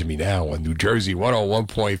joins me now on New Jersey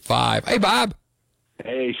 101.5. Hey, Bob.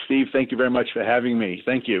 Hey, Steve, thank you very much for having me.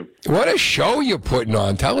 Thank you. What a show you're putting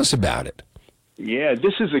on. Tell us about it. Yeah,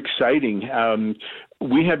 this is exciting.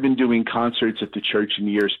 We have been doing concerts at the church in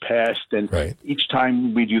years past, and each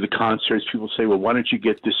time we do the concerts, people say, well, why don't you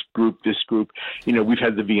get this group? You know, we've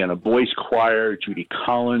had the Vienna Boys Choir, Judy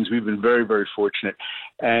Collins. We've been very, very fortunate.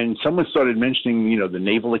 And someone started mentioning, you know, the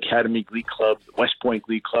Naval Academy Glee Club, the West Point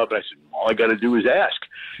Glee Club, and I said, all I got to do is ask.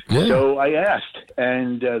 Yeah. So I asked,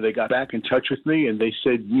 and they got back in touch with me, and they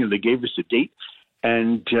said, you know, they gave us a date.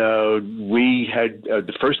 And we had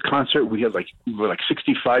the first concert. We had like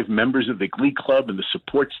 65 members of the Glee Club and the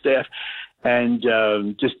support staff, and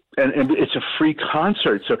and it's a free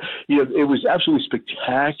concert. So, you know, it was absolutely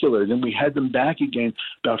spectacular. Then we had them back again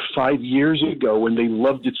about 5 years ago when they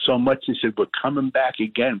loved it so much. They said, we're coming back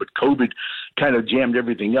again. But COVID kind of jammed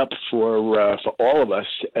everything up for all of us.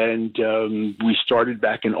 And we started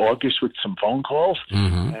back in August with some phone calls.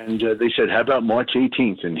 Mm-hmm. And they said, how about March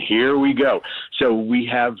 18th? And here we go. So we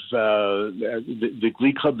have the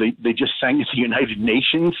Glee Club. They just sang at the United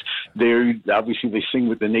Nations. Obviously, they sing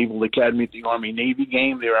with the Naval Academy at the Army-Navy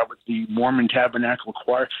game. They're out with the Mormon Tabernacle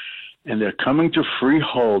Choir. and they're coming to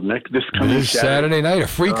Freehold this coming Saturday night, a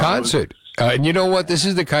free concert. And you know what? This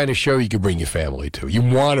is the kind of show you can bring your family to. You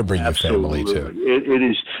want to bring your family to. It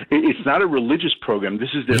is. It's not a religious program. This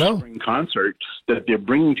is their spring concert that they're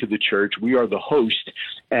bringing to the church. We are the host,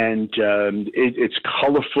 and it's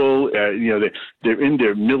colorful. They're in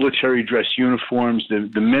their military dress uniforms.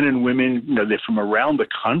 The men and women, they're from around the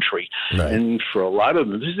country, and for a lot of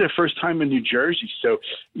them, this is their first time in New Jersey. So,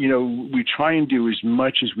 we try and do as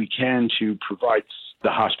much as we can to provide the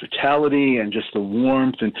hospitality and just the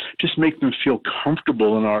warmth and just make them feel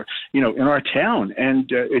comfortable in our, in our town.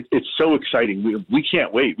 And it's so exciting. We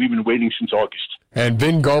can't wait. We've been waiting since August. And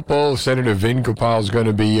Vin Gopal, Senator Vin Gopal is going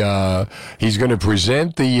to be, he's going to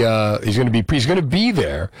present he's going to be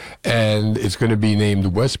there, and it's going to be named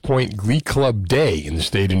West Point Glee Club Day in the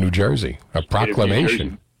state of New Jersey, a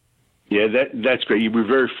proclamation. Yeah, that's great. We're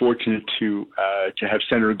very fortunate to have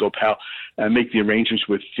Senator Gopal make the arrangements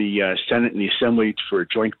with the Senate and the Assembly for a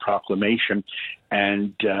joint proclamation.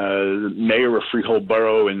 And the mayor of Freehold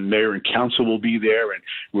Borough and mayor and council will be there. And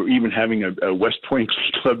we're even having a West Point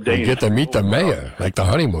Club Day. You get to meet the mayor, like the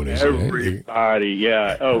honeymoon is. Everybody,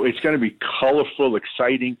 yeah. Oh, it's going to be colorful,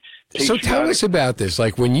 exciting. So tell us about this.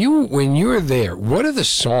 Like when you're there, what are the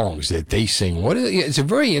songs that they sing? It's a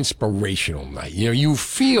very inspirational night. You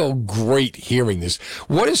feel great hearing this.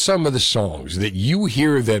 What are some of the songs that you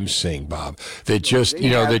hear them sing, Bob, that just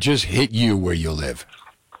that just hit you where you live?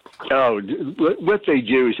 Oh, what they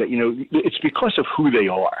do is that, it's because of who they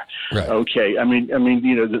are. Right. Okay. I mean,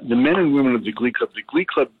 the men and women of the Glee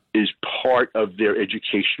Club is part of their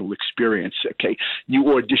educational experience. Okay.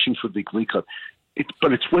 You audition for the Glee Club.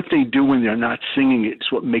 But it's what they do when they're not singing.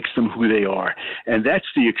 It's what makes them who they are. And that's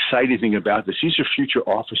the exciting thing about this. These are future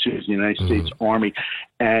officers in the United States Army.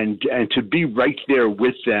 And to be right there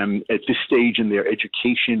with them at this stage in their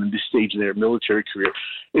education and this stage in their military career,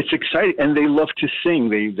 it's exciting. And they love to sing.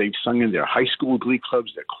 They've sung in their high school glee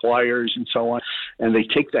clubs, their choirs, and so on. And they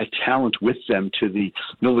take that talent with them to the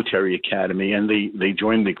military academy, and they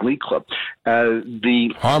join the glee club.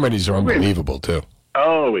 The harmonies are unbelievable, too.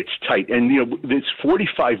 Oh, it's tight. And, it's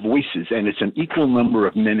 45 voices, and it's an equal number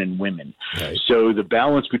of men and women. Right. So the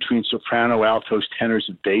balance between soprano, altos, tenors,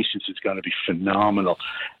 and basses is going to be phenomenal,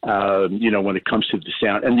 when it comes to the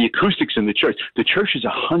sound. And the acoustics in the church. The church is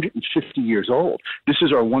 150 years old. This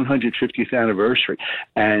is our 150th anniversary.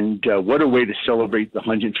 And what a way to celebrate the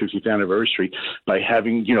 150th anniversary by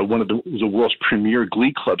having, one of the world's premier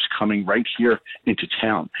glee clubs coming right here into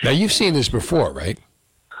town. Now, you've seen this before, right?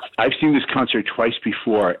 I've seen this concert twice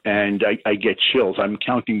before, and I get chills. I'm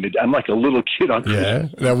counting I'm like a little kid on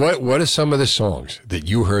Christmas. Now, what are some of the songs that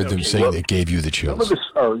you heard them sing that gave you the chills?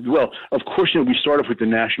 Well, of course, we start off with the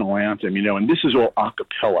national anthem, and this is all a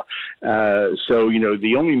cappella. So,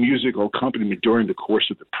 the only musical accompaniment during the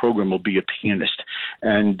course of the program will be a pianist.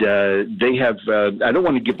 And they have, I don't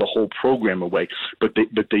want to give the whole program away, but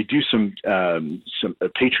they do some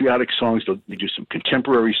patriotic songs. They do some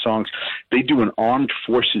contemporary songs. They do an armed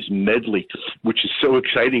forces medley, which is so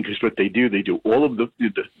exciting because what they do all of the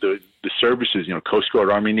services, Coast Guard,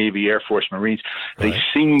 Army, Navy, Air Force, Marines. They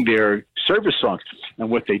sing their service songs, and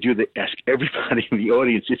what they do, they ask everybody in the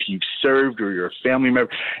audience if you've served or you're a family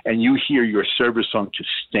member, and you hear your service song to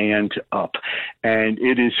stand up, and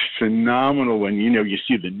it is phenomenal when you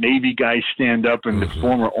see the Navy guys stand up and the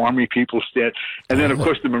former Army people stand, and then of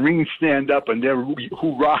course the Marines stand up and they're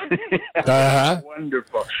hoorah.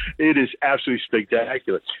 Wonderful! It is absolutely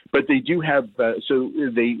spectacular. But they do have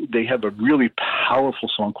they have a really powerful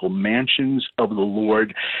song called "Mansions of the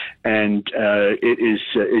Lord," and it is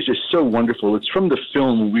just so wonderful. It's from the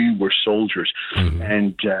film "We Were Soldiers,"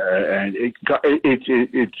 and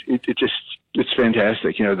it's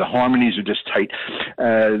fantastic. The harmonies are just tight.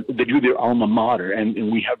 They do their alma mater,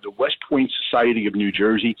 and we have the West Point Society of New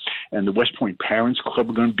Jersey and the West Point Parents Club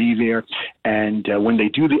are going to be there. And when they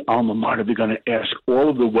do the alma mater, they're going to ask all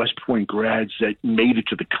of the West Point grads that made it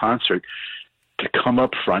to the concert to come up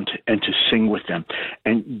front and to sing with them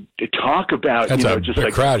and to talk about, that's just a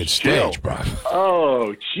like crowded stage, bro.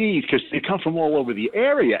 Oh, geez, because they come from all over the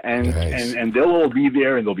area, and they'll all be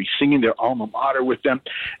there, and they'll be singing their alma mater with them,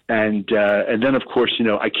 and then of course,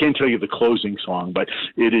 I can't tell you the closing song, but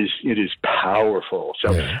it is powerful.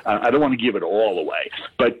 So I don't want to give it all away,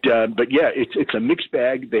 but yeah, it's a mixed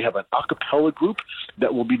bag. They have an a cappella group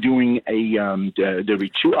that will be doing there'll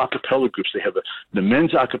be two a cappella groups. They have the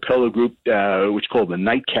men's a cappella group, which is called the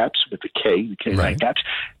Nightcaps with the K Nightcaps,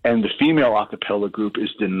 and the female a cappella group is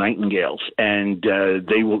the Nightingales, and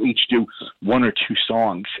they will each do one or two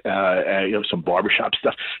songs, some barbershop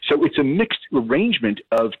stuff. So it's a mixed arrangement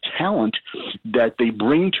of talent that they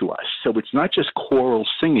bring to us. So it's not just choral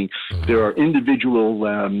singing. There are individual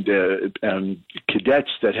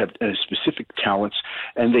cadets that have specific talents,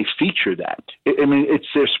 and they feature that. I mean, it's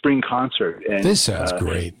their spring concert. And, this sounds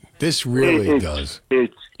great. This really does. And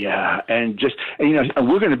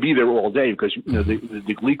we're going to be there all day because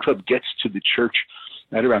the Glee Club gets to the church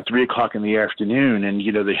at around 3:00 in the afternoon, and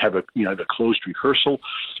they have the closed rehearsal,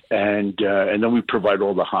 and then we provide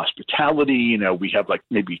all the hospitality. We have like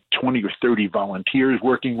maybe 20 or 30 volunteers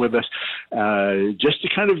working with us, just to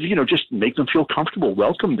kind of just make them feel comfortable,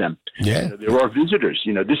 welcome them. Yeah, there are visitors.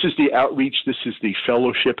 This is the outreach. This is the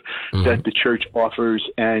fellowship that the church offers,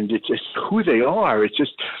 and it's just who they are. It's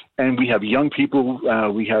just, and we have young people.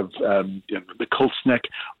 We have the Colts-Neck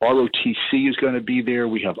ROTC is going to be there.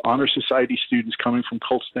 We have Honor Society students coming from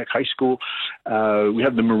Colts-Neck High School. We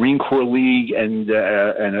have the Marine Corps League and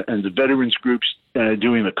the veterans groups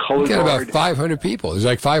doing the color guard. Got about 500 people. There's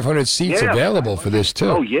like 500 seats available for this too.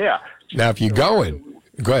 Oh yeah. Now, if you're going,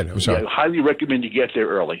 go ahead. I'm sorry. Yeah, highly recommend you get there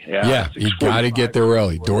early. Yeah, you got to get there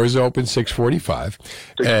early. Doors open 6:45.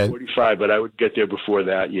 6:45, but I would get there before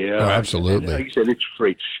that. Yeah, oh, absolutely. And like I said, it's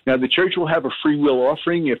free. Now the church will have a free will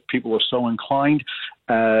offering if people are so inclined.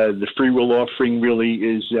 The free will offering really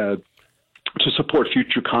is to support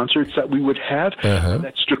future concerts that we would have.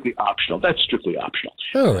 That's strictly optional.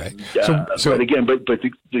 All right. But again, but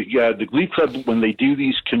the Glee Club, when they do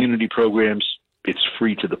these community programs, it's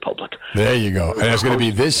free to the public. There you go. And it's going to be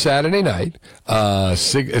this Saturday night.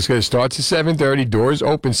 It's going to start at 7:30. Doors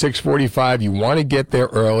open 6:45. You want to get there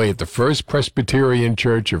early at the First Presbyterian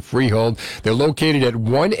Church of Freehold. They're located at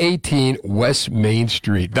 118 West Main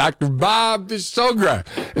Street. Dr. Bob, this is so great.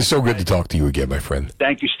 It's so good to talk to you again, my friend.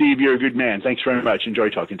 Thank you, Steve. You're a good man. Thanks very much. Enjoy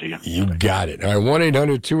talking to you. You got it. All right,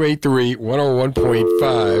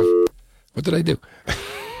 1-800-283-101.5. What did I do?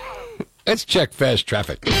 Let's check fast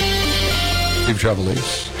traffic. Steve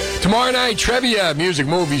Trevelise. Tomorrow night, trivia, music,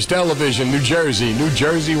 movies, television, New Jersey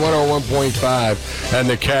 101.5, and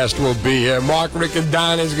the cast will be here. Mark, Rick, and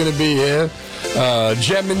Donna is going to be here.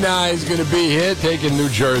 Gemini is going to be here, taking New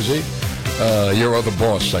Jersey. Your other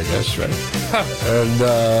boss, I guess, right? And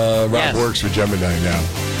Rob works for Gemini now.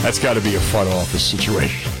 That's got to be a fun office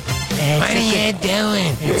situation. What are you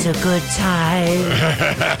doing? It's a good time.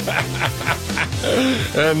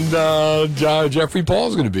 And Jeffrey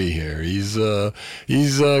Paul's going to be here. He's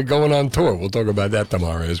going on tour. We'll talk about that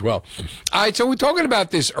tomorrow as well. All right, so we're talking about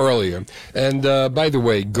this earlier. And by the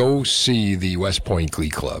way, go see the West Point Glee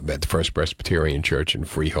Club at the First Presbyterian Church in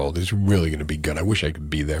Freehold. It's really going to be good. I wish I could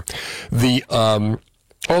be there.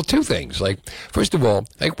 Two things. Like, first of all,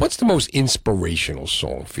 what's the most inspirational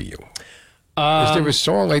song for you? Is there a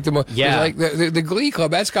song like the the Glee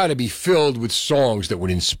Club? That's got to be filled with songs that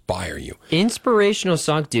would inspire you. Inspirational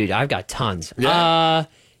song, dude. I've got tons. Yeah.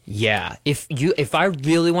 If I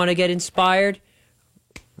really want to get inspired,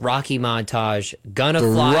 Rocky montage, gonna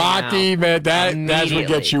fly Rocky, man, that's what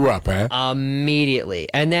gets you up, huh? Immediately,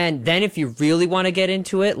 and then if you really want to get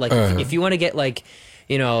into it, like if you want to get like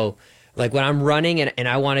when I'm running and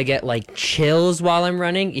I want to get like chills while I'm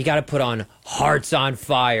running, you got to put on Hearts on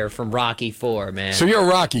Fire from Rocky IV, man. So you're a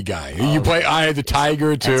Rocky guy. You play Eye of the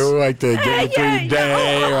Tiger too, like the get through the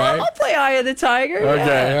day, right? I'll play Eye of the Tiger.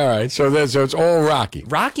 Okay, all right. So it's all Rocky.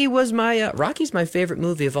 Rocky was Rocky's my favorite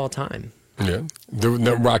movie of all time. Yeah,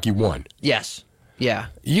 the Rocky 1. Yes. Yeah.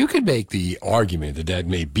 You could make the argument that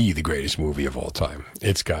may be the greatest movie of all time.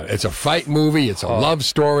 It's a fight movie. It's a love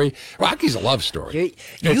story. Rocky's a love story.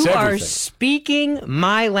 You are speaking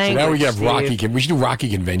my language. So now we have Rocky. We should do Rocky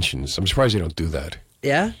conventions. I'm surprised they don't do that.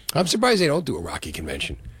 Yeah? I'm surprised they don't do a Rocky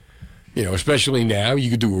convention. Especially now, you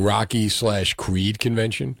could do a Rocky/Creed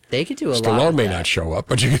convention. They could do a lot. Stallone may not show up,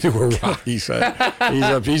 but you could do a Rocky. He's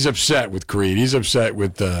upset with Creed. He's upset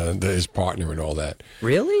with his partner and all that.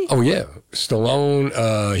 Really? Oh yeah,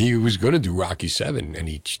 Stallone. He was going to do Rocky 7, and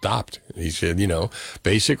he stopped. He said,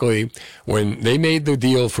 basically, when they made the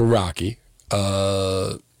deal for Rocky,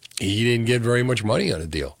 he didn't get very much money on the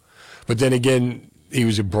deal. But then again, he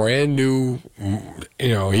was a brand new, he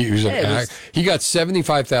got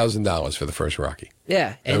 $75,000 for the first Rocky.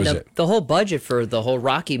 Yeah, and the whole budget for the whole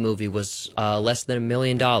Rocky movie was less than $1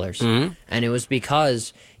 million, and it was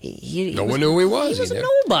because no one knew who he was. He was a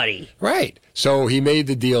nobody. Right. So he made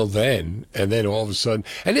the deal then, and then all of a sudden,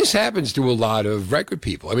 and this happens to a lot of record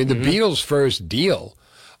people. I mean, the Beatles' first deal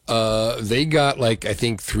they got like, I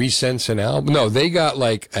think 3 cents an album. No, they got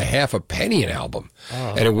like a half a penny an album.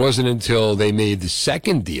 And it wasn't until they made the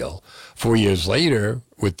second deal 4 years later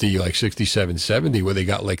with the like 67, 70 where they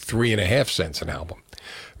got like 3.5 cents an album.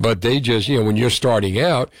 But they just, when you're starting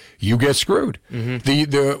out, you get screwed.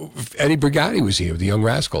 The Eddie Brigatti was here with the Young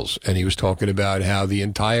Rascals, and he was talking about how the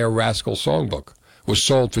entire Rascal songbook was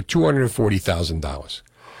sold for $240,000.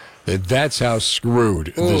 That's how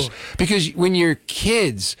screwed this. Because when you're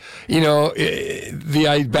kids, back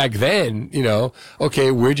then,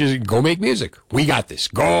 okay, we're just go make music. We got this.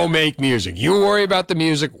 Go make music. You worry about the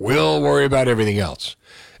music. We'll worry about everything else.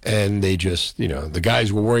 And they just, the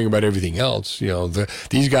guys were worrying about everything else.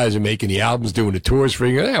 These guys are making the albums, doing the tours,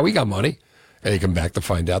 figuring, we got money. And they come back to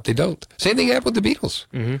find out they don't. Same thing happened with the Beatles.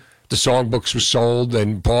 The songbooks were sold,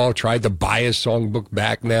 and Paul tried to buy his songbook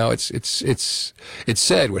back. Now it's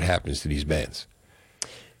sad what happens to these bands.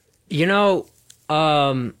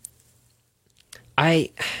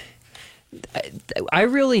 I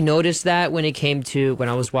really noticed that when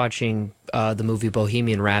I was watching the movie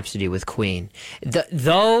Bohemian Rhapsody with Queen.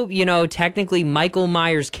 Though, technically Michael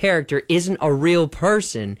Myers' character isn't a real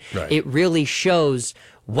person, it really shows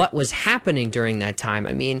what was happening during that time.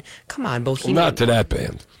 I mean, come on, Bohemian... Well, not to that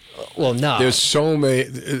band. Well, no. There's so many...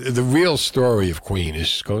 The real story of Queen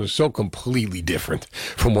is so completely different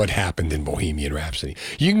from what happened in Bohemian Rhapsody.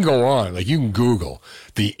 You can go on, you can Google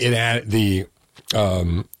the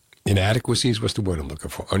inadequacies, what's the word I'm looking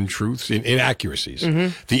for? Untruths? Inaccuracies.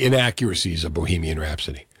 The inaccuracies of Bohemian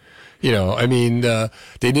Rhapsody. They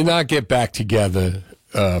did not get back together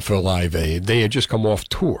for Live Aid. They had just come off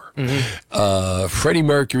tour. Freddie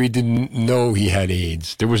Mercury didn't know he had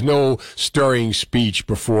AIDS. There was no stirring speech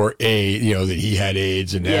before that he had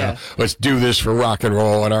AIDS and now let's do this for rock and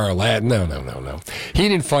roll and our Latin. No. He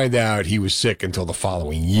didn't find out he was sick until the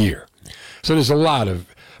following year. So there's a lot of...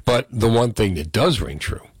 But the one thing that does ring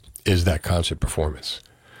true is that concert performance,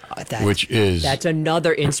 that's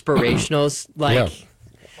another inspirational.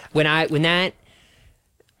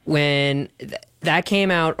 When that came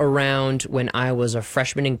out around when I was a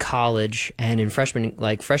freshman in college, and in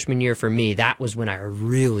freshman year for me, that was when I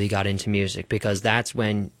really got into music, because that's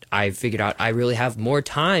when I figured out I really have more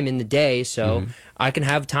time in the day, so I can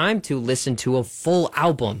have time to listen to a full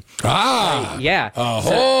album. A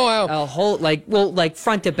whole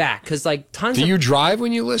front to back, because tons. Do you drive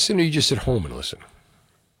when you listen, or you just sit home and listen?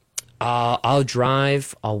 I'll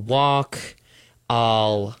drive, I'll walk,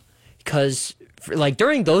 because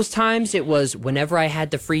during those times, it was whenever I had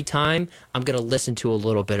the free time, I'm going to listen to a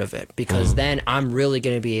little bit of it, because then I'm really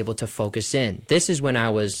going to be able to focus in. This is when I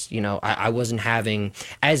was, I wasn't having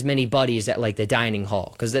as many buddies at the dining hall,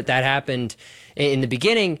 because that happened in the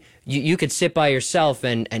beginning. You could sit by yourself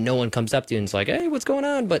and no one comes up to you and it's like, hey, what's going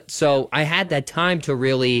on? But so I had that time to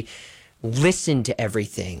really listen to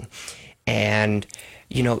everything. And,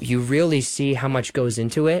 you really see how much goes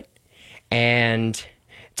into it. And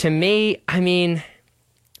to me, I mean,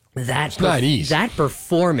 that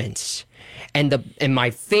performance, and my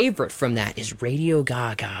favorite from that is Radio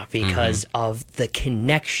Gaga, because of the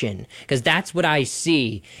connection. Because that's what I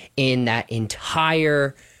see in that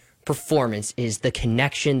entire performance, is the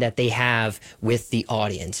connection that they have with the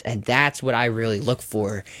audience, and that's what I really look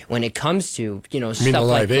for when it comes to stuff like this.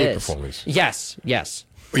 Live Aid performance. Yes.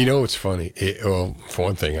 It's funny. For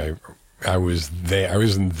one thing, I was there. I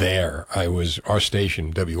wasn't there. I was our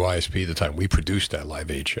station, WYSP, at the time. We produced that Live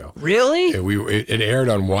Aid show. Really? It aired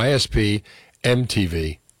on YSP,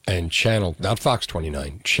 MTV, and Channel, not Fox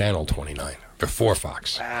 29, Channel 29, before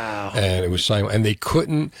Fox. Wow. And it was silent. And they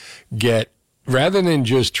couldn't get, rather than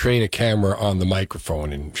just train a camera on the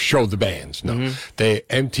microphone and show the bands,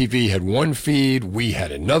 MTV had one feed, we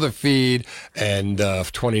had another feed, and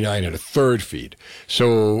 29 had a third feed.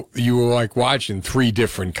 So you were watching 3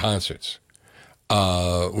 different concerts,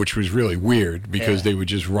 which was really weird, because they would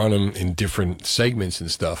just run them in different segments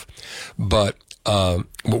and stuff. But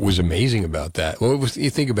what was amazing about that,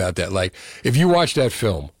 you think about that, if you watch that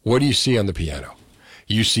film, what do you see on the piano?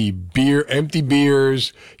 You see empty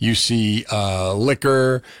beers, you see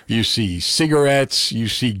liquor, you see cigarettes, you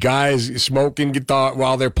see guys smoking guitar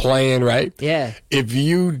while they're playing, right? Yeah. If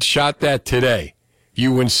you shot that today,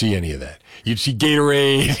 you wouldn't see any of that. You'd see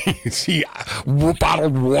Gatorade, you'd see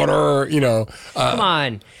bottled water, Come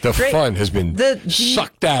on. The fun has been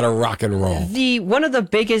sucked out of rock and roll. One of the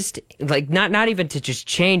biggest, not even to just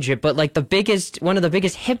change it, but one of the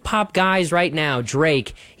biggest hip-hop guys right now,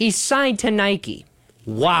 Drake, he's signed to Nike.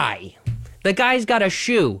 Why? The guy's got a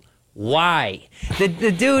shoe. Why? The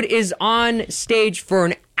dude is on stage for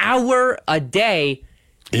an hour a day.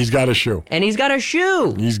 He's got a shoe. And he's got a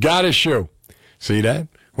shoe. He's got a shoe. See that?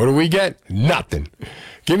 What do we get? Nothing.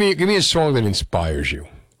 Give me a song that inspires you.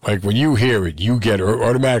 Like when you hear it, you get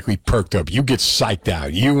automatically perked up. You get psyched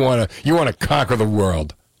out. You wanna conquer the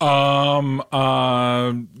world. The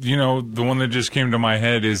one that just came to my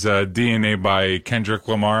head is DNA by Kendrick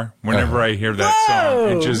Lamar. Whenever I hear that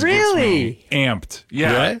song, it just gets me amped.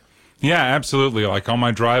 Yeah. Yeah, absolutely. Like on my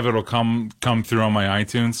drive, it'll come through on my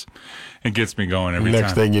iTunes. It gets me going every time.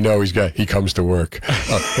 Next thing you know, he comes to work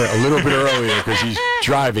a little bit earlier because he's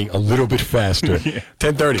driving a little bit faster.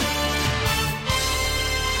 10:30.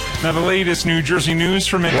 Now the latest New Jersey news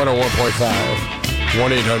from 101.5.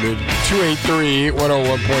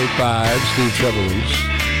 1-800-283-101.5. Steve Trevelise.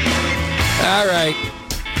 All right.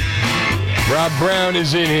 Rob Brown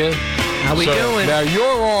is in here. How we doing? Now,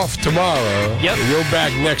 you're off tomorrow. Yep. You're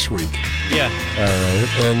back next week. Yeah. All right.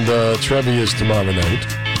 And Trevi is tomorrow night.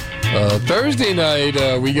 Thursday night,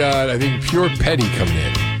 we got, I think, Pure Petty coming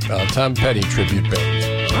in. Tom Petty tribute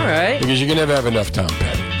band. All right. Because you can never have enough Tom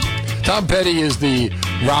Petty. Tom Petty is the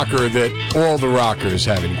rocker that all the rockers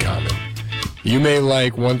have in common. You may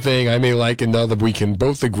like one thing, I may like another. We can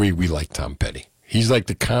both agree we like Tom Petty. He's like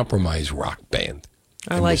the compromise rock band.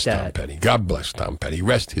 I like that. Tom Petty. God bless Tom Petty.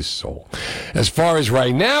 Rest his soul. As far as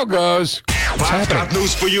right now goes, I've got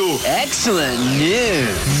news for you. Excellent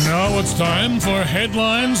news. Now it's time for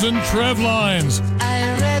headlines and Trevlines.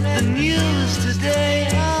 I read the news today.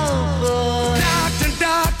 Oh, boy.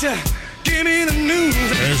 Doctor, give me the news.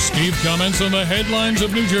 As Steve comments on the headlines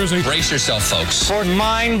of New Jersey. Brace yourself, folks, for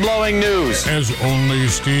mind-blowing news. As only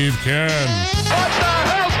Steve can. What the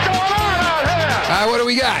hell's going on out here? What do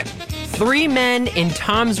we got? 3 men in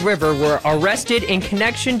Toms River were arrested in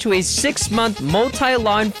connection to a 6-month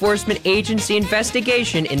multi-law enforcement agency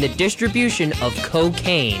investigation in the distribution of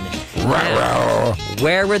cocaine. Now,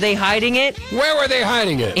 where were they hiding it? Where were they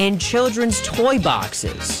hiding it? In children's toy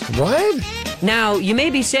boxes. What? Now, you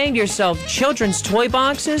may be saying to yourself, children's toy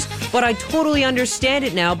boxes? But I totally understand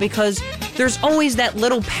it now because there's always that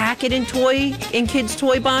little packet in kids'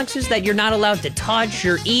 toy boxes that you're not allowed to touch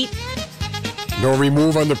or eat. No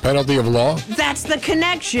remove under penalty of law? That's the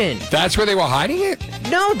connection. That's where they were hiding it?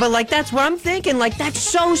 No, but that's what I'm thinking. That's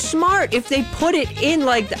so smart. If they put it in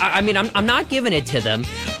I'm not giving it to them,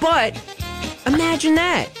 but imagine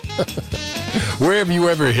that. Where have you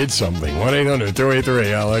ever hid something?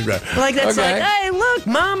 1-800-283. I like that. That's okay. Hey, look,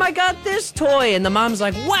 Mom, I got this toy. And the mom's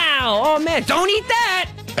like, wow, oh, man, don't eat that.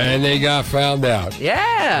 And they got found out.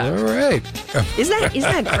 Yeah. All right. Isn't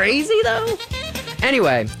that crazy, though?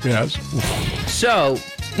 Anyway. Yes. So,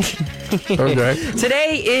 okay.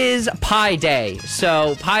 Today is Pie Day.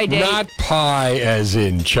 So, Pie Day. Not pie as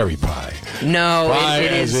in cherry pie. No, pie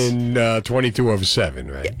it as is. in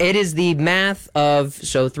 2207, right? It is the math of,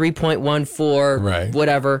 3.14, right.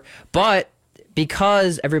 Whatever. But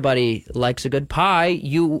because everybody likes a good pie,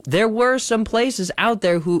 there were some places out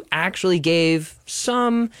there who actually gave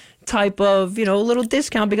some type of, little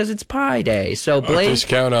discount because it's Pie Day. So A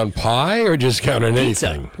discount on pie or discount on pizza.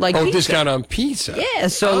 anything? Pizza. Discount on pizza. Yeah,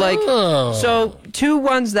 so 2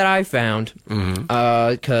 ones that I found,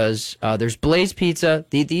 because there's Blaze Pizza.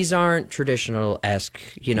 These aren't traditional-esque,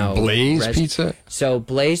 Blaze Pizza? So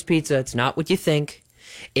Blaze Pizza, it's not what you think.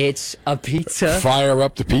 It's a pizza. Fire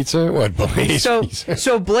up the pizza? What, Blaze Pizza?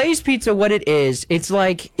 So Blaze Pizza, what it is, it's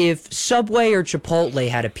like if Subway or Chipotle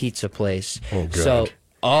had a pizza place. Oh, God.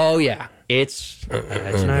 Oh, yeah. It's not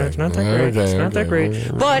that great. It's not that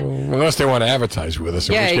great. But unless they want to advertise with us,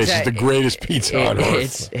 in which case it's the greatest pizza on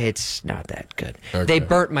earth. It's not that good. Okay. They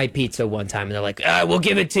burnt my pizza one time, and they're like, we'll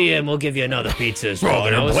give it to you, and we'll give you another pizza as well.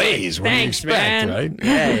 They're Blaze. Like, what do you thanks, expect, man. right?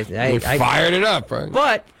 Yeah, they fired it up, right?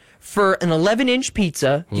 But for an 11-inch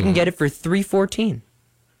pizza, you can get it for $3.14.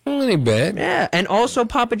 Ain't bad. Yeah, and also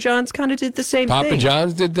Papa John's kind of did the same thing. Papa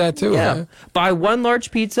John's did that too, yeah. Huh? Buy 1 large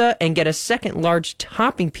pizza and get a second large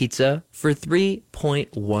topping pizza for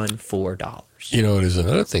 $3.14. There's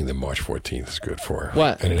another thing that March 14th is good for.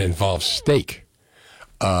 What? And it involves steak.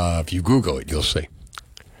 If you Google it, you'll see.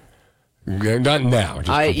 Not now.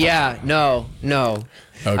 No.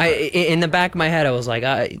 Okay. In the back of my head, I was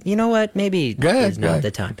like, you know what? Maybe it's not the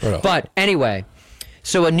time. But anyway,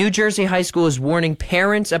 so a New Jersey high school is warning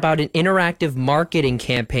parents about an interactive marketing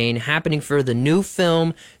campaign happening for the new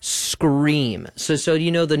film Scream. So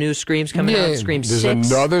the new Scream's coming out? Scream 6.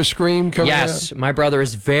 There's another Scream coming out? Yes, my brother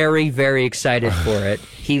is very, very excited for it.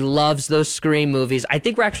 He loves those Scream movies. I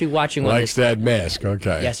think we're actually watching one. Likes that mask,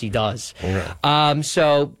 okay. Yes, he does. Okay.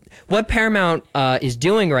 So what Paramount is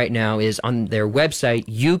doing right now is on their website,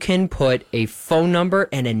 you can put a phone number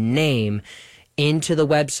and a name into the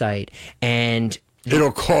website, and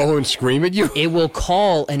It'll call and scream at you? It will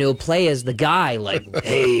call and it'll play as the guy, like,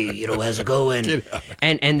 hey, how's it going?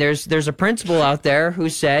 And there's a principal out there who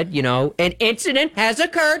said, an incident has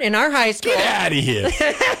occurred in our high school. Get out of here.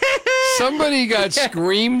 Somebody got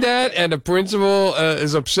screamed at and the principal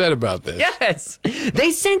is upset about this. Yes.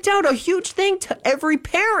 They sent out a huge thing to every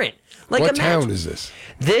parent. What town is this?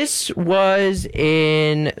 This was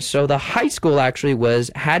so the high school actually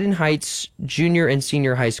was Haddon Heights Junior and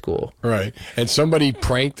Senior High School. Right. And somebody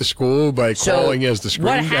pranked the school by calling as the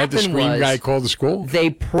scream guy. The scream guy called the school? They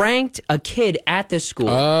pranked a kid at the school.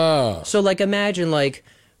 Oh. So, imagine,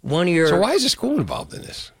 one of your... So why is the school involved in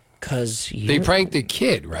this? Because they pranked the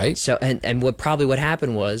kid, right? So, and what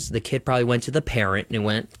happened was the kid probably went to the parent and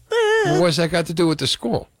went... What's that got to do with the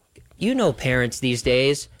school? Parents these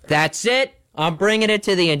days. That's it. I'm bringing it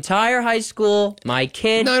to the entire high school. My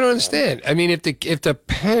kid. No, I don't understand. I mean, if the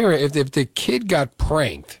kid got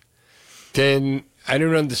pranked, then I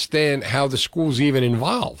don't understand how the school's even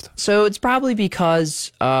involved. So it's probably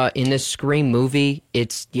because in this Scream movie,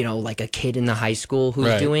 it's like a kid in the high school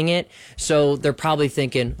who's doing it. So they're probably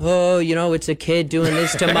thinking, it's a kid doing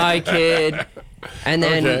this to my kid. And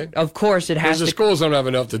then, of course, it has to... the schools don't have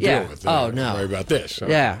enough to deal with. No. Don't worry about this. So.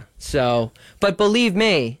 Yeah. So, but believe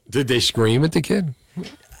me... Did they scream at the kid?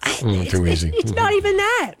 Too easy. It's not even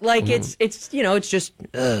that. It's just,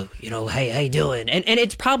 hey, how you doing? And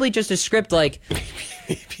it's probably just a script like,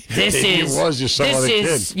 this is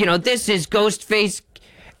Ghostface...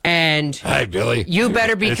 And hi, Billy. You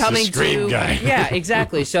better be coming the scream to guy. Yeah,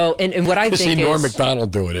 exactly. So, and what I think see is Norm Macdonald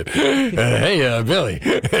doing it. Hey, Billy,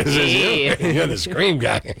 you're the scream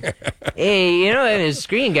guy. Hey, I'm the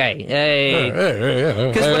scream guy. Hey,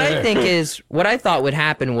 because what I thought would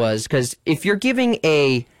happen was because if you're giving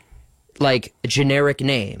a generic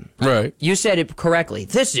name, right? You said it correctly.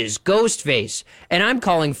 This is Ghostface, and I'm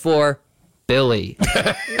calling for Billy.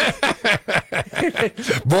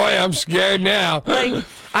 Boy, I'm scared now.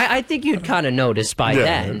 I think you'd kind of notice by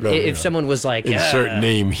then if someone was like insert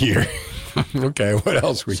name here. Okay, what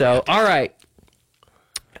else we got? All right,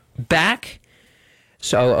 back.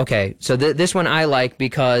 So okay, so this one I like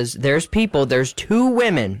because there's two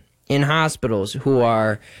women in hospitals who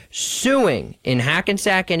are suing in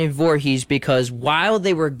Hackensack and in Voorhees because while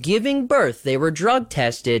they were giving birth, they were drug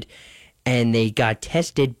tested and they got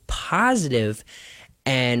tested positive.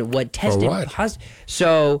 And what tested positive?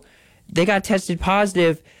 So they got tested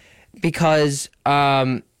positive because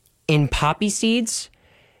in poppy seeds,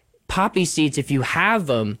 if you have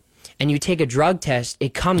them and you take a drug test,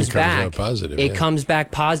 it comes back positive. It comes back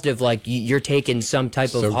positive, like you're taking some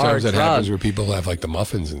type of hard drug. Sometimes that happens where people have the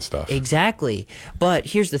muffins and stuff. Exactly. But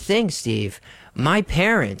here's the thing, Steve. My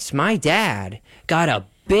dad got a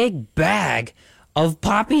big bag of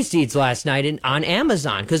poppy seeds last night on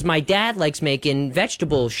Amazon because my dad likes making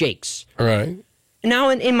vegetable shakes. Right. Now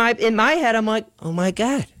in my head, I'm like, oh my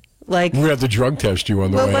God. We have to drug test you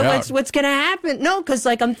on the way out. What's going to happen? No, because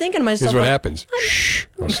I'm thinking to myself. Here's what happens. Shh,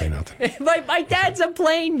 don't say nothing. My dad's a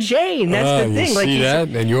plain Jane. That's the thing. You see that?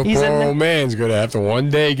 And your poor old man's going to have to one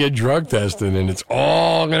day get drug tested, and it's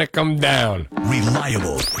all going to come down.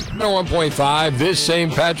 Reliable. 101.5 this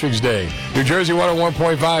St. Patrick's Day. New Jersey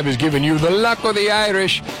 101.5 is giving you the luck of the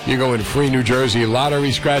Irish. You're going to free New Jersey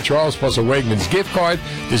lottery scratch-offs plus a Wegmans gift card.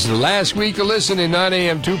 This is the last week to listen at 9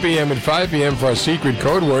 a.m., 2 p.m., and 5 p.m. for our secret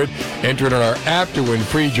code word. Enter it on our app to win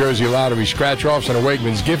free Jersey lottery scratch-offs and a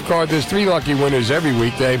Wegmans gift card. There's 3 lucky winners every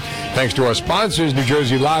weekday. Thanks to our sponsors, New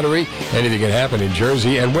Jersey Lottery. Anything can happen in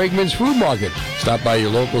Jersey. And Wegmans Food Market. Stop by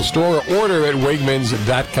your local store or order at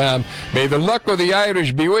Wegmans.com. May the luck of the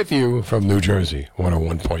Irish be with you from New Jersey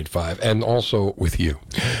 101.5 and also with you.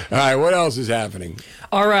 All right, what else is happening?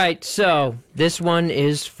 All right, so this one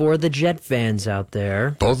is for the Jet fans out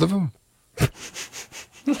there. Both of them?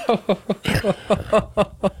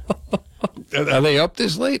 Are they up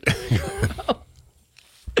this late?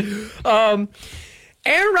 Aaron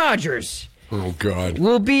Rodgers. Oh, God.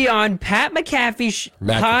 Will be on Pat McAfee's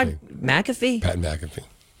McAfee? Pat McAfee.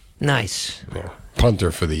 Nice. Yeah.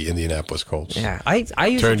 Punter for the Indianapolis Colts. Yeah. I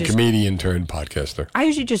usually comedian turned podcaster. I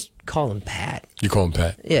usually just call him Pat. You call him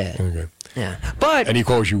Pat? Yeah. Okay. Yeah. But and he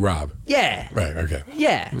calls you Rob. Yeah. Right, okay.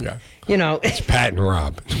 Yeah. Yeah. It's Pat and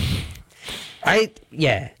Rob.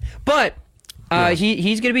 But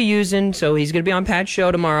he's going to be he's going to be on Pat's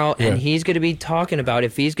show tomorrow, and he's going to be talking about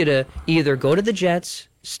if he's going to either go to the Jets,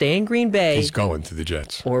 stay in Green Bay. He's going to the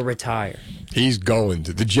Jets. Or retire. He's going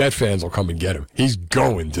to. The Jet fans will come and get him. He's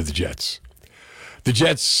going to the Jets. The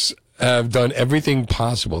Jets have done everything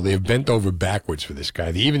possible. They have bent over backwards for this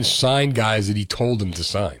guy. They even signed guys that he told them to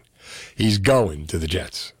sign. He's going to the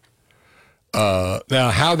Jets.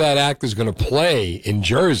 Now, how that actor is going to play in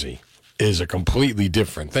Jersey is a completely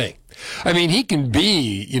different thing. I mean, he can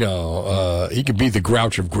be, he could be the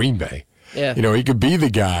Grouch of Green Bay. Yeah. He could be the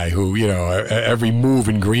guy who, every move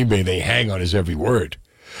in Green Bay, they hang on his every word.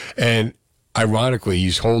 And ironically,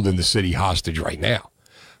 he's holding the city hostage right now.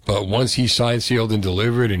 But once he's signed, sealed, and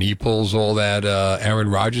delivered, and he pulls all that Aaron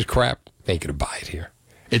Rodgers crap, they ain't going to buy it here.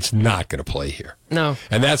 It's not going to play here. No.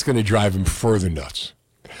 And that's going to drive him further nuts.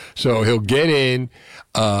 So he'll get in,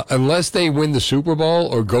 unless they win the Super Bowl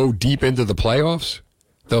or go deep into the playoffs,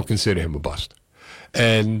 they'll consider him a bust.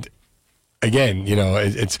 And again,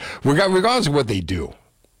 it's regardless of what they do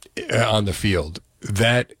on the field,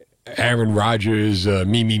 that Aaron Rodgers,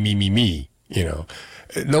 me,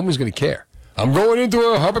 nobody's going to care. I'm going into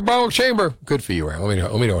a hyperbolic chamber. Good for you, Aaron.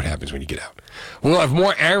 Let me know what happens when you get out. We'll have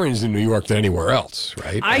more Aarons in New York than anywhere else,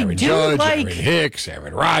 right? Aaron Judge, Aaron Hicks,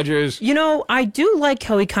 Aaron Rodgers. I do like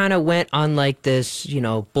how he kind of went on like this,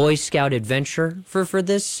 Boy Scout adventure for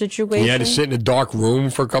this situation. He had to sit in a dark room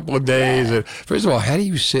for a couple of days. Yeah. First of all, how do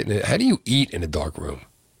you eat in a dark room?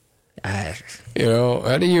 How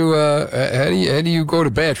do you go to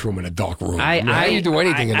the bathroom in a dark room? How do you do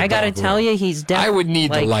anything in a dark room? I gotta tell you, he's definitely. I would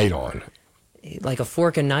need the light on. Like a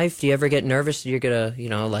fork and knife. Do you ever get nervous that you're gonna,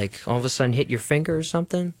 all of a sudden hit your finger or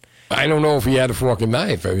something? I don't know if he had a fork and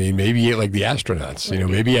knife. I mean, maybe he ate like the astronauts.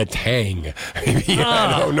 Maybe he had Tang.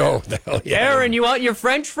 I don't know. What the hell Aaron, you want your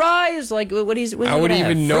French fries? Like, what I would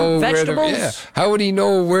even know vegetables? How would he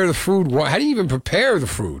know where the food was? How do you even prepare the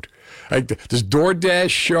food? Like, does DoorDash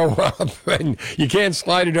show up and you can't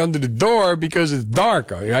slide it under the door because it's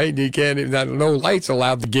dark, right? You can't, no lights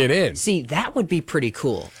allowed to get in. See, that would be pretty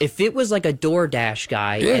cool. If it was like a DoorDash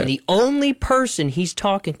guy and the only person he's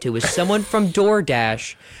talking to is someone from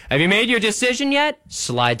DoorDash. Have you made your decision yet?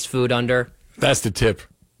 Slides food under. That's the tip.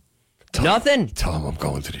 Nothing. Tell him I'm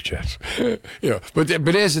going to the Jets. But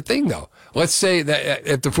here's the thing, though. Let's say that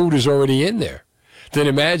if the food is already in there. Then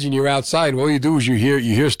imagine you're outside. And all you do is you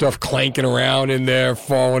hear stuff clanking around in there,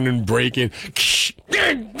 falling and breaking.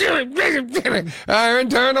 Aaron,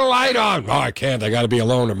 turn the light on. Oh, I can't. I got to be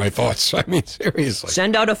alone with my thoughts. I mean, seriously.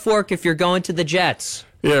 Send out a fork if you're going to the Jets.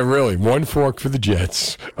 Yeah, really. One fork for the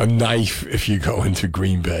Jets, a knife if you go into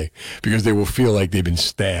Green Bay, because they will feel like they've been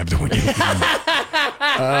stabbed when you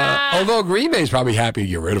although Green Bay's probably happy to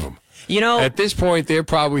get rid of them. At this point, they're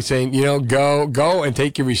probably saying, go and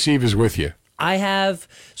take your receivers with you. I have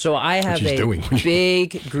a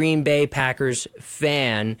big Green Bay Packers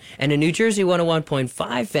fan and a New Jersey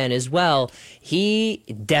 101.5 fan as well. He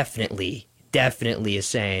definitely is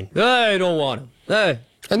saying, hey, I don't want him. Hey,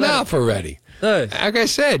 enough already. Hey. Like I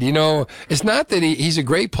said, it's not that he's a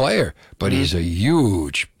great player, but he's a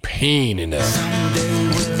huge pain in the... Someday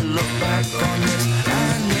we'll look back on this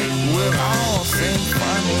and it will all seem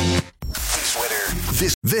funny.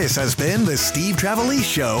 This has been the Steve Trevelise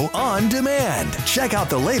Show on demand. Check out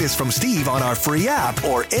the latest from Steve on our free app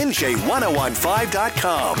or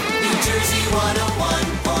NJ1015.com. New Jersey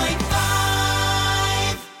 101.5.